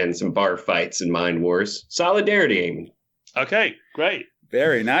battles and some bar fights in Mind Wars. Solidarity, Eamon. Okay, great.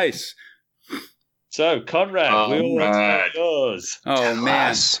 Very nice. So, Conrad, we'll yours. Oh,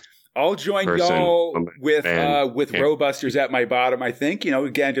 man. I'll join y'all with Robusters at my bottom, I think.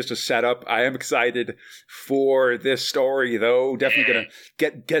 Again, just a setup. I am excited for this story, though. Definitely going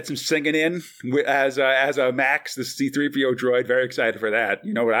to get some singing in as a Max, the C-3PO droid. Very excited for that.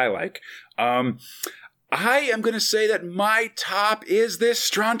 You know what I like. I am going to say that my top is this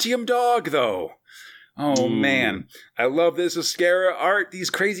Strontium Dog, though. Oh, man. I love this Esquerra art. These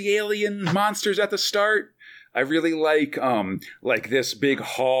crazy alien monsters at the start. I really like this big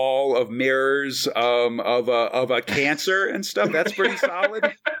hall of mirrors of a cancer and stuff. That's pretty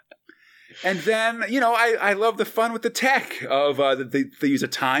solid. And then, I love the fun with the tech of they use a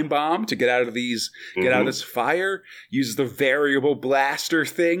time bomb to get out of this fire. Uses the variable blaster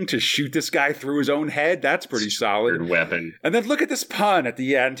thing to shoot this guy through his own head. That's pretty solid. Weird weapon. And then look at this pun at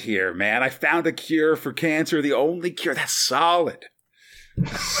the end here, man. I found a cure for cancer. The only cure. That's solid.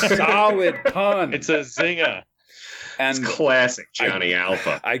 Solid pun. It's a zinger. And it's classic Johnny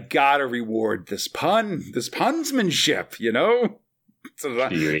Alpha. I gotta reward this punsmanship,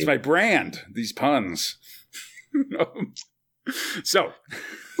 It's my brand, these puns. So,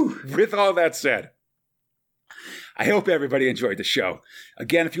 with all that said, I hope everybody enjoyed the show.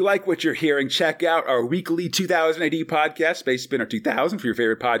 Again, if you like what you're hearing, check out our weekly 2000 AD podcast, Space Spinner 2000, for your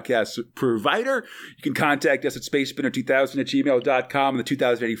favorite podcast provider. You can contact us at spacespinner2000@gmail.com in the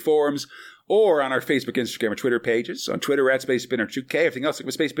 2000 AD forums, or on our Facebook, Instagram, or Twitter pages. On Twitter, at SpaceSpinner2K. Everything else, like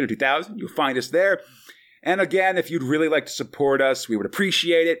with Space Spinner 2000, you'll find us there. And again, if you'd really like to support us, we would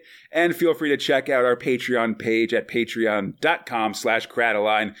appreciate it. And feel free to check out our Patreon page at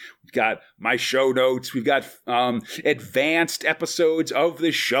patreon.com/Crataline. We've got my show notes. We've got advanced episodes of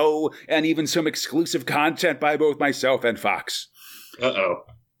the show and even some exclusive content by both myself and Fox. Uh-oh.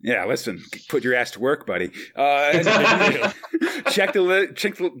 Yeah, listen, put your ass to work, buddy. Check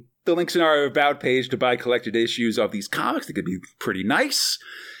the links in our About page to buy collected issues of these comics. They could be pretty nice.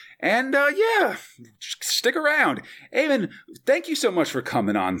 And, stick around. Eamon, thank you so much for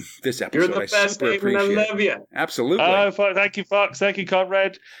coming on this episode. You're the best, Eamon. I love you. Absolutely. Thank you, Fox. Thank you,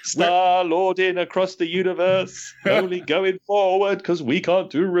 Conrad. Star-Lording across the universe. Only going forward because we can't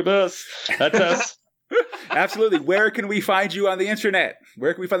do reverse. That's us. Absolutely. Where can we find you on the internet?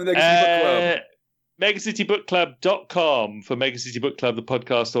 Where can we find the Mega City Book Club? MegaCityBookClub.com for Mega City Book Club, the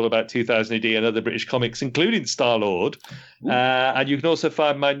podcast all about 2000 AD and other British comics, including Star-Lord. And you can also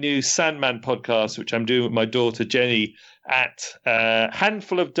find my new Sandman podcast, which I'm doing with my daughter Jenny, at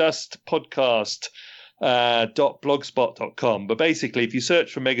Handful of Dust Podcast. .blogspot.com. But basically, if you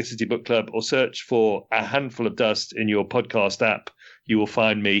search for Mega City Book Club or search for A Handful of Dust in your podcast app, you will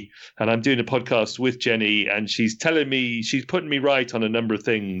find me. And I'm doing a podcast with Jenny, and she's putting me right on a number of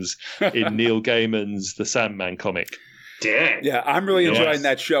things in Neil Gaiman's The Sandman comic. Dang. Yeah, I'm really enjoying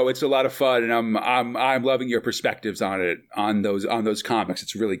that show. It's a lot of fun, and I'm loving your perspectives on it, on those comics.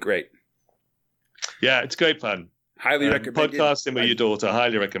 It's really great. Yeah, it's great fun. Highly recommended. Podcasting with your daughter,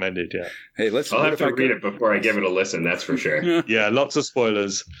 highly recommended. Yeah. Hey, listen. I'll have to read it before I give it a listen. That's for sure. Yeah, lots of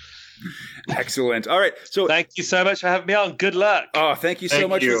spoilers. Excellent. All right. So thank you so much for having me on. Good luck. Oh, thank you so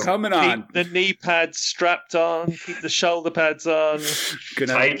much for coming on. Keep the knee pads strapped on. Keep the shoulder pads on.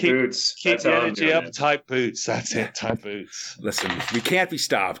 Tight boots. Keep the energy up. Tight boots. That's it. Tight boots. Listen, we can't be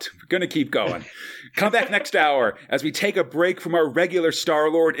stopped. We're going to keep going. Come back next hour as we take a break from our regular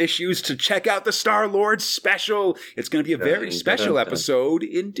Star-Lord issues to check out the Star-Lord special. It's going to be a very special episode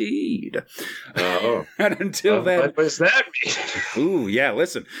indeed. Oh. And until then... What does that mean? Ooh, yeah,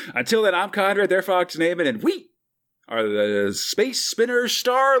 listen. Until then, I'm Conrad, they're Fox Naaman, and we are the Space Spinner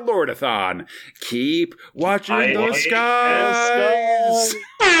Star-Lordathon. Keep watching those skies.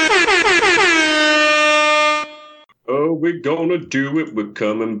 Oh, we're gonna do it. We're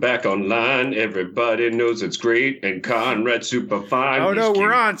coming back online. Everybody knows it's great. And Conrad's super fine. Oh, no,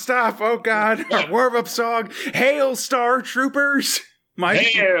 we're on. Stop. Oh, God. Warm-up song. Hail, Star Troopers.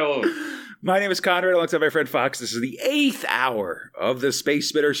 Hail. My name is Conrad, alongside my friend Fox. This is the 8th hour of the Space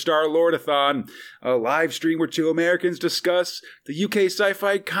Spinner Star-Lordathon, a live stream where two Americans discuss the UK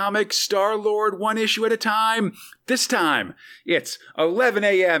sci-fi comic Star-Lord one issue at a time. This time, it's 11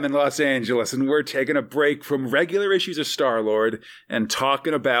 a.m. in Los Angeles, and we're taking a break from regular issues of Star-Lord and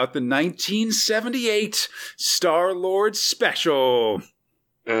talking about the 1978 Star-Lord special.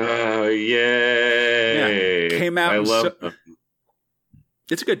 Oh, yay. Yeah, came out. I love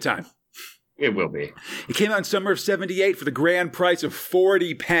It's a good time. It will be. It came out in summer of 78 for the grand price of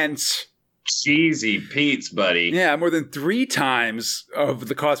 40 pence. Cheesy Pete's, buddy. Yeah, more than 3 times of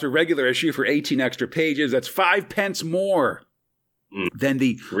the cost of a regular issue for 18 extra pages. That's 5 pence more than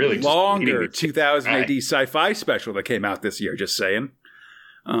the longer 2000 AD sci-fi special that came out this year, just saying.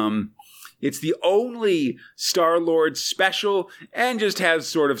 It's the only Star-Lord special and just has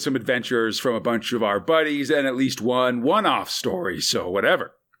sort of some adventures from a bunch of our buddies and at least one one-off story, so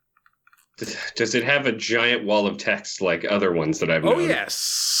whatever. Does it have a giant wall of text like other ones that I've known? Oh,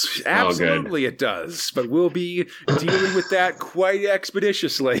 yes. Absolutely it does. But we'll be dealing with that quite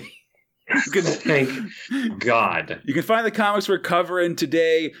expeditiously. Thank God. You can find the comics we're covering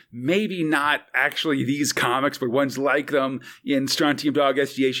today, maybe not actually these comics, but ones like them, in Strontium Dog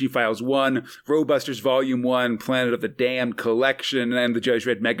SGH Files 1, Roadbusters Volume 1, Planet of the Damned Collection, and the Judge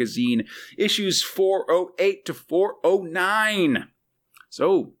Dredd Magazine, issues 408 to 409.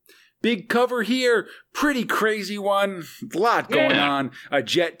 So... big cover here, pretty crazy one, a lot going on. A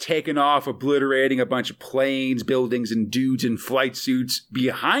jet taking off, obliterating a bunch of planes, buildings, and dudes in flight suits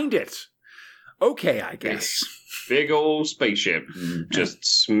behind it. Okay, I guess. Big old spaceship just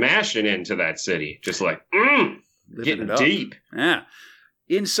smashing into that city. Just like, getting deep. Yeah.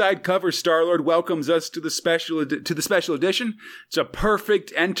 Inside cover, Star-Lord welcomes us to the special edition. It's a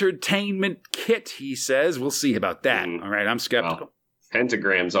perfect entertainment kit, he says. We'll see about that. All right, I'm skeptical. Well,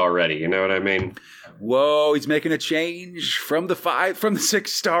 pentagrams already, you know what I mean? Whoa, he's making a change from the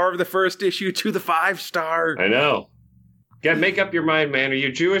 6-star of the first issue to the 5-star. I know. Gotta make up your mind, man. Are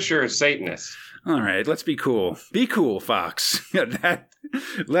you Jewish or a Satanist? All right, let's be cool. Be cool, Fox.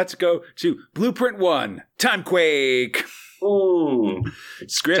 Let's go to Blueprint 1, Timequake. Ooh.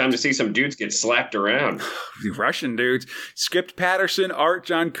 Script. Time to see some dudes get slapped around. Russian dudes. Script Patterson, art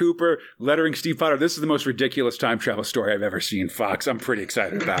John Cooper, lettering Steve Potter. This is the most ridiculous time travel story I've ever seen, Fox. I'm pretty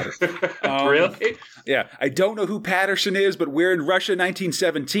excited about it. Really? Yeah. I don't know who Patterson is, but we're in Russia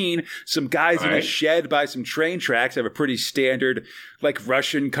 1917. Some guys in a shed by some train tracks have a pretty standard, like,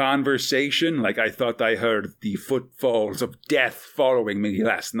 Russian conversation. Like, I thought I heard the footfalls of death following me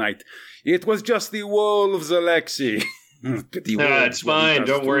last night. It was just the wolves, Alexei. It's fine.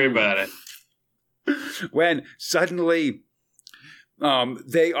 Don't worry about it. When suddenly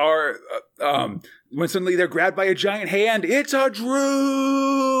they're grabbed by a giant hand, it's a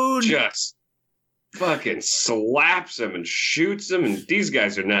Droon! Just fucking slaps them and shoots them, and these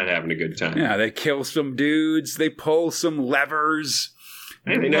guys are not having a good time. Yeah, they kill some dudes, they pull some levers.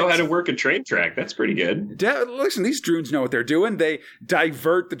 Hey, they know how to work a train track. That's pretty good. Listen, these droons know what they're doing. They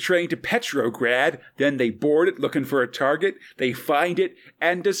divert the train to Petrograd, then they board it looking for a target. They find it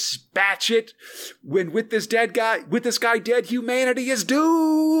and dispatch it. With this guy dead, humanity is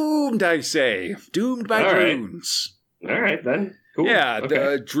doomed, I say. Doomed by droons. All right, then. Cool. Yeah,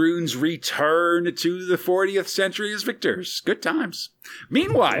 the droons return to the 40th century as victors. Good times.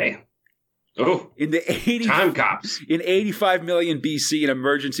 Meanwhile... in the time cops. In 85 million BC, an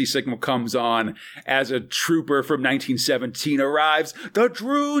emergency signal comes on as a trooper from 1917 arrives. The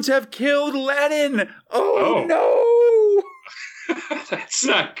Droons have killed Lenin. Oh. No! That's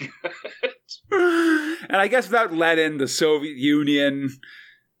not good. And I guess without Lenin, the Soviet Union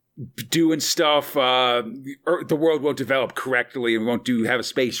doing stuff, the world won't develop correctly and we won't have a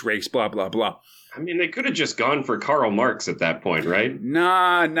space race, blah, blah, blah. I mean, they could have just gone for Karl Marx at that point, right?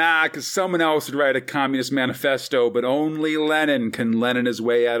 Nah, because someone else would write a communist manifesto, but only Lenin can Lenin his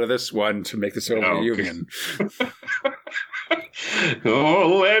way out of this one to make the Soviet Union.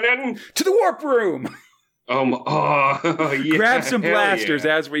 Oh, Lenin! To the warp room! Yeah, grab some blasters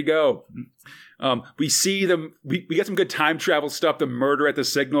as we go. We see them. We get some good time travel stuff. The murder at the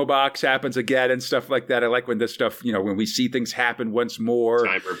signal box happens again and stuff like that. I like when this stuff, when we see things happen once more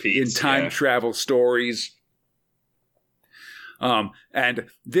time repeats, in time travel stories. But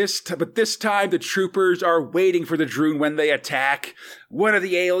this time the troopers are waiting for the Droon when they attack. One of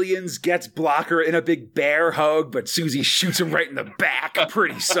the aliens gets Blocker in a big bear hug, but Susie shoots him right in the back.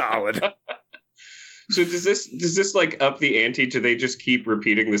 Pretty solid. So does this like up the ante? Do they just keep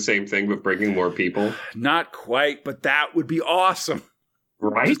repeating the same thing but bringing more people? Not quite, but that would be awesome.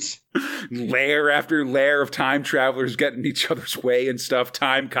 Right? Layer after layer of time travelers getting in each other's way and stuff,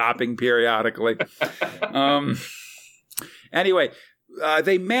 time copying periodically. Anyway,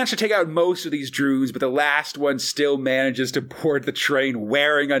 they manage to take out most of these Droons, but the last one still manages to board the train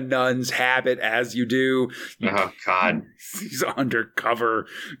wearing a nun's habit, as you do. Oh, God. He's undercover.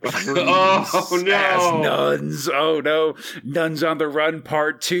 Oh, no. As nuns. Oh, no. Nuns on the Run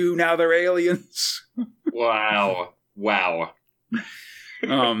Part 2. Now they're aliens. Wow.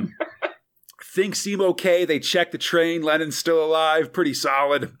 Things seem okay. They check the train. Lenin's still alive. Pretty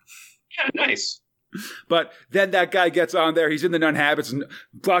solid. Yeah, nice. But then that guy gets on there. He's in the nun habits, and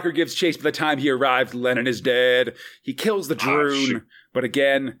Blocker gives chase. By the time he arrives, Lenin is dead. He kills the Droon, but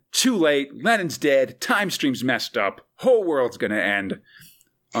again, too late. Lenin's dead. Time stream's messed up. Whole world's gonna end.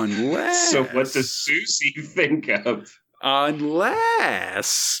 Unless... So what does Susie think of?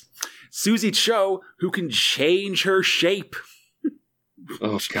 Unless... Susie Cho, who can change her shape...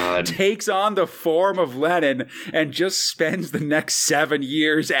 Oh, God. Takes on the form of Lenin and just spends the next 7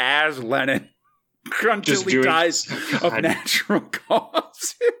 years as Lenin. Until he dies of natural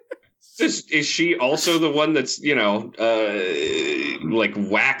causes. Is she also the one that's, like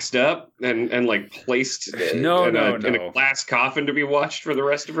waxed up and like placed in a glass coffin to be watched for the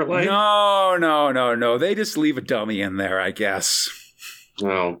rest of her life? No. They just leave a dummy in there, I guess.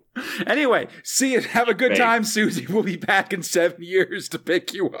 Oh. Anyway, see you. Have a good time, Susie. We'll be back in 7 years to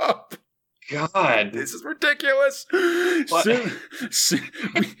pick you up. God. This is ridiculous.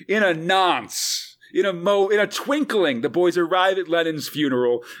 In a nonce. In a twinkling, the boys arrive at Lenin's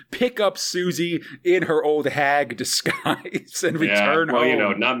funeral, pick up Susie in her old hag disguise, and return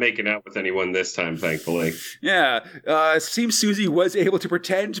home. Not making out with anyone this time, thankfully. Yeah. It seems Susie was able to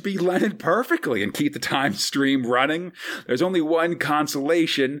pretend to be Lenin perfectly and keep the time stream running. There's only one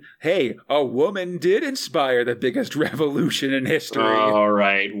consolation. Hey, a woman did inspire the biggest revolution in history. All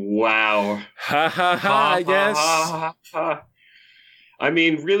right. Wow. I guess. I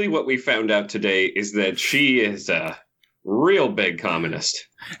mean, really what we found out today is that she is a real big communist.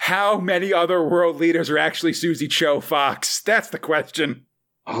 How many other world leaders are actually Susie Cho, Fox? That's the question.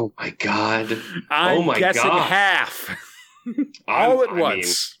 Oh, my God. I'm guessing half. All at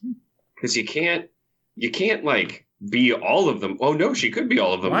once. Because you can't, like, be all of them. Oh, no, she could be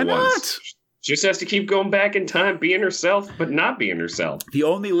all of them Why at once. Not? She just has to keep going back in time, being herself, but not being herself. The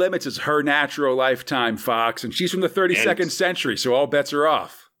only limit is her natural lifetime, Fox, and she's from the 32nd century, so all bets are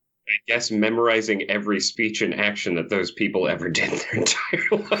off. I guess memorizing every speech and action that those people ever did in their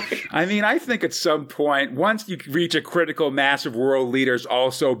entire life. I mean, I think at some point, once you reach a critical mass of world leaders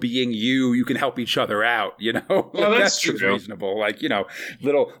also being you can help each other out, Well, that's true. Reasonable. Like,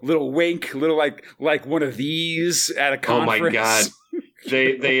 little wink, little like one of these at a conference. Oh, my God.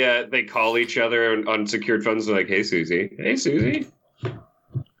 They call each other on secured phones. They're like, "Hey, Susie. Hey, Susie."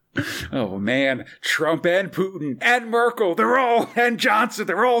 Oh man, Trump and Putin and Merkel, and Johnson,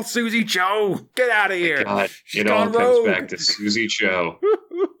 they're all Susie Cho. Get out of here. God, it all comes back to Susie Cho.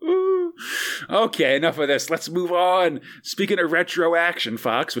 Okay, enough of this. Let's move on. Speaking of retro action,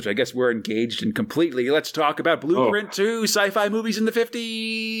 Fox, which I guess we're engaged in completely, let's talk about Blueprint 2, sci-fi movies in the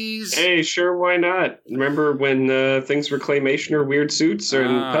 50s. Hey, sure, why not? Remember when things were claymation or weird suits or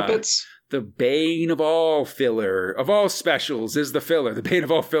puppets? The bane of all filler, of all specials, is the filler. The bane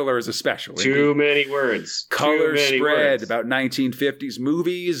of all filler is a special. Too many words. Color spread about 1950s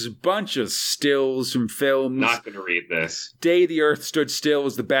movies, bunch of stills from films. Not going to read this. Day the Earth Stood Still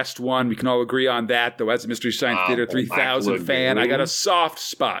is the best one. We can all agree on that, though. As a Mystery Science Theater 3000 fan, I got a soft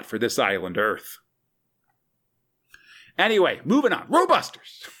spot for this island Earth. Anyway, moving on.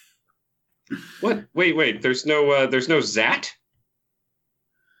 Robusters. What? Wait. There's no Zat?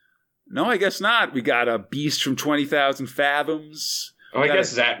 No, I guess not. We got a beast from 20,000 Fathoms. Oh, I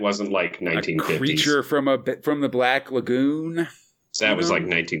guess that wasn't like 1950s. A creature from the Black Lagoon. That was like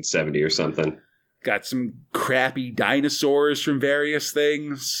 1970 or something. Got some crappy dinosaurs from various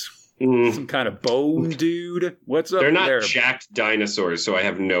things. Some kind of bone dude. What's up there? They're not jacked dinosaurs, so I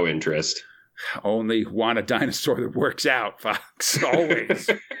have no interest. Only want a dinosaur that works out, Fox. Always.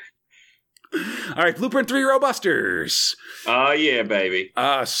 All right, Blueprint 3 Robusters. Yeah, baby.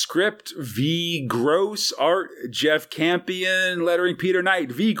 Script V. Gross. Art Jeff Campion. Lettering Peter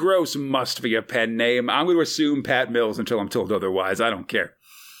Knight. V. Gross must be a pen name. I'm going to assume Pat Mills until I'm told otherwise. I don't care.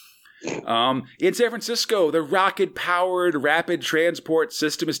 In San Francisco, the rocket-powered rapid transport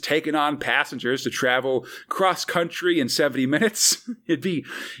system has taken on passengers to travel cross-country in 70 minutes. It'd be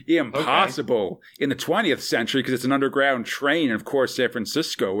impossible in the 20th century because it's an underground train, and of course San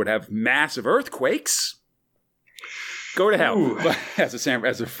Francisco would have massive earthquakes. Go to hell. But as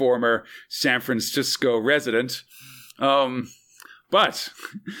a former San Francisco resident, but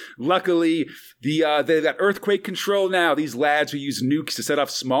luckily, they've got earthquake control now. These lads who use nukes to set off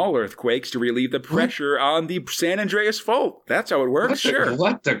small earthquakes to relieve the pressure on the San Andreas Fault. That's how it works. Sure.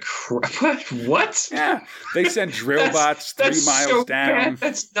 What? Yeah. They send drill bots 3 miles so down. Bad.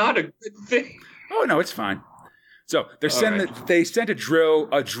 That's not a good thing. Oh no, it's fine. So they sent a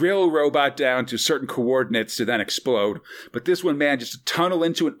drill robot down to certain coordinates to then explode. But this one managed to tunnel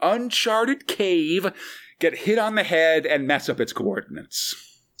into an uncharted cave, get hit on the head, and mess up its coordinates.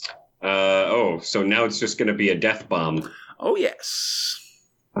 So now it's just going to be a death bomb. Oh, yes.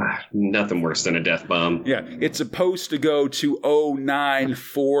 Nothing worse than a death bomb. Yeah, it's supposed to go to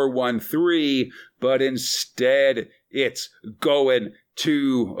 09413, but instead it's going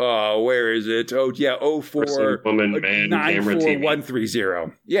to, where is it? Oh, yeah,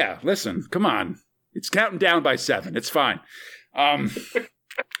 0494130. Yeah, listen, come on. It's counting down by 7. It's fine.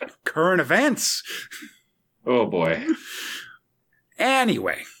 Current events. Oh, boy.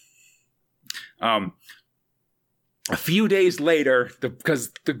 Anyway, a few days later,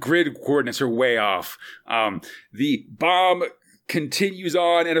 because the grid coordinates are way off, the bomb continues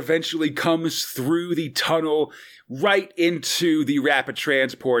on and eventually comes through the tunnel right into the rapid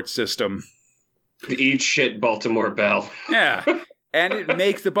transport system. Eat shit, Baltimore Bell. Yeah, and it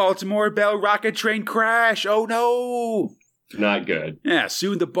makes the Baltimore Bell rocket train crash. Oh, no. Not good. Yeah,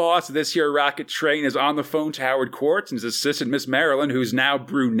 soon the boss of this here rocket train is on the phone to Howard Quartz and his assistant, Miss Marilyn, who's now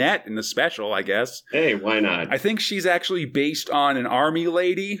brunette in the special, I guess. Hey, why not? I think she's actually based on an army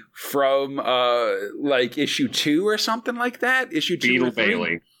lady from, issue 2 or something like that. Issue 2 Beetle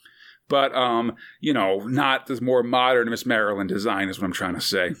Bailey. But, not the more modern Miss Marilyn design is what I'm trying to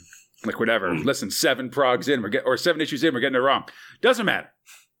say. Like, whatever. Listen, 7 progs in, 7 issues in, we're getting it wrong. Doesn't matter.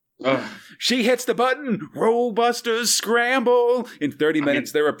 She hits the button. Rollbusters scramble. In 30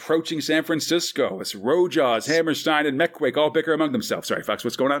 minutes, they're approaching San Francisco. It's Rojaws, Hammerstein, and Mechquake all bicker among themselves. Sorry, Fox,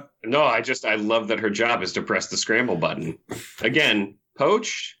 what's going on? No, I love that her job is to press the scramble button. Again,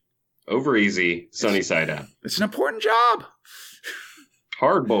 poach, over easy, sunny side up. It's an important job.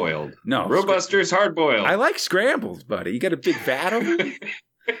 Hard boiled. No. Rollbusters hard boiled. I like scrambles, buddy. You got a big vat of them?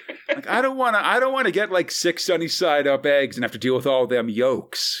 Like, I don't want to get like 6 sunny side up eggs and have to deal with all them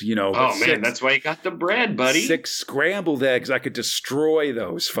yolks, Oh man, that's why you got the bread, buddy. 6 scrambled eggs, I could destroy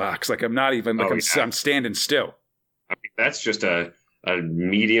those, Fox. Like I'm not even I'm standing still. I mean, that's just a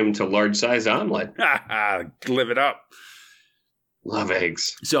medium to large size omelet. Live it up. Love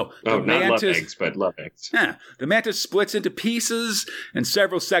eggs. So not love eggs, but love eggs. Yeah, the Mantis splits into pieces, and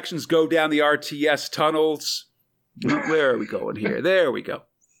several sections go down the RTS tunnels. Where are we going here? There we go.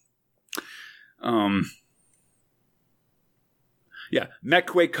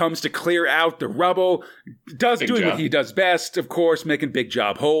 Mechquake comes to clear out the rubble. Doing what he does best, of course, making Big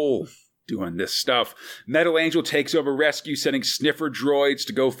Job whole. Doing this stuff. Metal Angel takes over rescue, sending sniffer droids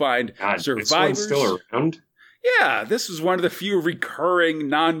to go find survivors. This one's still around? Yeah, this was one of the few recurring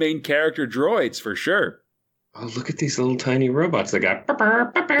non-main character droids for sure. Oh, look at these little tiny robots. They got.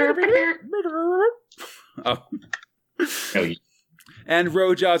 Hell yeah. And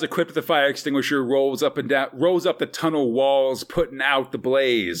Rojaws, equipped with a fire extinguisher, rolls up the tunnel walls, putting out the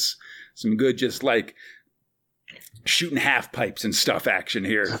blaze. Some good, just like shooting half pipes and stuff action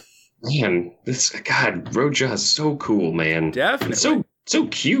here. Man, Rojaws is so cool, man. Definitely, it's so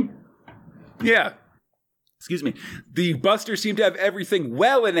cute. Yeah. Excuse me. The Busters seem to have everything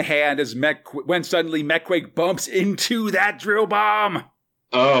well in hand when suddenly Mechquake bumps into that drill bomb.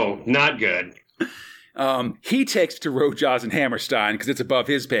 Oh, not good. He takes it to Rojaws and Hammerstein because it's above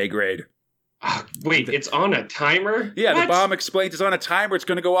his pay grade. Wait, it's on a timer? Yeah, what? The bomb explains it's on a timer. It's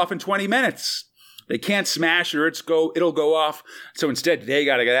going to go off in 20 minutes. They can't smash it or it'll go off. So instead, they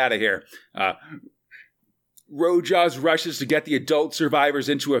got to get out of here. Rojaws rushes to get the adult survivors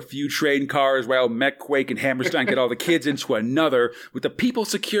into a few train cars while McQuake and Hammerstein get all the kids into another. With the people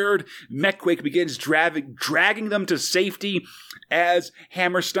secured, McQuake begins dragging them to safety as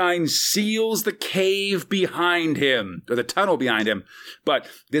Hammerstein seals the cave behind him, or the tunnel behind him. But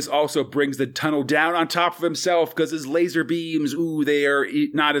this also brings the tunnel down on top of himself because his laser beams, they are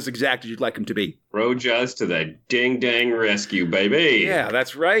not as exact as you'd like them to be. Rojas to the ding-dang rescue, baby. Yeah,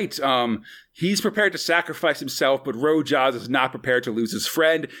 that's right. He's prepared to sacrifice himself, but Rojas is not prepared to lose his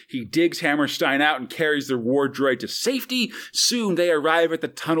friend. He digs Hammerstein out and carries the war droid to safety. Soon they arrive at the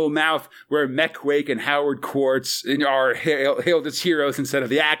tunnel mouth where McQuake and Howard Quartz are hailed as heroes instead of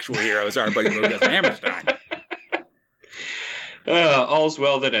the actual heroes, our buddy Rojas and Hammerstein. All's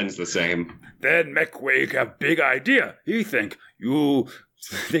well that ends the same. Then McQuake have big idea. He think you're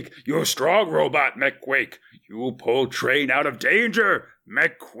a strong robot, McQuake. You pull train out of danger.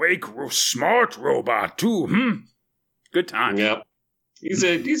 McQuake, smart robot too, Good time. Yep. He's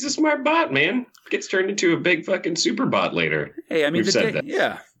a smart bot, man. Gets turned into a big fucking super bot later. Hey, I mean,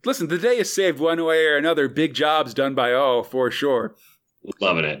 Listen, the day is saved one way or another. Big jobs done by all, for sure.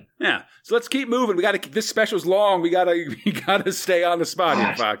 Loving it. Yeah. So let's keep moving. This special's long. We gotta stay on the spot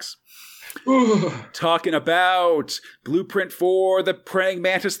here, Fox. Talking about Blueprint for the Praying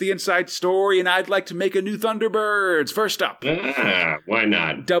Mantis, the inside story, and I'd like to make a new Thunderbirds. First up. Why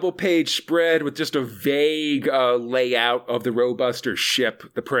not? Double page spread with just a vague layout of the Robuster ship,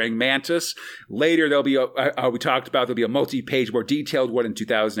 the Praying Mantis. Later, there'll be there'll be a multi-page, more detailed one in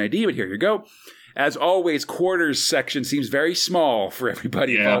 2000 AD, but here you go. As always, quarters section seems very small for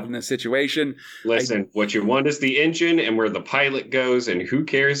everybody involved in this situation. Listen, what you want is the engine and where the pilot goes, and who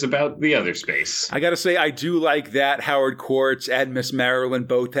cares about the other space? I gotta say, I do like that Howard Quartz and Miss Marilyn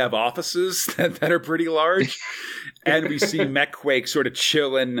both have offices that are pretty large. And we see McQuake sort of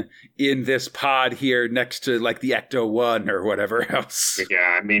chilling in this pod here next to, like, the Ecto-1 or whatever else.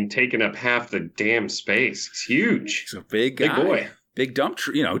 Yeah, I mean, taking up half the damn space. It's huge. He's a big guy. Big boy. Big dump,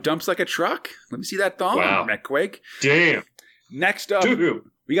 dumps like a truck. Let me see that thong, McQuake. Damn. Next up,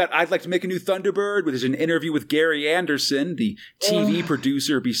 we got I'd Like to Make a New Thunderbird, which is an interview with Gary Anderson, the TV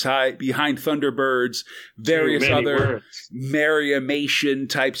producer behind Thunderbirds, various other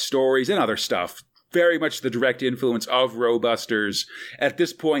Mariamation-type stories and other stuff. Very much the direct influence of Robusters. At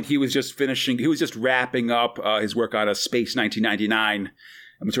this point, he was just wrapping up his work on a Space 1999.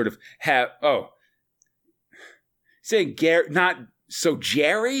 I'm sort of saying Gary, not... So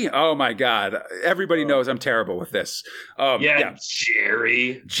Jerry? Oh my God. Everybody knows I'm terrible with this.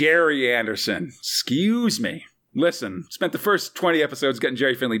 Jerry. Jerry Anderson. Excuse me. Listen, spent the first 20 episodes getting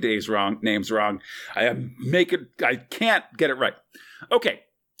Jerry Finley names wrong. I can't get it right. Okay.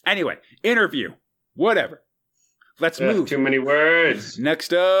 Anyway, interview. Whatever. Let's move. Too many words.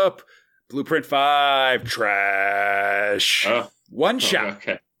 Next up, Blueprint 5, trash. One shot.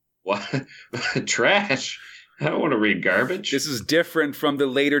 Okay. What? Trash? I don't want to read garbage. This is different from the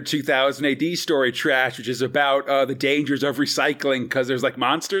later 2000 AD story Trash, which is about the dangers of recycling because there's like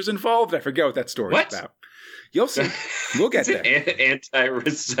monsters involved. I forget what that story is about. You'll see. We'll get there.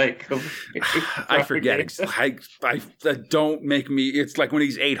 Anti-recycle. I forget. Don't make me. It's like one of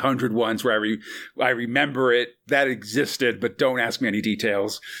these 800 ones where I remember it that existed, but don't ask me any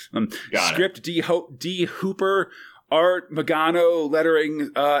details. Script D. Hooper, art Magano, lettering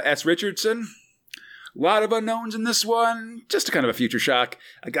S. Richardson. A lot of unknowns in this one. Just a kind of a future shock.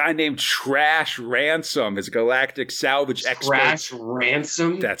 A guy named Trash Ransom is a galactic salvage expert. Trash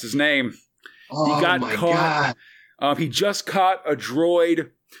Ransom? That's his name. Oh, he got caught. God. He just caught a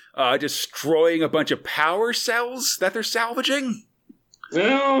droid destroying a bunch of power cells that they're salvaging.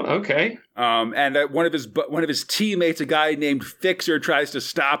 Oh, okay. And one of his teammates, a guy named Fixer, tries to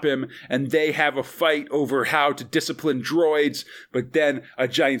stop him, and they have a fight over how to discipline droids. But then a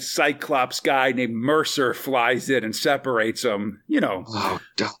giant Cyclops guy named Mercer flies in and separates them. Oh,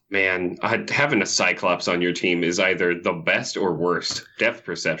 man, having a Cyclops on your team is either the best or worst. Depth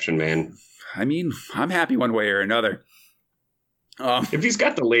perception, man. I mean, I'm happy one way or another. If he's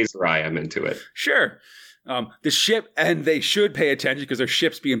got the laser eye, I'm into it. Sure. The ship, and they should pay attention because their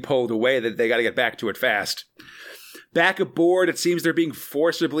ship's being pulled away, that they got to get back to it fast. Back aboard, it seems they're being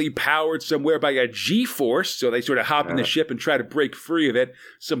forcibly powered somewhere by a G-force, so they sort of hop in the ship and try to break free of it.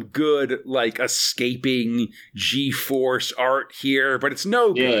 Some good, escaping G-force art here, but it's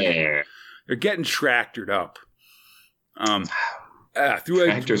no good. Yeah. They're getting tractored up. Through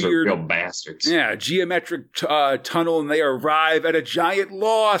Tractors are real bastards. Yeah, geometric tunnel, and they arrive at a giant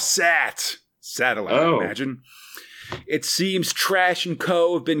satellite, I imagine. It seems Trash and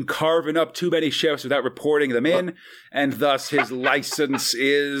Co. have been carving up too many ships without reporting them in, and thus his license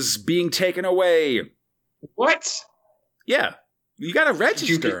is being taken away. What? Yeah. You got to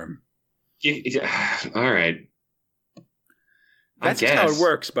register them. All right. That's just how it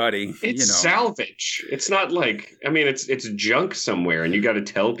works, buddy. It's salvage. It's not like, I mean, it's junk somewhere, and you got to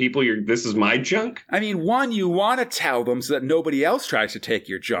tell people this is my junk. I mean, one, you want to tell them so that nobody else tries to take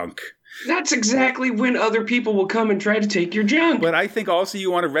your junk. That's exactly when other people will come and try to take your junk. But I think also you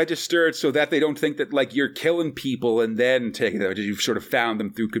want to register it so that they don't think that, like, you're killing people and then taking them. You've sort of found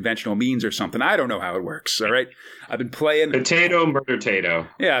them through conventional means or something. I don't know how it works, all right? I've been playing... Potato, murder-tato.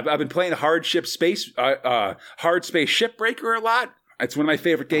 Yeah, I've been playing Hard Space Shipbreaker a lot. It's one of my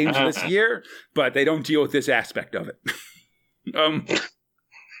favorite games this year, but they don't deal with this aspect of it.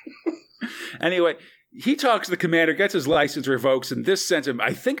 Anyway... He talks to the commander, gets his license revoked, and this sends him,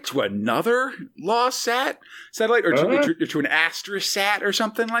 I think, to another satellite, or to an Astrosat or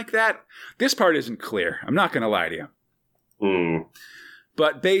something like that. This part isn't clear. I'm not going to lie to you.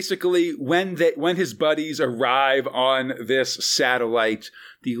 But basically, when his buddies arrive on this satellite,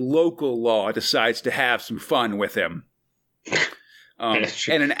 the local law decides to have some fun with him. And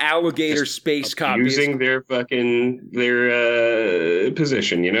an alligator space cop using their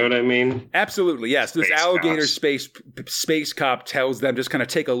position. You know what I mean? Absolutely, yes. This alligator space cop tells them just kind of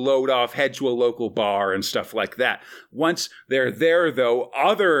take a load off, head to a local bar and stuff like that. Once they're there, though,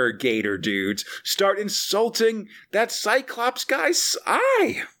 other gator dudes start insulting that Cyclops guy's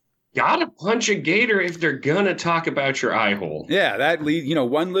eye. Gotta punch a gator if they're gonna talk about your eye hole. Yeah, that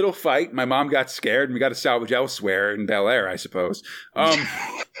one little fight. My mom got scared, and we got to salvage elsewhere in Bel Air, I suppose. A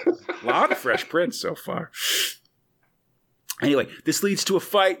lot of Fresh Prince so far. Anyway, this leads to a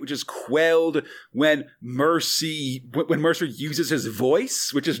fight, which is quelled when Mercer uses his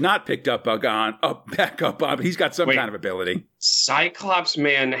voice, which is not picked up back up on, but he's got some kind of ability. Cyclops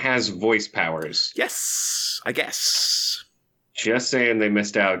Man has voice powers. Yes, I guess. Just saying they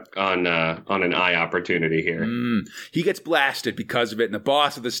missed out on an eye opportunity here. He gets blasted because of it, and the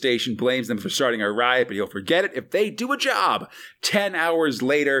boss of the station blames them for starting a riot, but he'll forget it if they do a job. 10 hours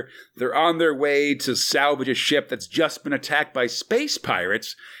later, they're on their way to salvage a ship that's just been attacked by space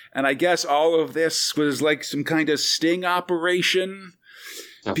pirates, and I guess all of this was like some kind of sting operation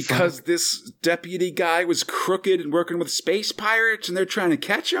because this deputy guy was crooked and working with space pirates, and they're trying to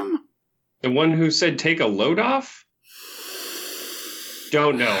catch him? The one who said take a load off?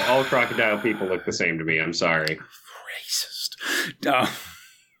 Don't know. All crocodile people look the same to me. I'm sorry. Racist.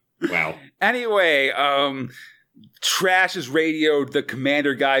 Wow. Anyway, Trash has radioed the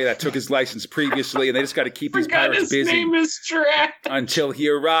commander guy that took his license previously, and they just got to keep these pirates busy. His name is Trash. Until he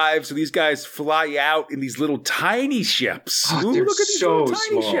arrives. So these guys fly out in these little tiny ships. Oh, they're look at these little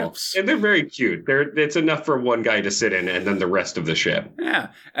tiny ships. And they're very cute. It's enough for one guy to sit in and then the rest of the ship. Yeah.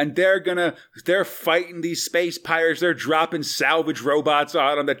 And they're fighting these space pirates. They're dropping salvage robots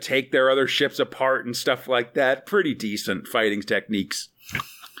on them that take their other ships apart and stuff like that. Pretty decent fighting techniques.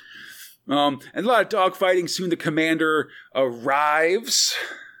 And a lot of dogfighting. Soon the commander arrives.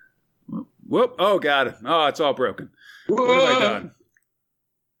 Whoop. Oh, God. Oh, it's all broken. What have I done?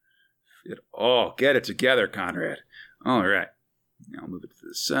 Get it together, Conrad. All right. I'll move it to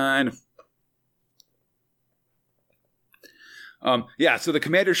the side. So the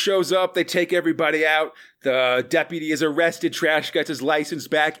commander shows up, they take everybody out, the deputy is arrested, Trash gets his license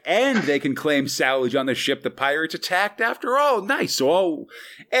back, and they can claim salvage on the ship the pirates attacked after all. Nice. So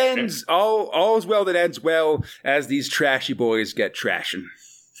all is well that ends well as these trashy boys get trashing.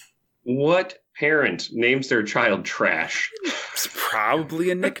 What parent names their child Trash? It's probably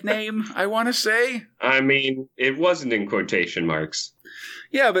a nickname, I want to say. I mean, it wasn't in quotation marks.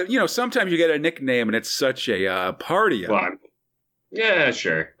 Yeah, but, sometimes you get a nickname and it's such a party. Well, yeah,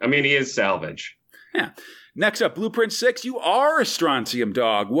 sure. I mean, he is salvage. Yeah. Next up, Blueprint 6, you are a Strontium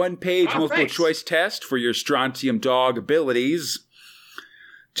dog. 1-page multiple choice test for your Strontium dog abilities.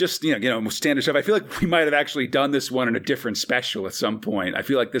 Just, standard stuff. I feel like we might have actually done this one in a different special at some point. I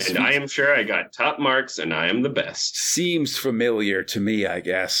feel like this... And I am sure I got top marks and I am the best. Seems familiar to me, I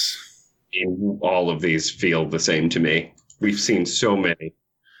guess. All of these feel the same to me. We've seen so many.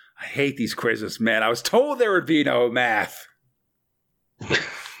 I hate these quizzes, man. I was told there would be no math.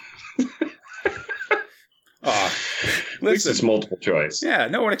 At least it's multiple choice. Yeah,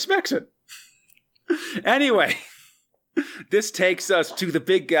 no one expects it. Anyway, this takes us to the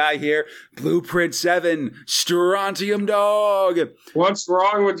big guy here, Blueprint 7, Strontium Dog. What's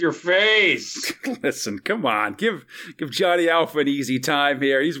wrong with your face? Listen, come on, give Johnny Alpha an easy time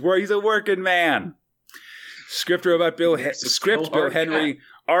here. He's a working man. Script Bill Henry,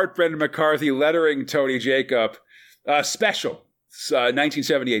 art Brendan McCarthy, lettering Tony Jacob. Special.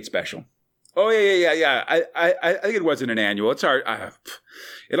 1978 special. Oh, yeah. I think it wasn't an annual. It's hard.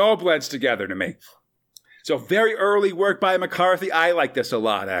 It all blends together to me. So very early work by McCarthy. I like this a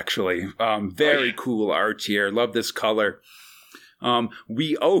lot, actually. Very cool art here. Love this color.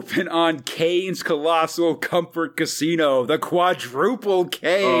 We open on Kane's Colossal Comfort Casino, the Quadruple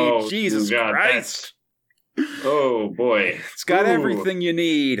K. Oh, Jesus God, Christ. Oh, boy. It's got everything you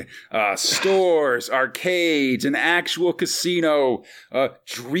need. Stores, arcades, an actual casino, a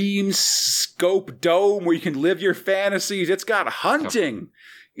dream scope dome where you can live your fantasies. It's got hunting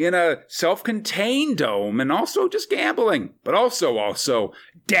in a self-contained dome and also just gambling, but also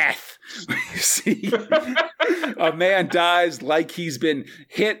death. You see, a man dies like he's been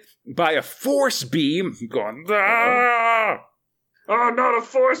hit by a force beam, going, ah! Oh, not a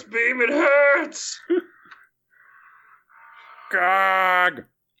force beam, it hurts! Gog.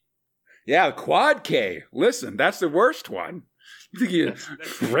 Yeah, Quad K. Listen, that's the worst one. You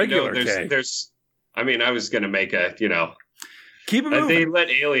think regular K. I was going to make a, Keep it moving. They let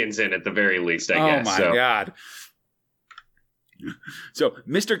aliens in at the very least, I guess. Oh, my God. So,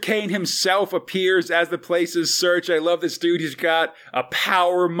 Mr. Kane himself appears as the place's search. I love this dude. He's got a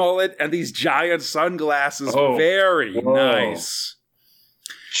power mullet and these giant sunglasses. Very nice.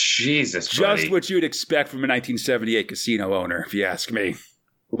 Jesus, buddy. Just what you'd expect from a 1978 casino owner, if you ask me.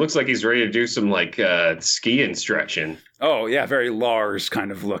 Looks like he's ready to do some, ski instruction. Oh, yeah, very Lars kind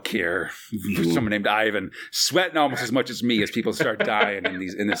of look here. Someone named Ivan. Sweating almost as much as me as people start dying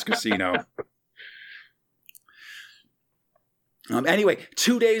in this casino. Anyway,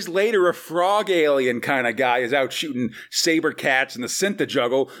 2 days later, a frog alien kind of guy is out shooting saber cats in the Syntha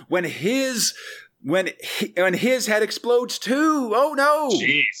juggle when his head explodes too. Oh no!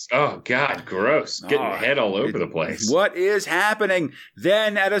 Jeez. Oh God, gross. Getting the head all over the place. What is happening?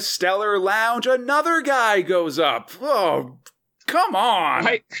 Then at a Stellar Lounge, another guy goes up. Oh, come on.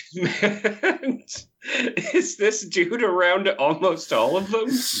 Is this dude around almost all of them?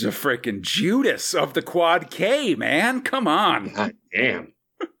 This is a freaking Judas of the Quad K, man. Come on. God damn.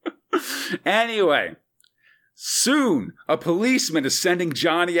 Anyway. Soon, a policeman is sending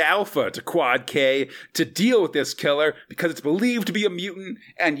Johnny Alpha to Quad K to deal with this killer because it's believed to be a mutant,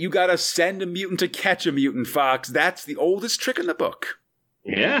 and you gotta send a mutant to catch a mutant, Fox. That's the oldest trick in the book.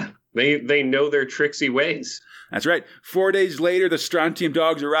 Yeah, they know their tricksy ways. That's right. 4 days later, the Strontium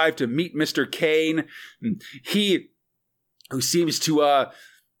dogs arrive to meet Mr. Kane. Who seems to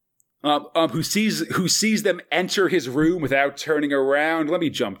who sees them enter his room without turning around. Let me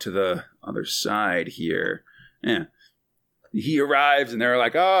jump to the other side here. Yeah. He arrives and they're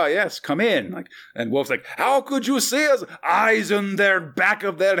like, "Oh, yes, come in." And Wolf's like, "How could you see us? Eyes on their back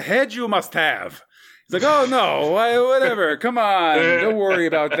of their head you must have." He's like, "Oh, no, whatever. Come on. Don't worry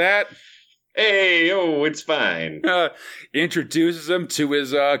about that." Hey, it's fine. Introduces him to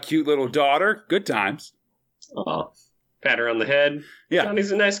his cute little daughter. Good times. Oh, pat her on the head. Yeah.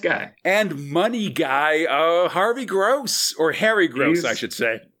 Johnny's a nice guy. And money guy, Harvey Gross, or Harry Gross, I should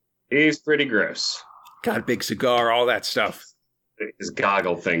say. He's pretty gross. Got a big cigar, all that stuff. His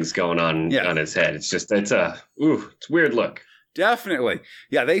goggle thing's going on his head. It's a weird look. Definitely.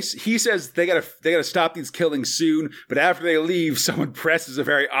 Yeah, he says they gotta stop these killings soon, but after they leave, someone presses a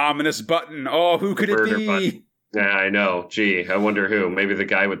very ominous button. Oh, who could it be? Button. Yeah, I know. Gee, I wonder who. Maybe the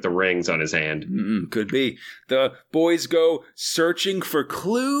guy with the rings on his hand. Could be. The boys go searching for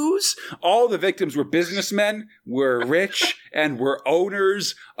clues. All the victims were businessmen, were rich, and were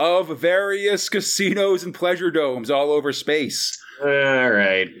owners of various casinos and pleasure domes all over space. All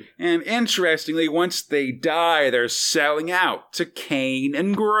right. And interestingly, once they die, they're selling out to Kane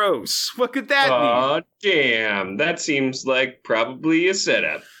and Gross. What could that mean? Oh, damn. That seems like probably a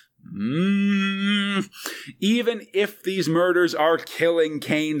setup. Even if these murders are killing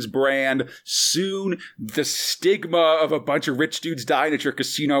Kane's brand, soon the stigma of a bunch of rich dudes dying at your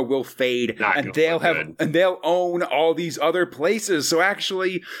casino will fade, and they'll own all these other places. So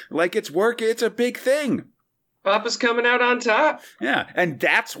actually, it's a big thing. Papa's coming out on top. Yeah, and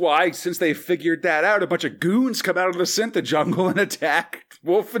that's why, since they figured that out, a bunch of goons come out of the Syntha jungle and attack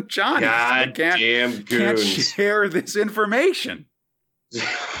Wolf and Johnny. God damn goons. Can't share this information.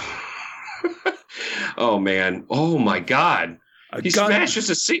 Oh, man. Oh, my God. He smashes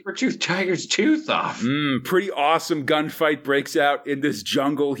a saber-toothed tiger's tooth off. Pretty awesome gunfight breaks out in this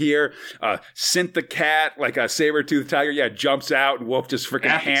jungle here. Syntha cat, like a saber-toothed tiger, jumps out and Wolf just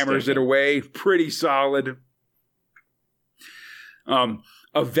freaking hammers it away. Pretty solid.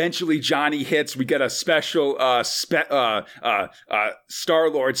 Eventually Johnny hits. We get a special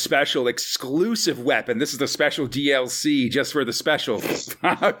Star-Lord special exclusive weapon. This is the special DLC just for the special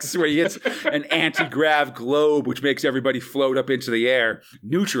box where he hits an anti-grav globe which makes everybody float up into the air,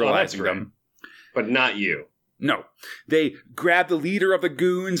 neutralizing them. But not you. No. They grab the leader of the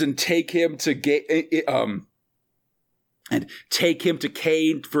goons and take him to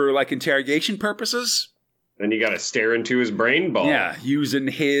Kane for like interrogation purposes. Then you got to stare into his brain ball. Yeah, using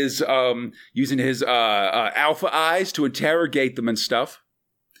his alpha eyes to interrogate them and stuff.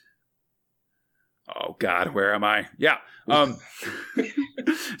 Oh God, where am I? Yeah.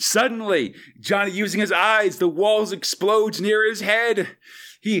 Suddenly, Johnny using his eyes, the walls explodes near his head.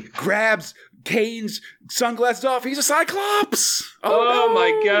 He grabs Kane's sunglasses off. He's a Cyclops. Oh no.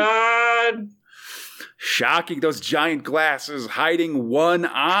 My God. Shocking, those giant glasses hiding one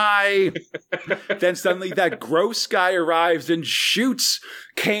eye. Then suddenly that gross guy arrives and shoots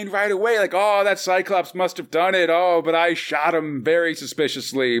Kane right away. Like, oh, that Cyclops must have done it. Oh, but I shot him very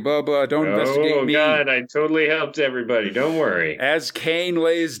suspiciously. Blah, blah, don't investigate me. Oh, God, I totally helped everybody. Don't worry. As Kane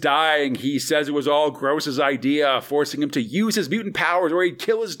lays dying, he says it was all Gross's idea, forcing him to use his mutant powers or he'd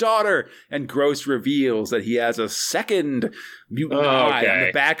kill his daughter. And Gross reveals that he has a second mutant eye on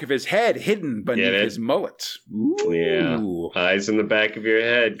the back of his head, hidden beneath his mullet. Ooh. Yeah. Eyes in the back of your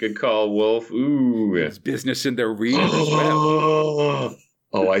head. Good call, Wolf. Ooh. There's business in the rear as well.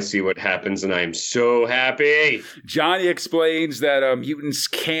 Oh, I see what happens, and I am so happy. Johnny explains that mutants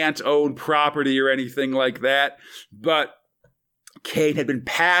can't own property or anything like that, but Kane had been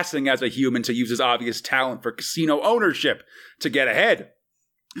passing as a human to use his obvious talent for casino ownership to get ahead.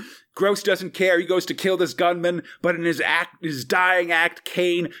 Gross doesn't care. He goes to kill this gunman, but in his dying act,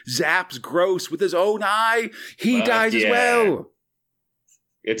 Kane zaps Gross with his own eye. He dies as well.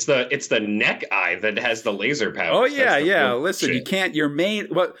 It's the neck eye that has the laser powers. Oh yeah. Listen, you can't. Your main.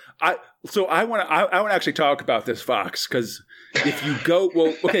 Well, I want to actually talk about this, Fox, because if you go,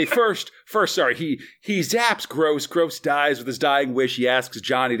 well, okay, first, sorry, he zaps Gross. Gross dies with his dying wish. He asks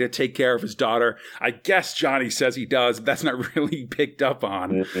Johnny to take care of his daughter. I guess Johnny says he does, but that's not really picked up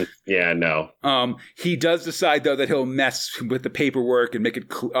on. Yeah, no. He does decide though that he'll mess with the paperwork and make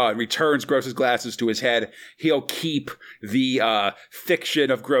it returns Gross's glasses to his head. He'll keep the fiction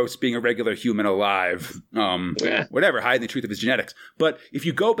of Gross being a regular human alive. Whatever, hiding the truth of his genetics. But if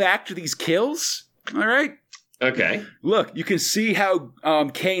you go back to these kills, all right. Okay. Look, you can see how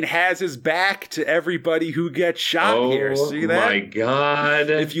Kane has his back to everybody who gets shot here. See that? Oh, my God.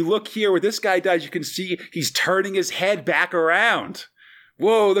 If you look here where this guy dies, you can see he's turning his head back around.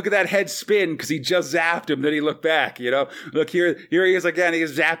 Whoa, look at that head spin because he just zapped him. Then he looked back, you know. Look, here he is again.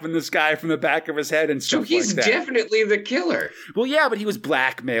 He's zapping this guy from the back of his head and stuff like that. So he's definitely the killer. Well, yeah, but he was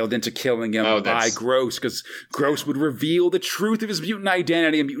blackmailed into killing him by Gross because Gross would reveal the truth of his mutant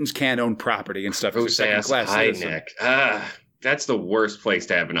identity and mutants can't own property and stuff. Gross-ass high neck. That's the worst place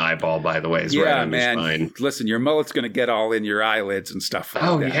to have an eyeball, by the way. Right on your spine. Listen, your mullet's going to get all in your eyelids and stuff like that.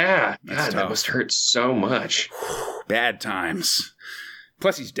 Oh, yeah. God, that must hurt so much. Bad times.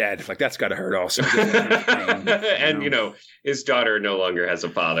 Plus, he's dead. Like, that's got to hurt also. And, his daughter no longer has a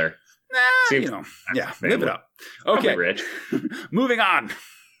father. Live it up. Okay. Rich. Moving on.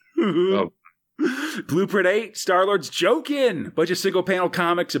 Blueprint 8, Star-Lord's Jokin'. Bunch of single-panel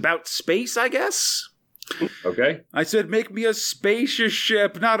comics about space, I guess. Okay. I said, make me a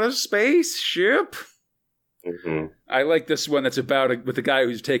spaceship, not a spaceship. Mm-hmm. I like this one that's about with the guy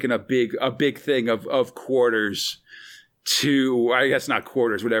who's taken a big thing of quarters to, I guess not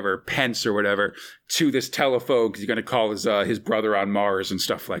quarters, whatever, pence or whatever, to this telephone because he's going to call his brother on Mars and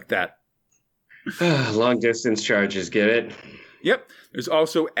stuff like that. Long distance charges, get it? Yep. There's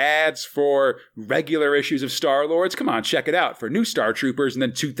also ads for regular issues of Star-Lords. Come on, check it out. For new Star Troopers and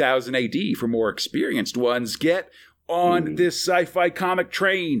then 2000 AD for more experienced ones. Get on this sci-fi comic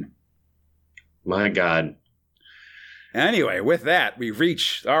train. My God. Anyway, with that, we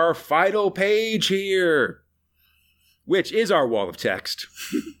reach our final page here, which is our wall of text.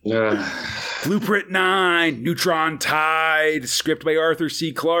 Blueprint 9, Neutron Tide, script by Arthur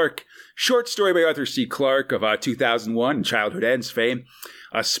C. Clarke. Short story by Arthur C. Clarke of 2001, Childhood Ends fame.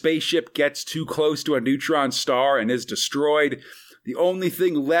 A spaceship gets too close to a neutron star and is destroyed. The only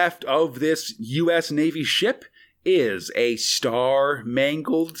thing left of this U.S. Navy ship is a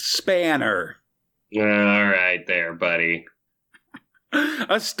star-mangled spanner. All right there, buddy.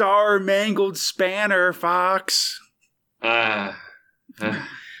 A star-mangled spanner, Fox.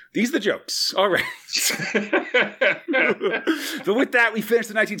 These are the jokes. All right. But with that, we finished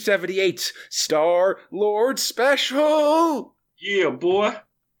the 1978 Star-Lord special. Yeah, boy.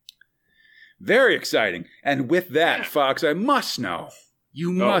 Very exciting. And with that, Fox, I must know.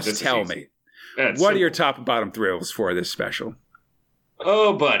 You must tell me. What are your top and bottom thrills for this special?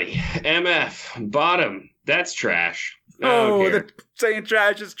 Oh, buddy. MF. Bottom. That's trash. Oh, saying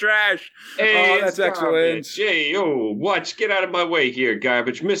trash is trash. Hey, that's excellent. Hey, watch, get out of my way here,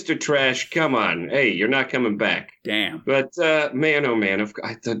 garbage. Mr. Trash, come on. Hey, you're not coming back. Damn. But, man, oh man,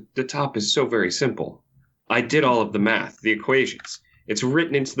 the top is so very simple. I did all of the math, the equations. It's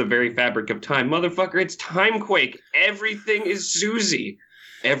written into the very fabric of time. Motherfucker, it's Timequake. Everything is Susie.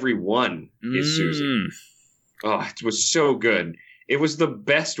 Everyone is Susie. Oh, it was so good. It was the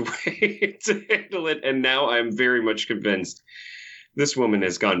best way to handle it, and now I'm very much convinced this woman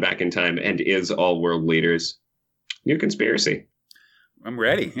has gone back in time and is all world leaders. New conspiracy. I'm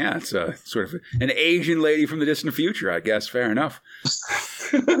ready. Yeah, it's sort of an Asian lady from the distant future, I guess. Fair enough.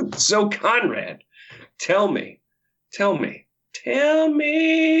 So, Conrad, tell me,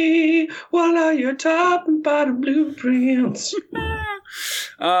 what are your top and bottom blueprints?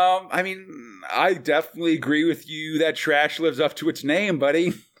 I mean, I definitely agree with you that trash lives up to its name,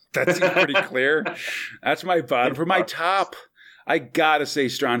 buddy. That seems pretty clear. That's my bottom. For my top, I gotta say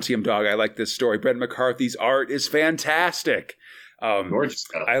Strontium Dog. I like this story. Brett McCarthy's art is fantastic. Gorgeous.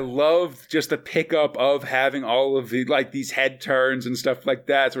 I love just the pickup of having all of the, like, these head turns and stuff like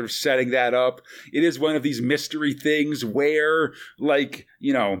that, sort of setting that up. It is one of these mystery things where, like,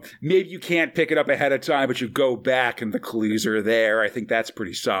 you know, maybe you can't pick it up ahead of time, but you go back and the clues are there. I think that's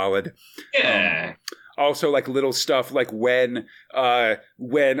pretty solid. Yeah. Also, like, little stuff like when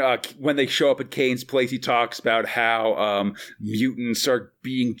they show up at Kane's place, he talks about how mutants are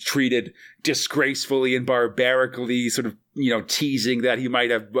being treated disgracefully and barbarically, sort of, you know, teasing that he might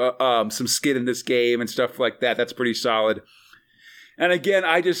have some skin in this game and stuff like that. That's pretty solid. And again,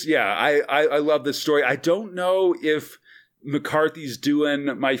 I love this story. I don't know if McCarthy's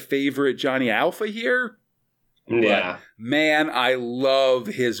doing my favorite Johnny Alpha here. Yeah. But, man, I love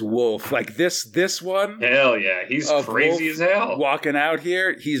his wolf. Like this one. Hell yeah. He's crazy as hell. Walking out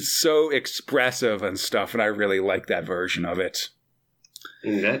here, he's so expressive and stuff, and I really like that version of it.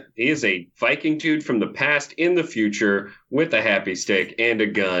 And he is a Viking dude from the past in the future with a happy stick and a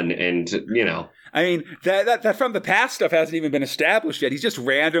gun, and, you know. I mean, that from the past stuff hasn't even been established yet. He's just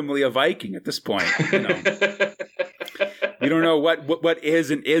randomly a Viking at this point, you know. You don't know what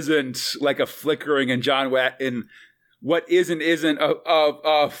is and isn't like a flickering in what is and isn't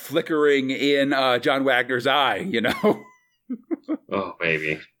a flickering in John Wagner's eye, you know? Oh,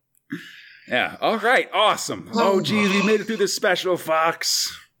 baby. Yeah. All right. Awesome. Oh, geez, we made it through this special,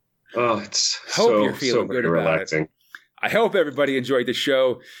 Fox. Oh, it's hope you're feeling good about relaxing. It. I hope everybody enjoyed the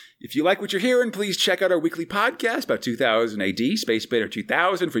show. If you like what you're hearing, please check out our weekly podcast about 2000 AD, Space Spinner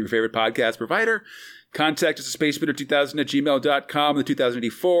 2000 for your favorite podcast provider. Contact us at spacespinner2000@gmail.com, the 2000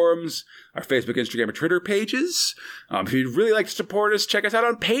 AD forums, our Facebook, Instagram, and Twitter pages. If you'd really like to support us, check us out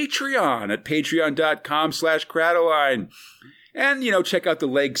on Patreon at patreon.com/Crataline. And, you know, check out the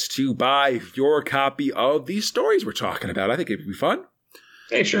links to buy your copy of these stories we're talking about. I think it'd be fun.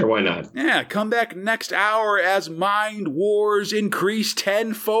 Hey, sure, why not? Yeah, come back next hour as Mind Wars increase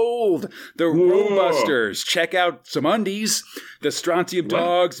tenfold. The Robusters. Check out some undies. The Strontium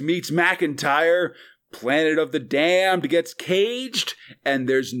Dogs meets McIntyre. Planet of the Damned gets caged. And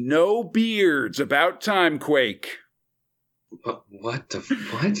there's no beards about Timequake. What?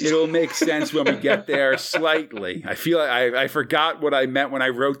 It'll make sense when we get there slightly. I feel like I forgot what I meant when I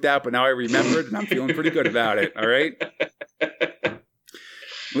wrote that, but now I remembered, and I'm feeling pretty good about it. All right?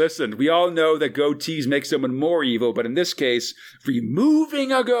 Listen, we all know that goatees make someone more evil, but in this case,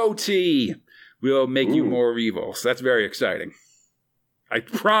 removing a goatee will make you more evil. So that's very exciting. I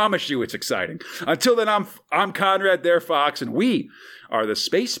promise you it's exciting. Until then, I'm Conrad, they're Fox, and we are the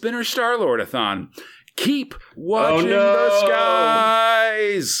Space Spinner Star-Lord-a-thon. Keep watching the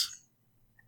skies!